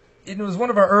 it was one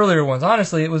of our earlier ones.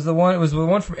 Honestly, it was the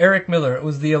one from Eric Miller. It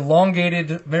was the elongated,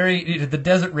 the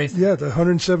desert race. Yeah, the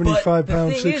 175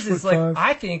 pound, 6 foot 5.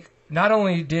 I think not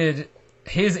only did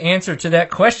his answer to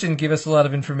that question give us a lot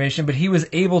of information, but he was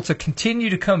able to continue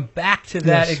to come back to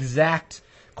that exact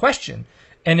question.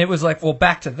 And it was like, well,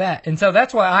 back to that. And so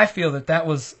that's why I feel that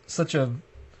was such a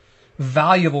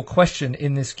valuable question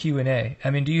in this Q&A. I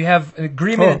mean, do you have an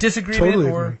agreement, a disagreement? Totally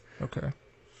agree. Okay.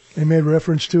 They made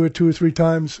reference to it 2 or 3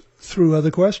 times through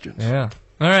other questions. Yeah.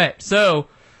 All right. So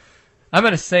I'm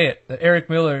going to say it, that Eric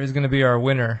Miller is going to be our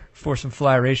winner for some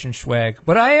Flyration swag.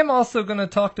 But I am also going to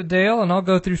talk to Dale, and I'll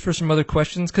go through for some other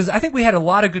questions, because I think we had a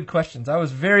lot of good questions. I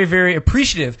was very, very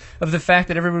appreciative of the fact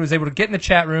that everybody was able to get in the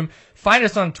chat room, find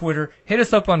us on Twitter, hit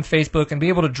us up on Facebook, and be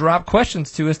able to drop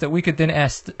questions to us that we could then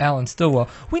ask Alan Stillwell.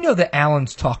 We know that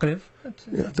Alan's talkative.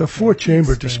 The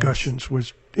 4-chamber discussions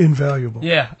was invaluable.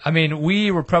 Yeah. I mean,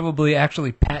 we were probably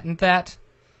actually patent that.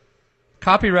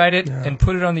 Copyright it and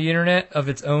put it on the internet of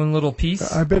its own little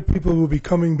piece. I bet people will be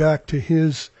coming back to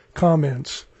his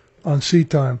comments on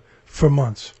Seat Time for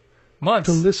months.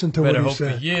 To listen to what he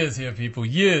said. For years here, people.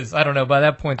 Years. I don't know. By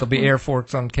that point, there'll be air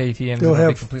forks on KTM. They'll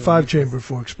have 5-chamber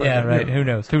forks. Yeah, right. Who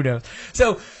knows?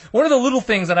 So one of the little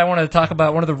things that I wanted to talk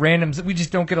about, one of the randoms that we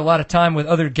just don't get a lot of time with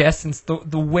other guests, and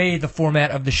the way the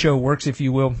format of the show works, if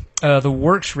you will. The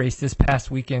Works race this past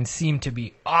weekend seemed to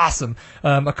be awesome.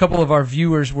 A couple of our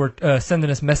viewers were sending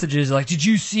us messages like, did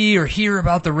you see or hear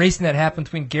about the racing that happened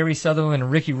between Gary Sutherland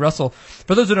and Ricky Russell?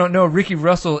 For those who don't know, Ricky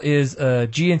Russell is a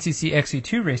GNCC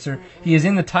XC2 racer. He is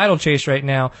in the title chase right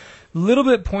now. A little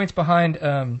bit points behind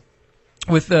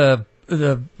with the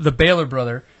Baylor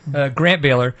brother, Grant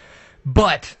Baylor,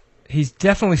 but he's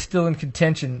definitely still in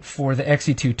contention for the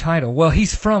XC2 title. Well,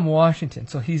 he's from Washington,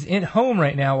 so he's in home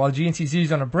right now while GNCC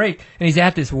is on a break, and he's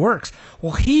at this Works.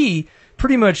 Well, he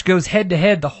pretty much goes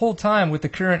head-to-head the whole time with the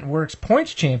current Works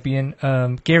points champion,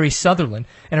 Gary Sutherland.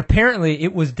 And apparently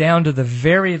it was down to the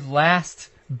very last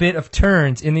bit of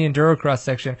turns in the Endurocross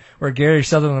section where Gary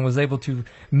Sutherland was able to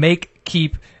make,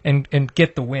 keep, and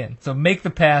get the win. So make the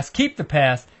pass, keep the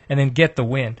pass, and then get the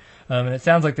win. And it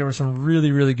sounds like there was some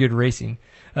really, really good racing.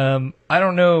 I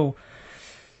don't know.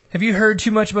 Have you heard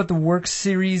too much about the Works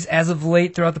series as of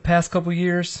late throughout the past couple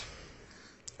years?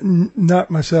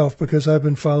 Not myself, because I've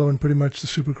been following pretty much the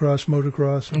Supercross,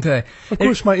 motocross. And Okay. Of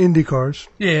course, my Indy cars.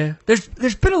 Yeah, there's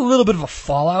been a little bit of a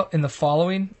fallout in the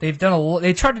following. They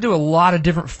tried to do a lot of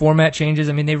different format changes.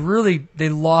 I mean, they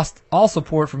lost all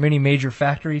support from any major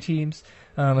factory teams,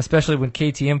 especially when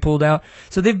KTM pulled out.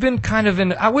 So they've been kind of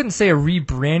in, I wouldn't say a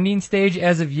rebranding stage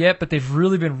as of yet, but they've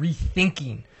really been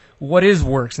rethinking what is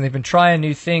works, and they've been trying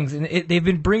new things, and they've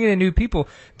been bringing in new people.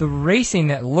 The racing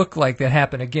that looked like that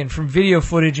happened, again, from video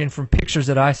footage and from pictures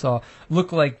that I saw,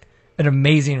 looked like an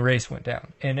amazing race went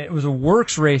down. And it was a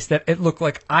works race that it looked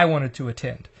like I wanted to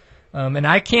attend. And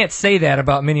I can't say that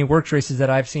about many works races that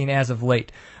I've seen as of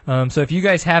late. So if you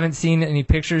guys haven't seen any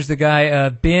pictures, the guy,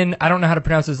 Ben, I don't know how to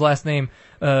pronounce his last name,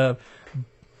 Ben,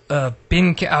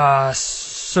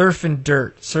 Surf and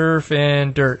Dirt.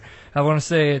 I want to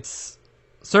say it's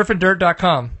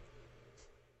surfanddirt.com.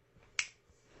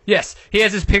 Yes, he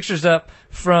has his pictures up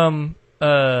from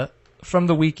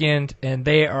the weekend, and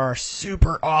they are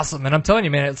super awesome. And I'm telling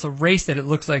you, man, it's a race that it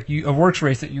looks like a works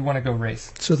race that you want to go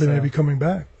race. So they may be coming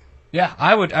back. Yeah,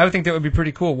 I would think that would be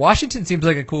pretty cool. Washington seems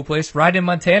like a cool place. Riding in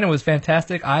Montana was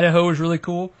fantastic. Idaho was really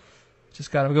cool.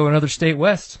 Just got to go another state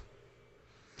west.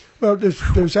 Well,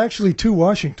 there's actually two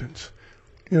Washingtons.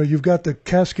 You've got the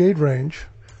Cascade Range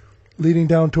leading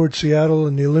down towards Seattle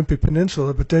and the Olympic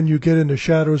Peninsula, but then you get into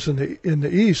shadows in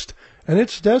the east, and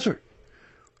it's desert.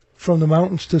 From the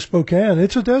mountains to Spokane,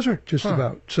 it's a desert just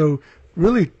about. So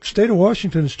really, state of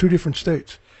Washington is two different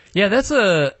states. Yeah, that's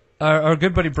our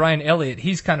good buddy Brian Elliott.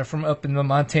 He's kind of from up in the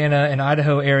Montana and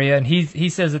Idaho area, and he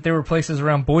says that there were places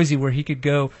around Boise where he could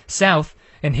go south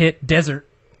and hit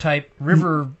desert-type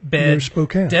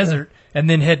riverbed desert, and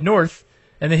then head north,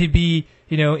 and then he'd be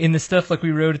in the stuff like we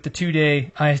rode at the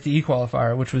 2-day ISDE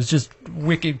qualifier, which was just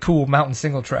wicked cool mountain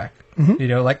single track,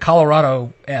 like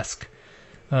Colorado-esque.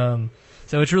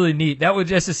 So it's really neat. That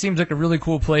just seems like a really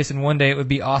cool place, and one day it would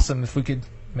be awesome if we could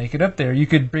make it up there. You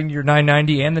could bring your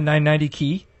 990 and the 990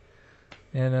 key,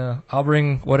 and I'll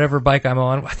bring whatever bike I'm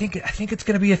on. I think it's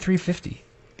going to be a 350.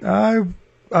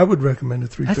 I would recommend a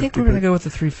 350. I think we're going to go with the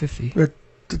 350. But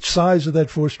the size of that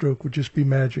four-stroke would just be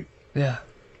magic. Yeah, I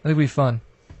think it'd be fun.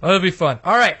 It'll be fun.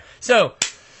 All right, so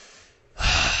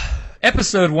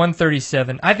episode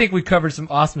 137. I think we covered some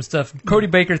awesome stuff. Cody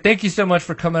Baker, thank you so much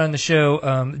for coming on the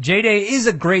show. J-Day is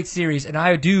a great series, and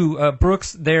I do.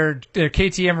 Brooks, their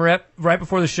KTM rep, right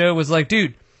before the show was like,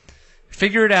 dude,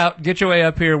 figure it out. Get your way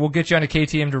up here. We'll get you on a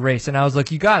KTM to race. And I was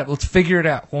like, you got it. Let's figure it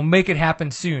out. We'll make it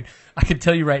happen soon. I can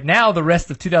tell you right now, the rest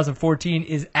of 2014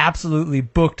 is absolutely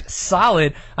booked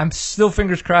solid. I'm still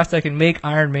fingers crossed I can make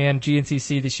Ironman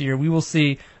GNCC this year. We will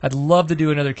see. I'd love to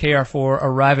do another KR4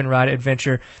 Arrive and Ride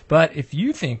adventure. But if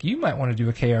you think you might want to do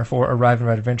a KR4 Arrive and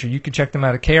Ride adventure, you can check them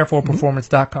out at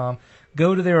kr4performance.com.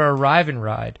 Go to their Arrive and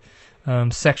Ride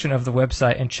section of the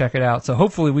website and check it out. So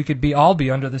hopefully we could all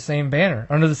be under the same banner,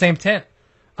 under the same tent.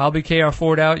 I'll be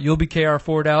KR4'd out, you'll be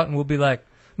KR4'd out, and we'll be like,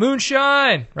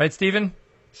 moonshine! Right, Steven?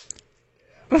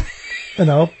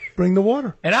 And I'll bring the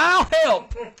water. And I'll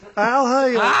help!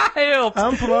 I'll help!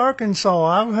 I'm from Arkansas.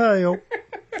 I'll help.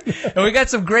 And we got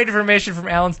some great information from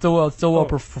Alan Stillwell at Stillwell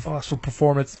awesome.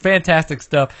 Performance. Fantastic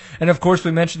stuff. And, of course,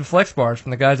 we mentioned Flex Bars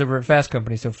from the guys over at Fast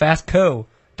Company, so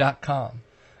fastco.com.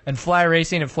 And Fly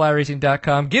Racing at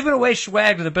flyracing.com. Giving away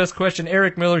swag to the best question.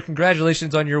 Eric Miller,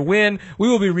 congratulations on your win. We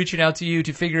will be reaching out to you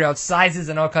to figure out sizes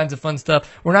and all kinds of fun stuff.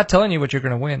 We're not telling you what you're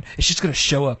going to win. It's just going to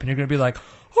show up, and you're going to be like,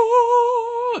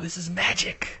 oh, this is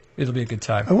magic. It'll be a good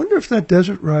time. I wonder if that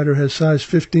desert rider has size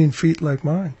 15 feet like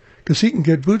mine. Because he can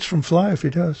get boots from Fly if he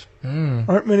does.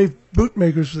 Aren't many boot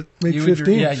makers that make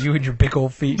 15. Yeah, you and your big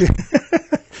old feet.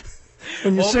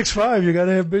 When you're 6'5", you got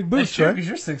to have big boots, right? Because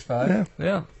you're 6'5".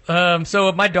 Yeah.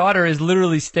 So my daughter is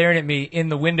literally staring at me in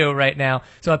the window right now.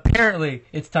 So apparently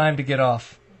it's time to get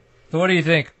off. So what do you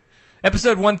think?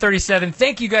 Episode 137.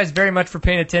 Thank you guys very much for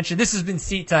paying attention. This has been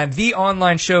Seat Time, the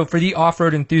online show for the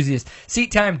off-road enthusiast.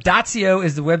 SeatTime.co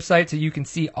is the website so you can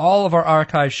see all of our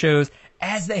archive shows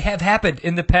as they have happened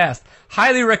in the past.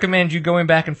 Highly recommend you going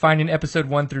back and finding episode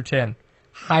 1 through 10.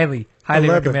 Highly 11.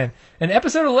 Recommend. And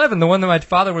episode 11, the one that my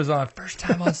father was on, first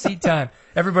time on Seat Time.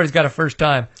 Everybody's got a first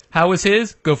time. How was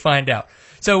his? Go find out.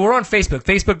 So we're on Facebook.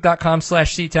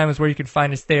 Facebook.com/SeatTime is where you can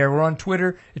find us there. We're on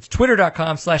Twitter. It's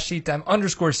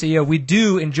Twitter.com/SeatTime_CO. We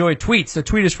do enjoy tweets, so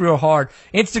tweet us real hard.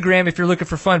 Instagram, if you're looking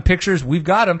for fun pictures, we've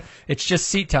got them. It's just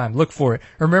Seat Time. Look for it.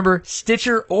 Remember,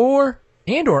 Stitcher or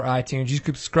iTunes. You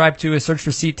can subscribe to us, search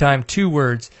for Seat Time, 2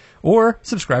 words. Or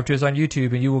subscribe to us on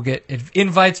YouTube, and you will get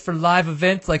invites for live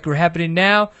events like we're happening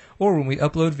now, or when we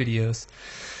upload videos.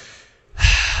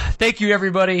 Thank you,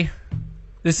 everybody.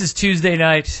 This is Tuesday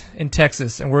night in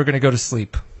Texas, and we're going to go to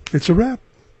sleep. It's a wrap.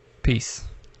 Peace.